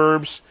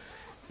Proverbs,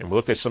 and we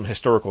looked at some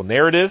historical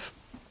narrative.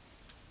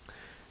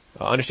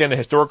 Understand the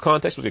historical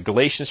context. We looked at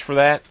Galatians for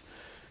that.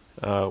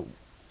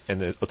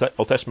 And the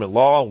Old Testament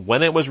law,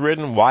 when it was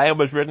written, why it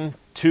was written,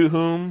 to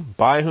whom,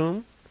 by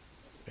whom.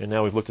 And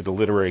now we've looked at the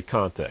literary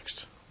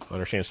context.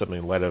 Understand something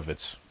in light of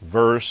its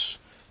verse,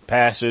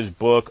 passage,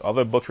 book,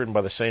 other books written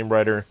by the same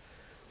writer,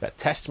 that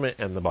Testament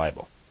and the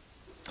Bible.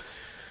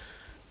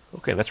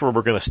 Okay, that's where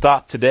we're going to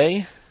stop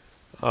today.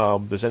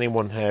 Does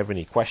anyone have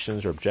any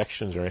questions or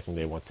objections or anything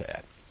they want to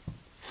add?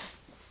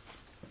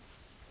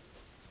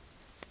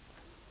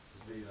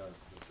 Is the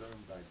term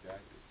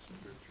didactic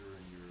scripture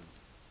in your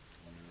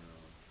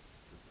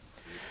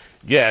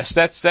Yes,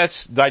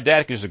 that's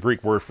didactic is a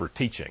Greek word for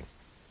teaching.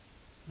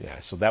 Yeah,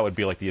 so that would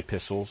be like the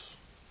epistles,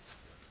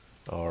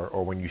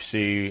 or when you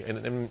see,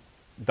 and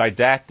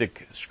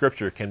didactic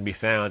scripture can be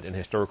found in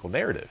historical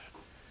narrative.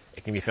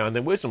 It can be found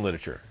in wisdom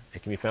literature.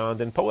 It can be found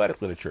in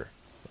poetic literature.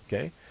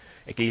 Okay,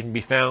 it can even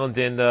be found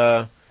in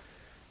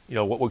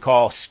what we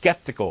call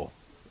skeptical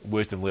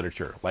wisdom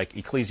literature, like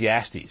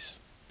Ecclesiastes.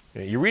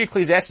 You read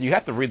Ecclesiastes, you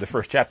have to read the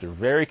first chapter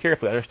very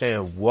carefully to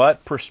understand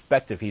what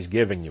perspective he's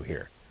giving you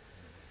here.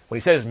 When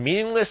he says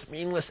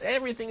meaningless,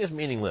 everything is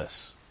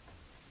meaningless.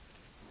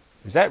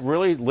 Is that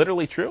really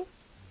literally true?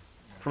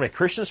 From a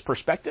Christian's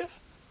perspective?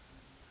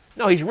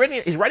 No, he's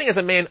writing as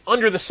a man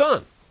under the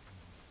sun,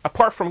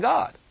 apart from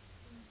God.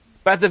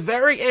 But at the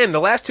very end, the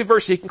last 2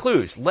 verses, he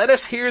concludes, let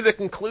us hear the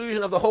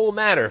conclusion of the whole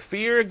matter.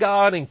 Fear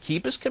God and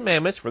keep his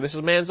commandments, for this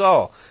is man's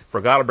all.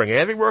 For God will bring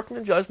every work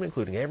into judgment,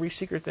 including every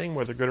secret thing,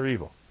 whether good or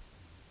evil.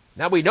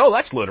 Now we know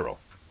that's literal.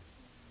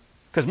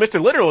 Because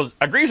Mr. Literal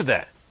agrees with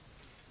that.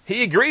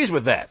 He agrees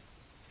with that.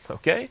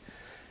 Okay?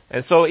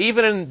 And so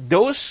even in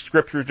those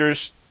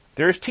scriptures,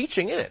 there's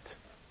teaching in it.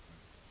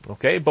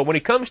 Okay? But when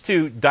it comes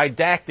to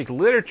didactic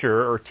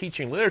literature or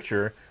teaching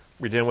literature,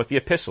 we're dealing with the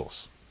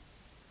epistles.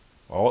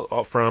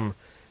 All from, when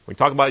we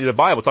talk about the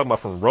Bible, we're talking about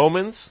from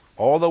Romans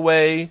all the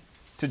way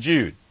to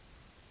Jude.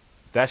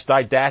 That's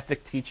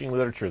didactic teaching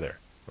literature there.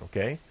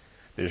 Okay?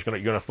 You're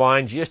going to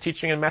find Jesus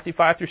teaching in Matthew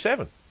 5 through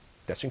 7.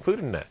 That's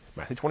included in that.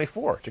 Matthew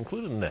 24, it's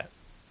included in that.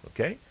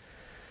 Okay?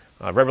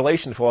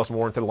 Revelation falls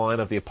more into the line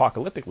of the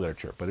apocalyptic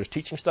literature, but there's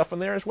teaching stuff in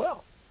there as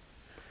well.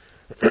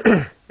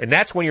 And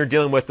that's when you're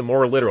dealing with the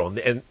more literal.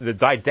 And the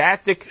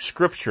didactic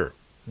scripture,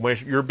 when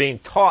you're being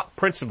taught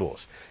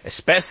principles,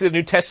 especially the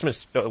New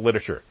Testament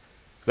literature,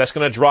 that's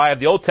going to drive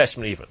the Old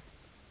Testament even.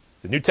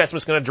 The New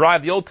Testament's going to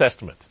drive the Old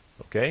Testament.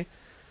 Okay?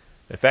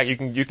 In fact,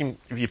 you can,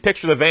 if you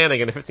picture the van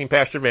again, the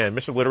 15-passenger van,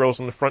 Mr. Literal's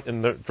in the front,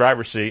 in the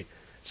driver's seat,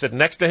 sitting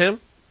next to him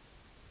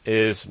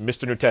is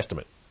Mr. New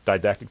Testament,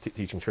 didactic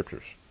teaching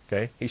scriptures.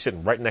 Okay? He's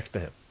sitting right next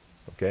to him.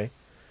 Okay?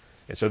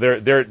 And so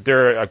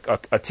they're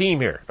a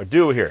team here, a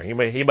duo here. He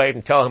might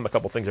even tell him a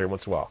couple things every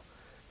once in a while,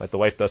 like the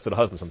wife does to the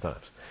husband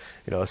sometimes.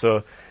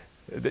 So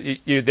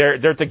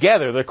They're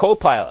together, they're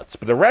co-pilots,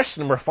 but the rest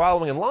of them are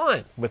following in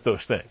line with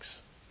those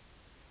things.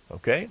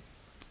 Okay?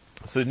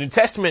 So the New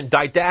Testament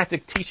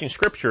didactic teaching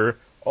Scripture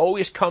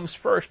always comes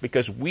first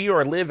because we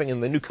are living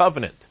in the New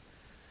Covenant.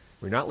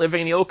 We're not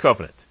living in the Old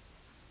Covenant.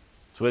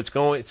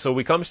 So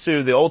we comes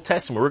to the Old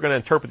Testament, we're going to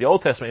interpret the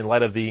Old Testament in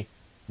light of the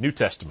New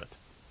Testament.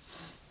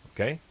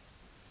 Okay?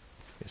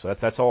 So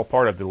that's all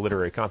part of the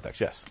literary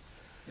context, yes.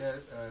 Yeah,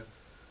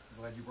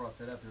 glad you brought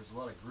that up. There's a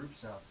lot of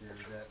groups out there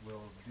that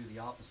will do the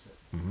opposite.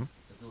 Mm-hmm.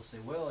 That they'll say,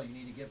 well, you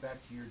need to get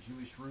back to your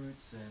Jewish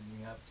roots and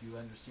you have to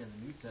understand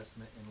the New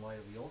Testament in light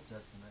of the Old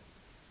Testament.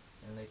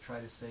 And they try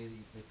to say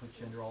that they put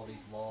you under all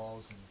these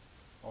laws and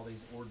all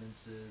these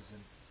ordinances.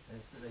 And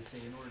they say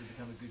in order to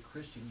become a good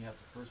Christian, you have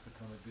to first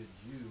become a good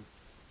Jew.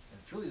 And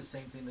it's really the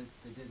same thing that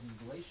they did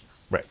in Galatians.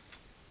 Right.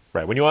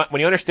 Right. When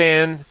you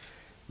understand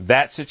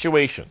that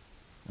situation,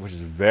 which is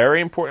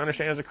very important to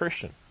understand as a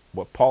Christian,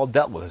 what Paul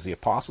dealt with as the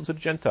apostle to the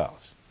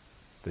Gentiles,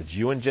 the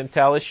Jew and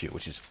Gentile issue,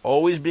 which is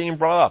always being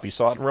brought up. You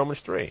saw it in Romans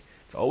 3.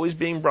 It's always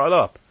being brought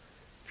up.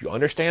 If you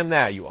understand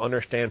that, you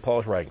understand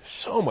Paul's writing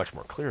so much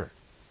more clear.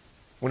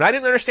 When I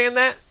didn't understand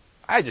that,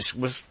 I just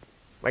was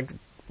like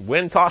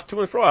wind tossed to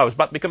and fro. I was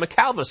about to become a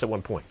Calvinist at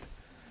one point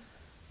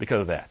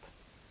because of that.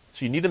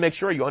 So you need to make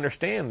sure you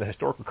understand the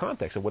historical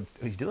context of what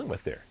he's dealing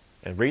with there.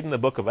 And reading the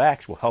book of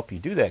Acts will help you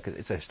do that because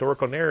it's a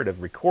historical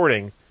narrative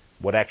recording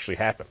what actually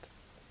happened.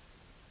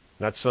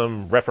 Not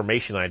some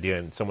Reformation idea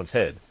in someone's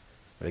head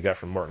that they got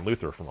from Martin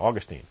Luther, from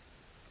Augustine.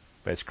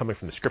 But it's coming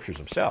from the scriptures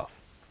himself.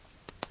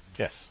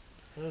 Yes?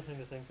 Another thing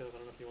to think of, I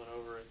don't know if you went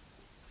over it,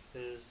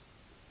 is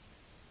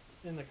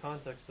in the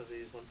context of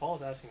these, when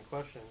Paul's asking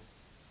questions,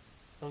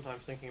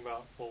 sometimes thinking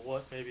about, well,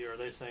 what maybe are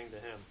they saying to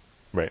him?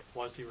 Right.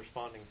 What is he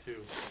responding to?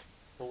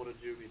 What would a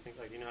Jew be thinking?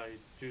 Like, you know how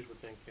Jews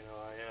would think,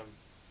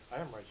 I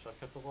am righteous. I've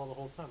kept the law the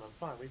whole time. I'm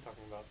fine. What are you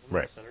talking about? I'm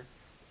not a sinner.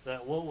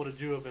 That what would a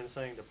Jew have been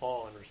saying to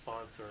Paul in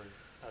response or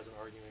as an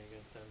argument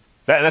against him?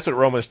 That's what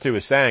Romans 2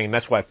 is saying, and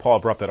that's why Paul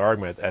brought up that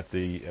argument at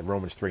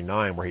Romans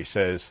 3:9, where he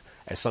says,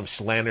 as some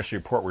slanderous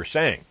report we're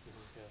saying.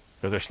 Mm-hmm, yeah.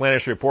 Because they're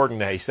slanderous reporting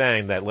that he's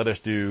saying that let us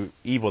do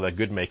evil that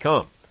good may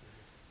come.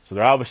 So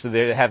they're obviously,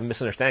 they have a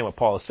misunderstanding what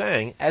Paul is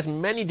saying, as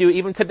many do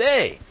even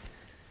today.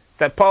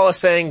 That Paul is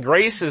saying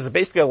grace is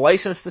basically a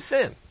license to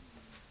sin.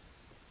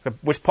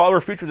 Which Paul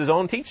refutes with his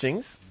own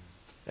teachings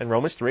in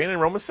Romans 3 and in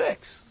Romans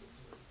 6.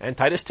 And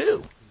Titus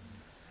 2.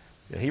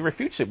 He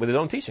refutes it with his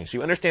own teachings. So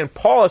you understand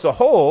Paul as a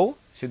whole.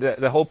 See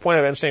the whole point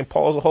of understanding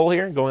Paul as a whole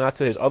here, going out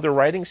to his other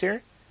writings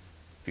here.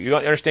 If you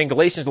understand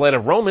Galatians in light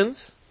of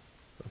Romans,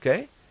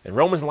 okay, and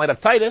Romans in light of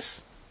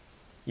Titus,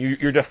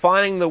 you're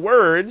defining the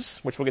words,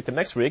 which we'll get to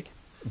next week,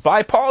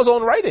 by Paul's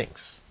own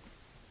writings.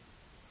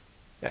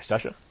 Yes,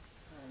 Sasha? An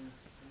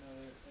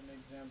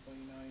example,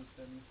 you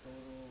said Mr.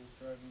 Little was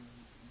driving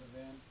the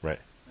van.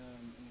 Right.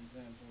 An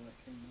example that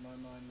came to my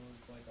mind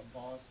was like a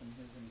boss and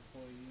his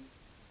employees.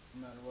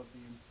 No matter what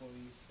the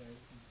employees say,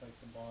 it's like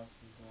the boss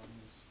is the one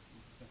who's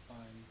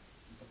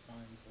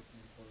defines what the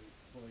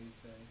employees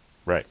say.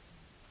 Right.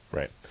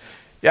 Right.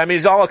 Yeah, I mean,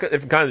 it's all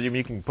different kinds of,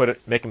 you can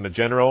make them the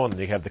general, and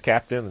you have the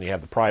captain, and you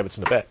have the privates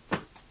in the back.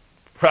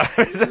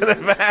 Privates in the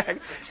back.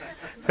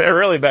 They're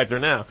really back there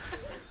now.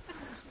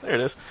 There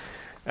it is.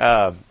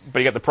 But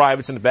you got the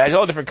privates in the back.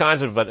 All different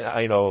kinds of,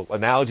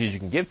 analogies you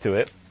can give to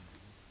it.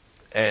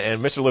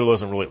 And Mr. Little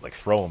doesn't really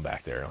throw them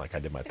back there like I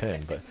did my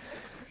pen, but,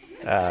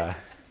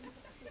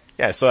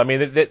 yeah, so I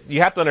mean,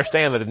 you have to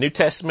understand that the New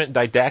Testament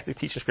didactic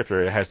teaching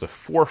Scripture has the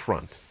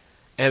forefront,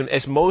 and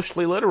it's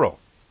mostly literal.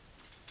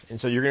 And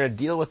so you're going to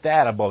deal with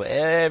that above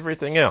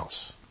everything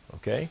else,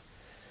 okay?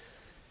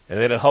 And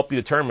then it'll help you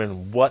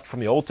determine what from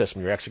the Old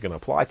Testament you're actually going to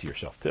apply to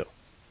yourself too.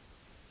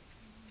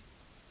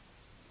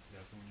 Yeah,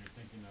 so when you're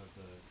thinking of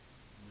the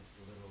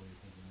Mr. Literal, you're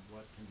thinking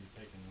what can be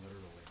taken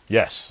literally.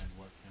 Yes. And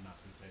what cannot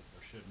be taken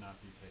or should not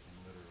be taken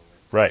literally.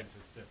 Right. And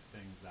to sift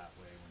things that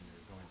way when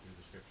you're going through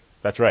the Scripture.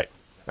 That's right.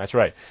 That's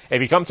right.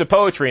 If you come to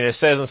poetry and it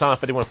says in Psalm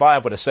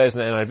 51:5 what it says in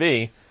the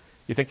NIV,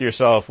 you think to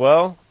yourself,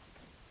 well,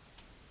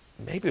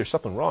 maybe there's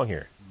something wrong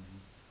here.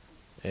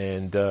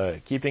 And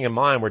keeping in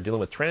mind we're dealing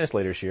with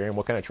translators here and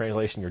what kind of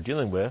translation you're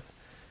dealing with,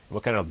 and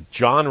what kind of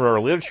genre or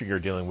literature you're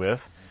dealing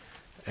with,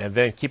 and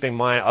then keeping in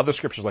mind other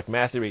scriptures like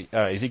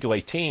Ezekiel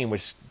 18,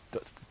 which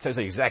says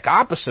the exact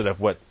opposite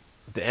of what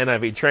the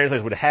NIV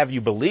translators would have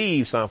you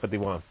believe Psalm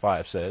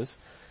 51:5 says.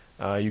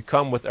 You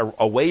come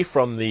away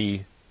from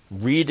the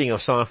reading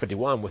of Psalm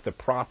 51 with the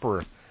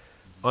proper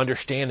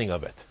understanding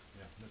of it.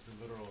 Yeah,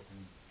 Mr. Literal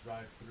can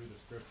drive through the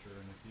Scripture,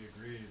 and if he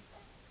agrees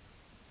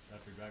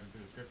after driving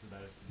through the Scripture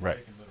that is to be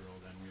taken literal,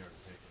 then we are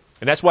to take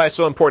it. And that's why it's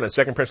so important. The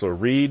second principle,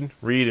 read,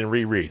 and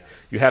reread. Yeah.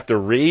 You have to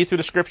read through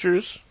the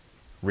Scriptures,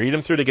 read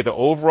them through to get the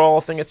overall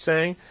thing it's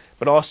saying,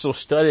 but also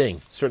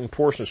studying certain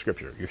portions of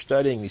Scripture. You're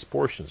studying these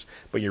portions,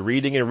 but you're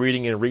reading and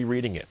reading and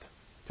rereading it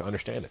to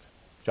understand it.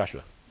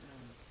 Joshua.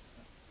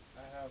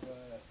 I have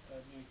a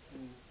New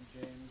King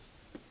James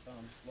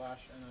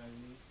 /NIV,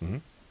 Mm-hmm.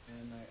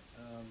 and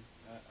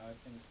I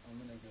think I'm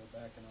going to go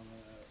back and I'm going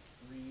to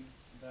read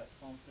that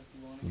Psalm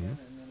 51 again,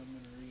 and then I'm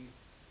going to read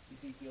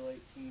Ezekiel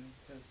 18,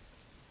 because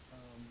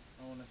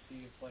I want to see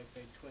if like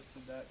they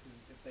twisted that, because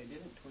if they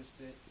didn't twist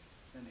it,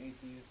 then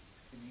atheists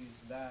could use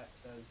that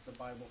as the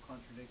Bible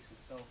contradicts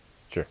itself.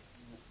 Sure.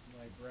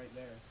 Like right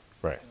there.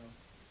 Right. So,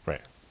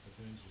 Right. It's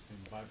an interesting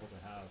Bible to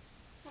have.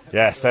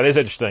 Yes, that is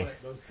interesting.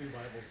 Those two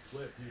Bibles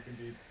split. You can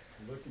be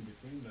looking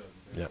between those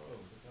and say, Yep. "Oh,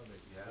 look how they."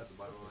 Yeah, has the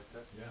Bible like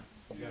that? Yeah.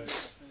 You got it.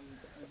 and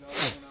I got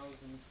it when I was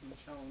in the teen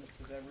challenge,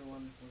 because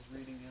everyone was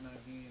reading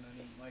NIV, and I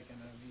didn't like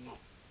NIV,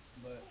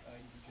 but I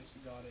just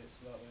got it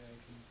so that way I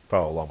can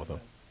Follow along with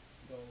them.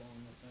 go along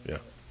with them.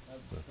 Yeah. But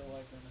I still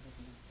like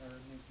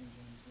New King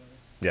James better.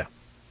 Yeah.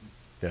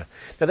 Yeah.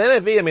 Now the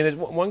NIV, I mean, there's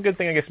one good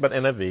thing I guess about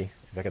NIV,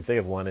 if I can think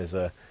of one, is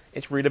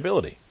its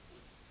readability.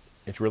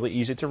 It's really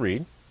easy to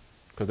read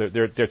because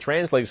they're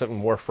translating something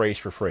more phrase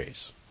for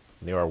phrase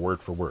than they are word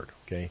for word.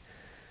 Okay,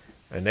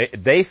 and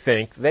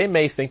they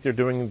may think they're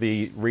doing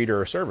the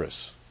reader a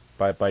service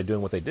by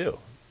doing what they do,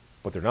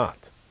 but they're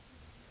not,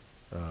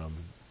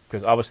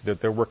 because obviously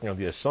they're working on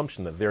the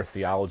assumption that their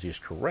theology is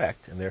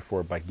correct, and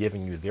therefore by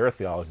giving you their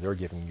theology, they're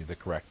giving you the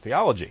correct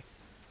theology.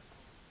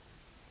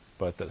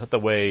 But that's not the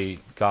way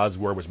God's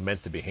word was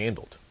meant to be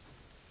handled.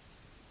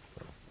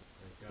 Praise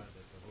God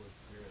that the Holy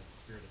Spirit, the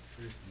Spirit of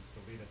truth, needs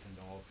to lead us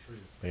into all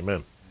truth. Amen.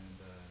 And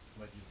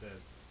like you said,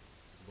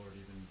 the Lord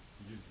even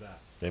used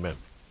that. Amen.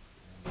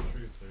 And the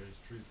truth, there is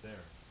truth there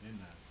in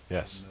that.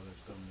 Yes. Even though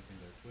there's so many things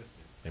that are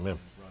twisted. Amen.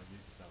 And it's brought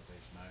you to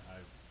salvation.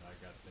 I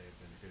got saved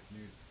in the good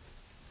news.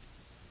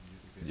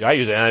 Yeah, I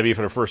used NIV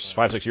for the first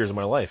 5-6 years of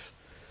my life.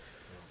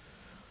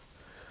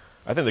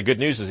 I think the good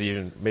news is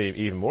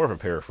maybe even more of a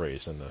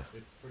paraphrase than the.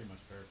 It's pretty much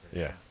paraphrased.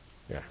 Yeah.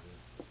 Yeah.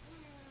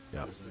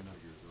 Yeah. There's enough.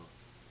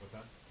 What's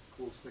that?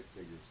 Cool stick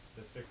figures.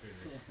 The stick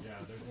figures. Yeah,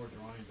 there's more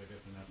drawings, I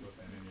guess, in that book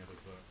than any other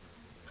book.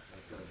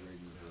 I was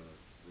reading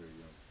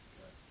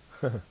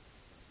very young.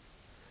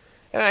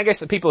 And I guess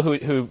the people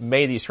who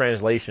made these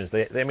translations,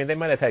 they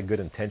might have had good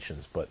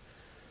intentions, but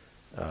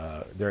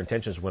their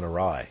intentions went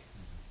awry,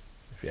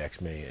 if you ask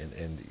me.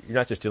 And you're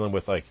not just dealing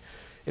with like,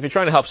 if you're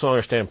trying to help someone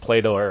understand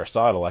Plato or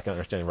Aristotle, I can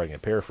understand writing a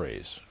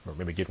paraphrase or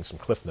maybe giving some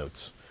cliff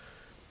notes.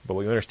 But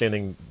when you're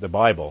understanding the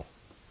Bible,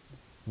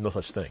 no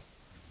such thing.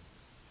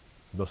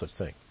 No such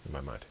thing in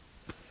my mind.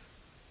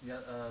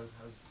 Yeah, I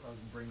was going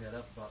to bring that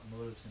up about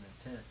motives and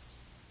intents.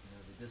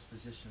 The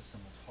disposition of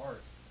someone's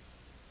heart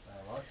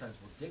a lot of times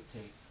will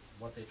dictate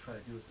what they try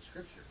to do with the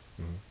Scripture.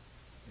 Mm-hmm.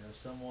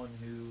 Someone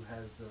who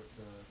has the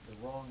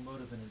wrong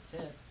motive and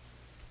intent,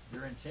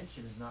 their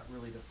intention is not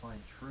really to find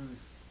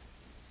truth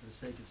for the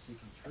sake of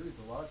seeking truth.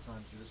 A lot of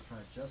times they're just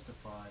trying to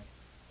justify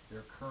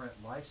their current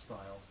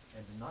lifestyle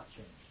and to not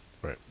change.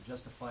 Right. To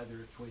justify their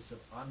choice of,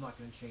 I'm not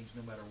going to change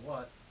no matter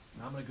what,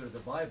 and I'm going to go to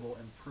the Bible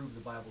and prove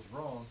the Bible's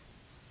wrong.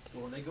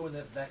 Well, when they go in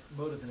that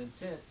motive and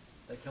intent,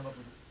 they come up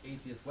with an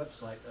atheist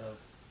website of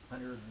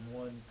 101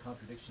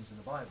 contradictions in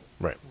the Bible.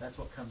 Right. That's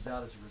what comes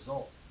out as a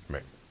result.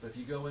 Right. But if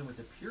you go in with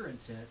a pure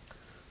intent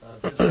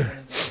of just wanting to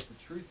know what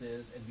the truth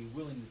is and be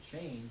willing to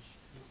change,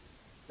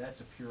 that's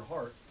a pure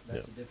heart.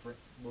 That's a different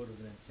motive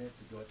and intent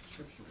to go at the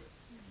Scripture with.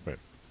 Right.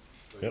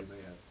 So Yep. you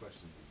may have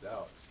questions and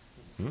doubts.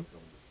 Hmm? Come with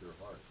a pure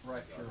heart.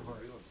 Right, God pure will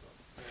heart. reveal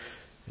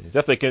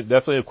himself.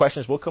 Definitely the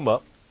questions will come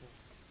up.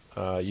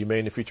 You may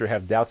in the future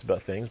have doubts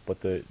about things,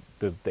 but the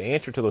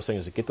answer to those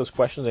things is to get those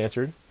questions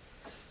answered,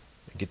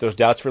 get those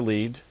doubts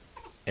relieved,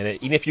 and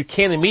even if you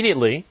can't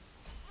immediately,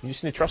 you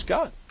just need to trust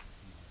God.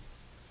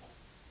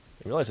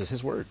 And realize it's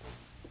His Word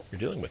you're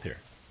dealing with here.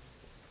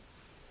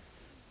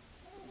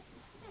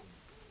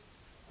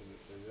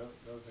 And the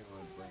other thing I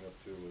wanted to bring up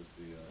too was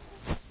the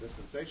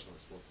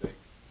dispensationalists will take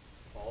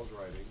Paul's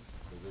writings,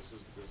 so this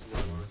is where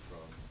I learned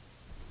from,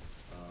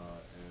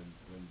 and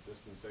then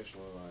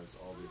dispensationalize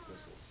all the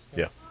epistles.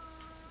 Yeah.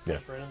 I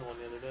just ran into one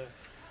the other day.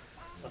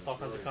 That's all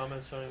kinds of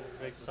comments showing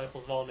make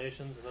disciples of all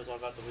nations, and those all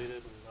got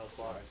deleted, and that was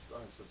I blocked.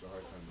 have such a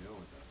hard time dealing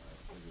with that.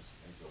 I just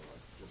think of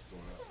like just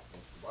going out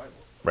with the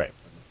Bible Right.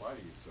 and apply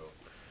to you. So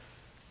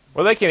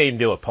Well, they can't even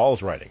deal with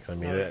Paul's writings. I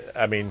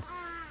mean,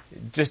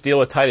 just deal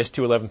with Titus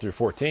 2:11 through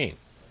 14.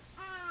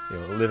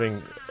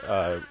 Living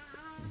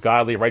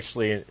godly,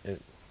 righteously. Let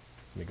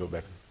me go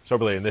back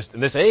soberly in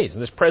this age, in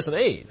this present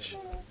age,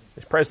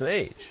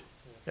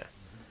 Yeah.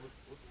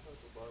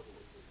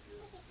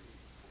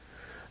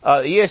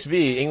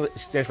 ESV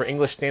stands for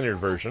English Standard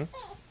Version,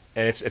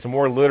 and it's a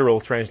more literal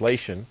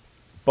translation,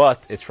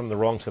 but it's from the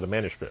wrong set of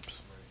manuscripts.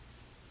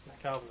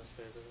 Calvinist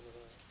favorite.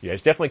 Yeah,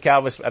 it's definitely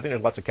Calvinist. I think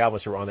there's lots of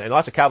Calvinists who are on there, and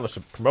lots of Calvinists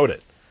who promote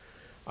it.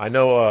 I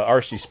know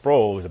R.C.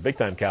 Sproul, who's a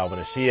big-time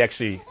Calvinist, he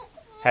actually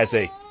has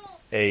a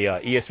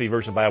ESV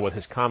version Bible with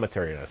his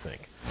commentary, I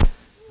think,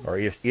 or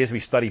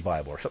ESV Study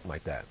Bible, or something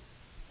like that.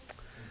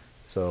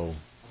 So,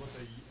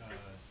 How about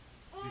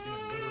speaking of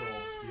literal,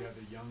 you have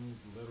the Young's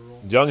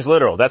literal? Young's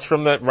literal. That's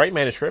from the right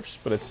manuscripts,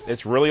 but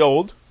it's really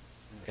old,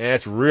 and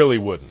it's really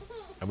wooden.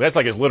 I mean, that's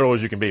like as literal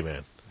as you can be,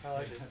 man. I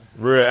like it.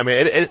 I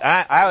mean, It's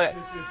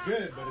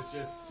good, but it's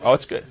just...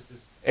 It's good.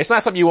 It's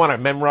not something you want to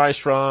memorize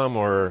from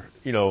or,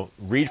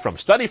 read from.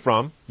 Study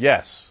from,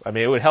 yes. I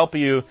mean, it would help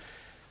you.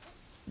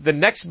 The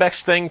next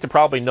best thing to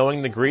probably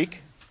knowing the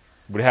Greek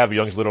would have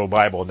Young's Literal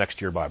Bible next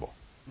to your Bible.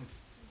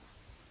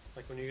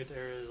 when you get to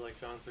areas like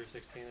John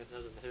 3:16, it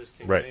says in his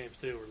King Right. James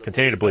too. Where the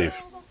Continue to believe.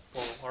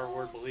 Well, our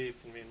word believe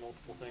can mean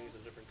multiple things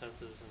in different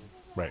tenses, and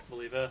Right.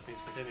 believeth means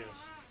continuous.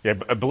 Yeah,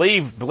 but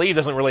believe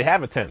doesn't really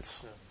have a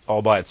tense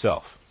all by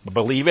itself. But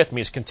believeth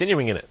means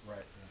continuing in it. Right.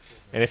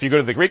 And if you go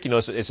to the Greek, you know,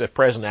 it's a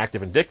present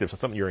active indicative, so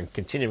something you're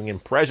continuing in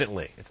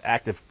presently. It's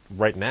active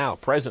right now,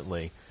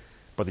 presently.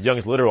 But the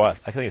Young's literal, I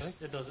think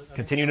it's it does it.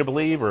 continue to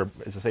believe, or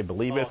does it say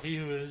believeth? He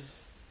who is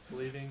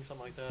believing,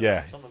 something like that.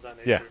 Yeah. Something of that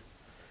nature. Yeah.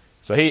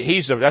 So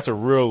that's a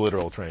real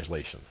literal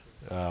translation.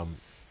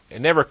 It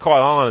never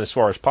caught on as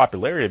far as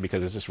popularity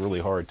because it's just really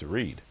hard to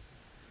read.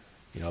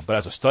 You know, but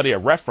as a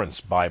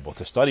reference Bible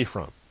to study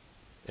from.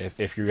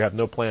 If you have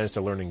no plans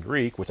to learning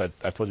Greek, which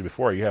I've told you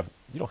before, you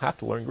don't have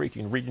to learn Greek.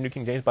 You can read your New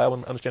King James Bible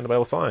and understand the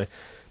Bible fine.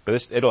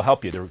 But it'll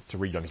help you to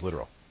read Young's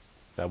literal.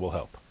 That will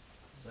help.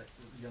 It's like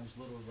Young's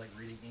Literal is like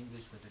reading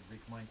English with a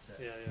Greek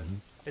mindset. Yeah, yeah.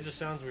 Mm-hmm. It just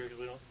sounds weird because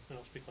we don't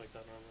speak like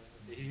that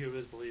normally. He who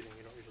is believing,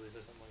 you don't usually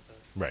say something like that.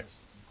 Right.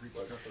 Greek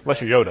But structure.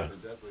 Unless you're Yoda.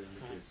 It definitely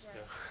indicates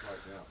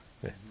right now.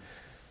 Yeah.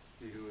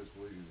 He who is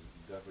believing is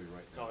definitely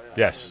right now. Oh, yeah.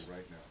 Yes.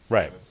 Right now.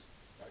 Right.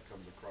 That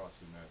comes across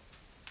in that,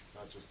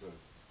 not just a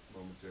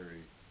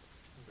momentary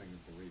thing of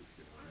belief,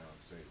 you know, now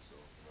I'm saved, so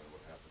no matter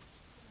what happens.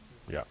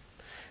 Yeah.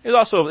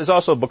 There's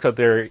also books out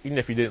there, even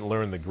if you didn't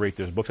learn the Greek,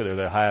 there's books out there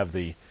that have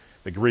the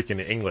Greek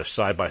and the English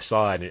side by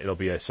side, and it'll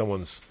be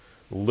someone's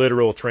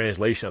literal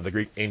translation of the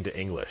Greek into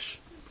English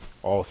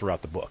all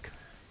throughout the book.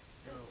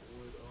 Now,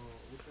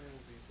 which one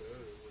would be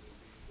better? Would it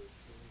be the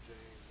King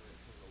James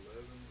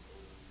 1911 or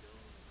the Young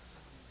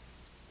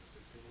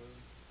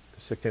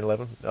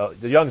 1611? 1611?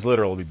 The Young's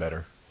literal will be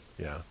better.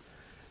 Yeah.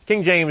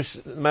 King James,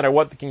 no matter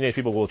what the King James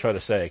people will try to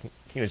say,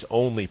 King James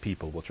only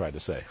people will try to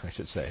say, I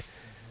should say,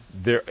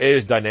 there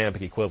is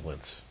dynamic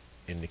equivalence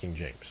in the King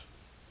James.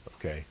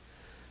 Okay?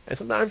 And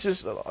sometimes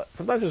there's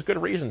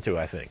good reason to,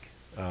 I think.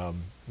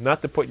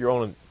 Not to put your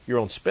own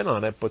spin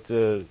on it, but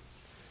to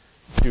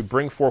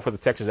bring forth what the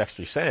text is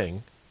actually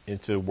saying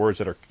into words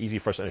that are easy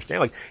for us to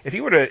understand. Like, if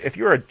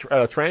you're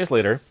a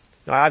translator,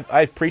 you know,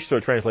 I preached to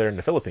a translator in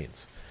the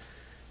Philippines,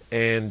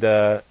 and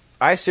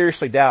I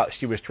seriously doubt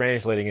she was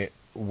translating it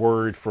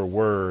word for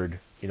word,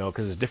 you know,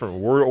 because there's different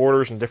word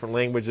orders in different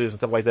languages and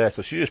stuff like that.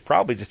 So she was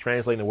probably just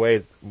translating the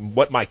way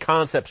what my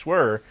concepts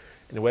were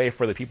in a way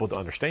for the people to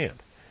understand.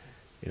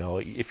 You know,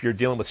 if you're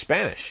dealing with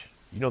Spanish,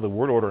 you know the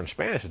word order in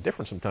Spanish is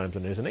different sometimes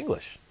than it is in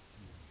English.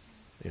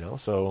 You know,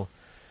 so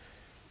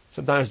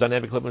sometimes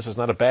dynamic equivalence is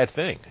not a bad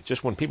thing. It's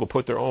just when people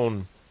put their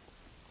own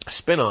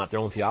spin on it,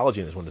 their own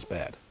theology in it, is when it's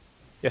bad.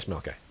 Yes,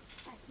 Melke. I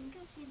think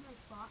I've seen like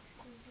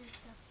boxes and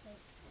stuff like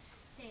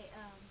they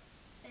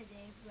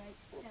write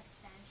stuff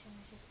Spanish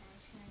English to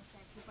Spanish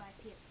too, but I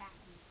see it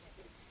backwards.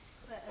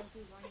 But if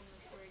we want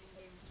English word and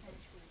then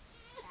Spanish words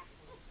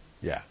backwards.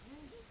 Yeah.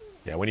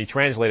 Yeah, when you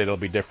translate it, it'll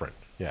be different.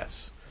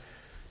 Yes.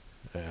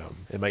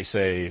 It might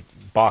say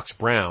box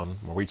brown,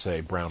 or we'd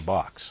say brown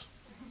box.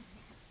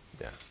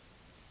 Yeah.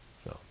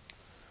 So.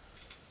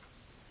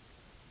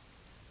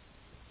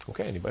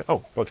 Okay, anybody?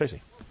 Oh,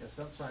 Tracy. Yeah,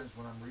 sometimes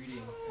when I'm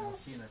reading and I'll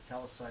see an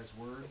italicized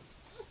word,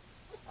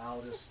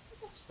 I'll just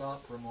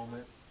stop for a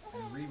moment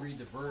and reread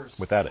the verse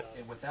Without it.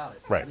 And without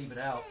it. Right. Just leave it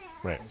out.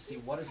 Right. And see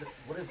what does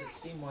it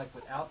seem like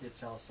without the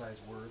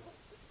italicized word.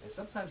 And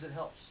sometimes it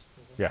helps.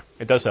 Yeah,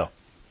 it does help.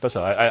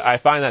 I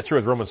find that true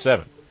with Romans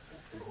 7.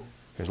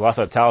 There's lots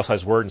of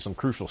italicized word in some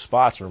crucial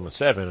spots in Romans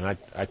 7, and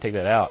I take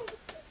that out,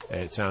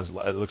 and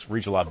it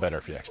reads a lot better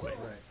if you ask me. Right.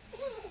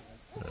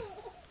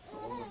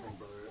 One more thing,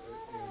 brother.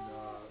 In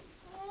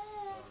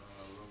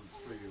Romans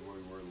 3, where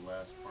we were the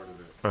last part of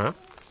it, Uh-huh.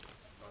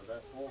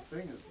 that whole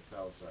thing is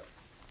italicized.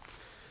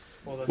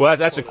 Well,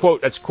 that's a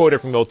quote. That's quoted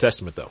from the Old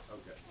Testament, though.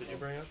 Okay. Did you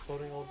bring up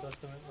quoting Old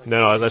Testament? Like,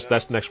 No,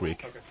 that's next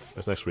week. Okay.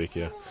 That's next week.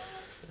 Yeah.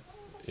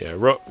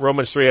 Yeah.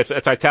 Romans 3. It's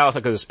italics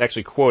because it's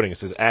actually quoting. It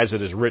says, "As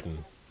it is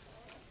written."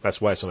 That's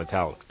why it's on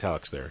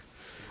italics there.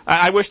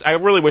 I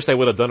really wish they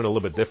would have done it a little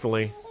bit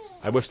differently.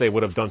 I wish they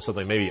would have done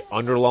something, maybe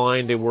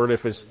underlined a word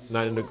if it's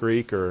not in the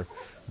Greek, or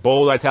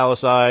bold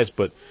italicized,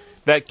 but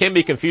that can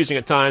be confusing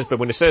at times. But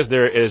when it says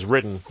there it is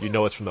written, you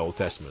know it's from the Old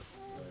Testament.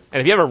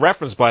 And if you have a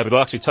reference Bible, it'll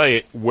actually tell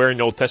you where in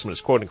the Old Testament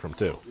it's quoting from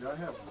too. Yeah, I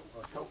have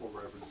a couple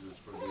references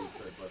for these,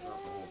 but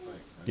not the whole thing.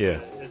 Yeah.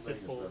 The whole thing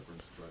is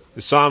referenced,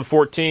 but Psalm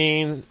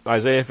 14,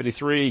 Isaiah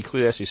 53,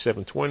 Ecclesiastes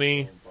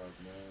 7:20.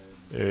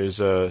 There's,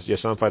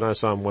 Psalm 59,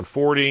 Psalm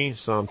 140,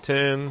 Psalm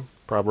 10,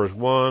 Proverbs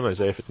 1,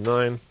 Isaiah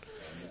 59.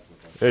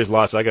 There's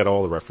lots. I got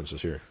all the references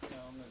here. Down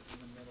in the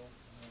middle.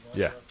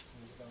 Yeah.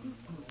 References down in the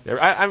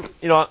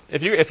middle.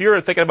 Yeah, if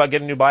you're thinking about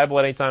getting a new Bible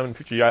at any time in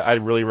the future,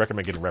 I'd really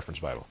recommend getting a reference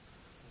Bible.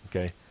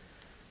 Okay?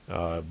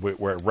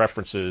 Where it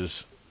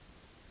references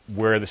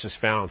where this is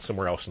found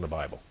somewhere else in the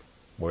Bible.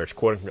 Where it's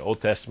quoting from the Old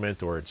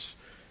Testament, or it's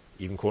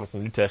even quoting from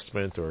the New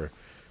Testament, or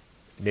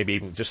maybe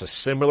even just a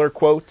similar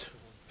quote.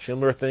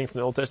 Similar thing from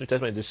the Old Testament, New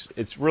Testament.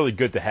 It's really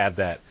good to have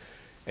that.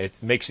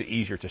 It makes it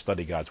easier to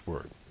study God's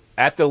Word.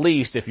 At the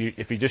least, if you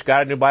just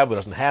got a new Bible that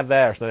doesn't have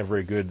that, or it's not a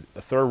very good,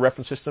 thorough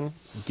reference system,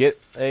 get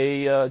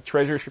a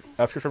treasure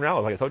of Scripture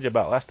knowledge, like I told you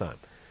about last time.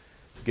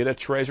 Get a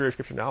treasury of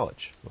Scripture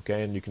knowledge,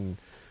 okay? And you can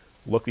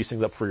look these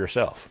things up for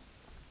yourself.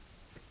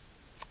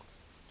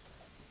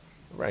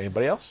 All right,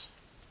 anybody else?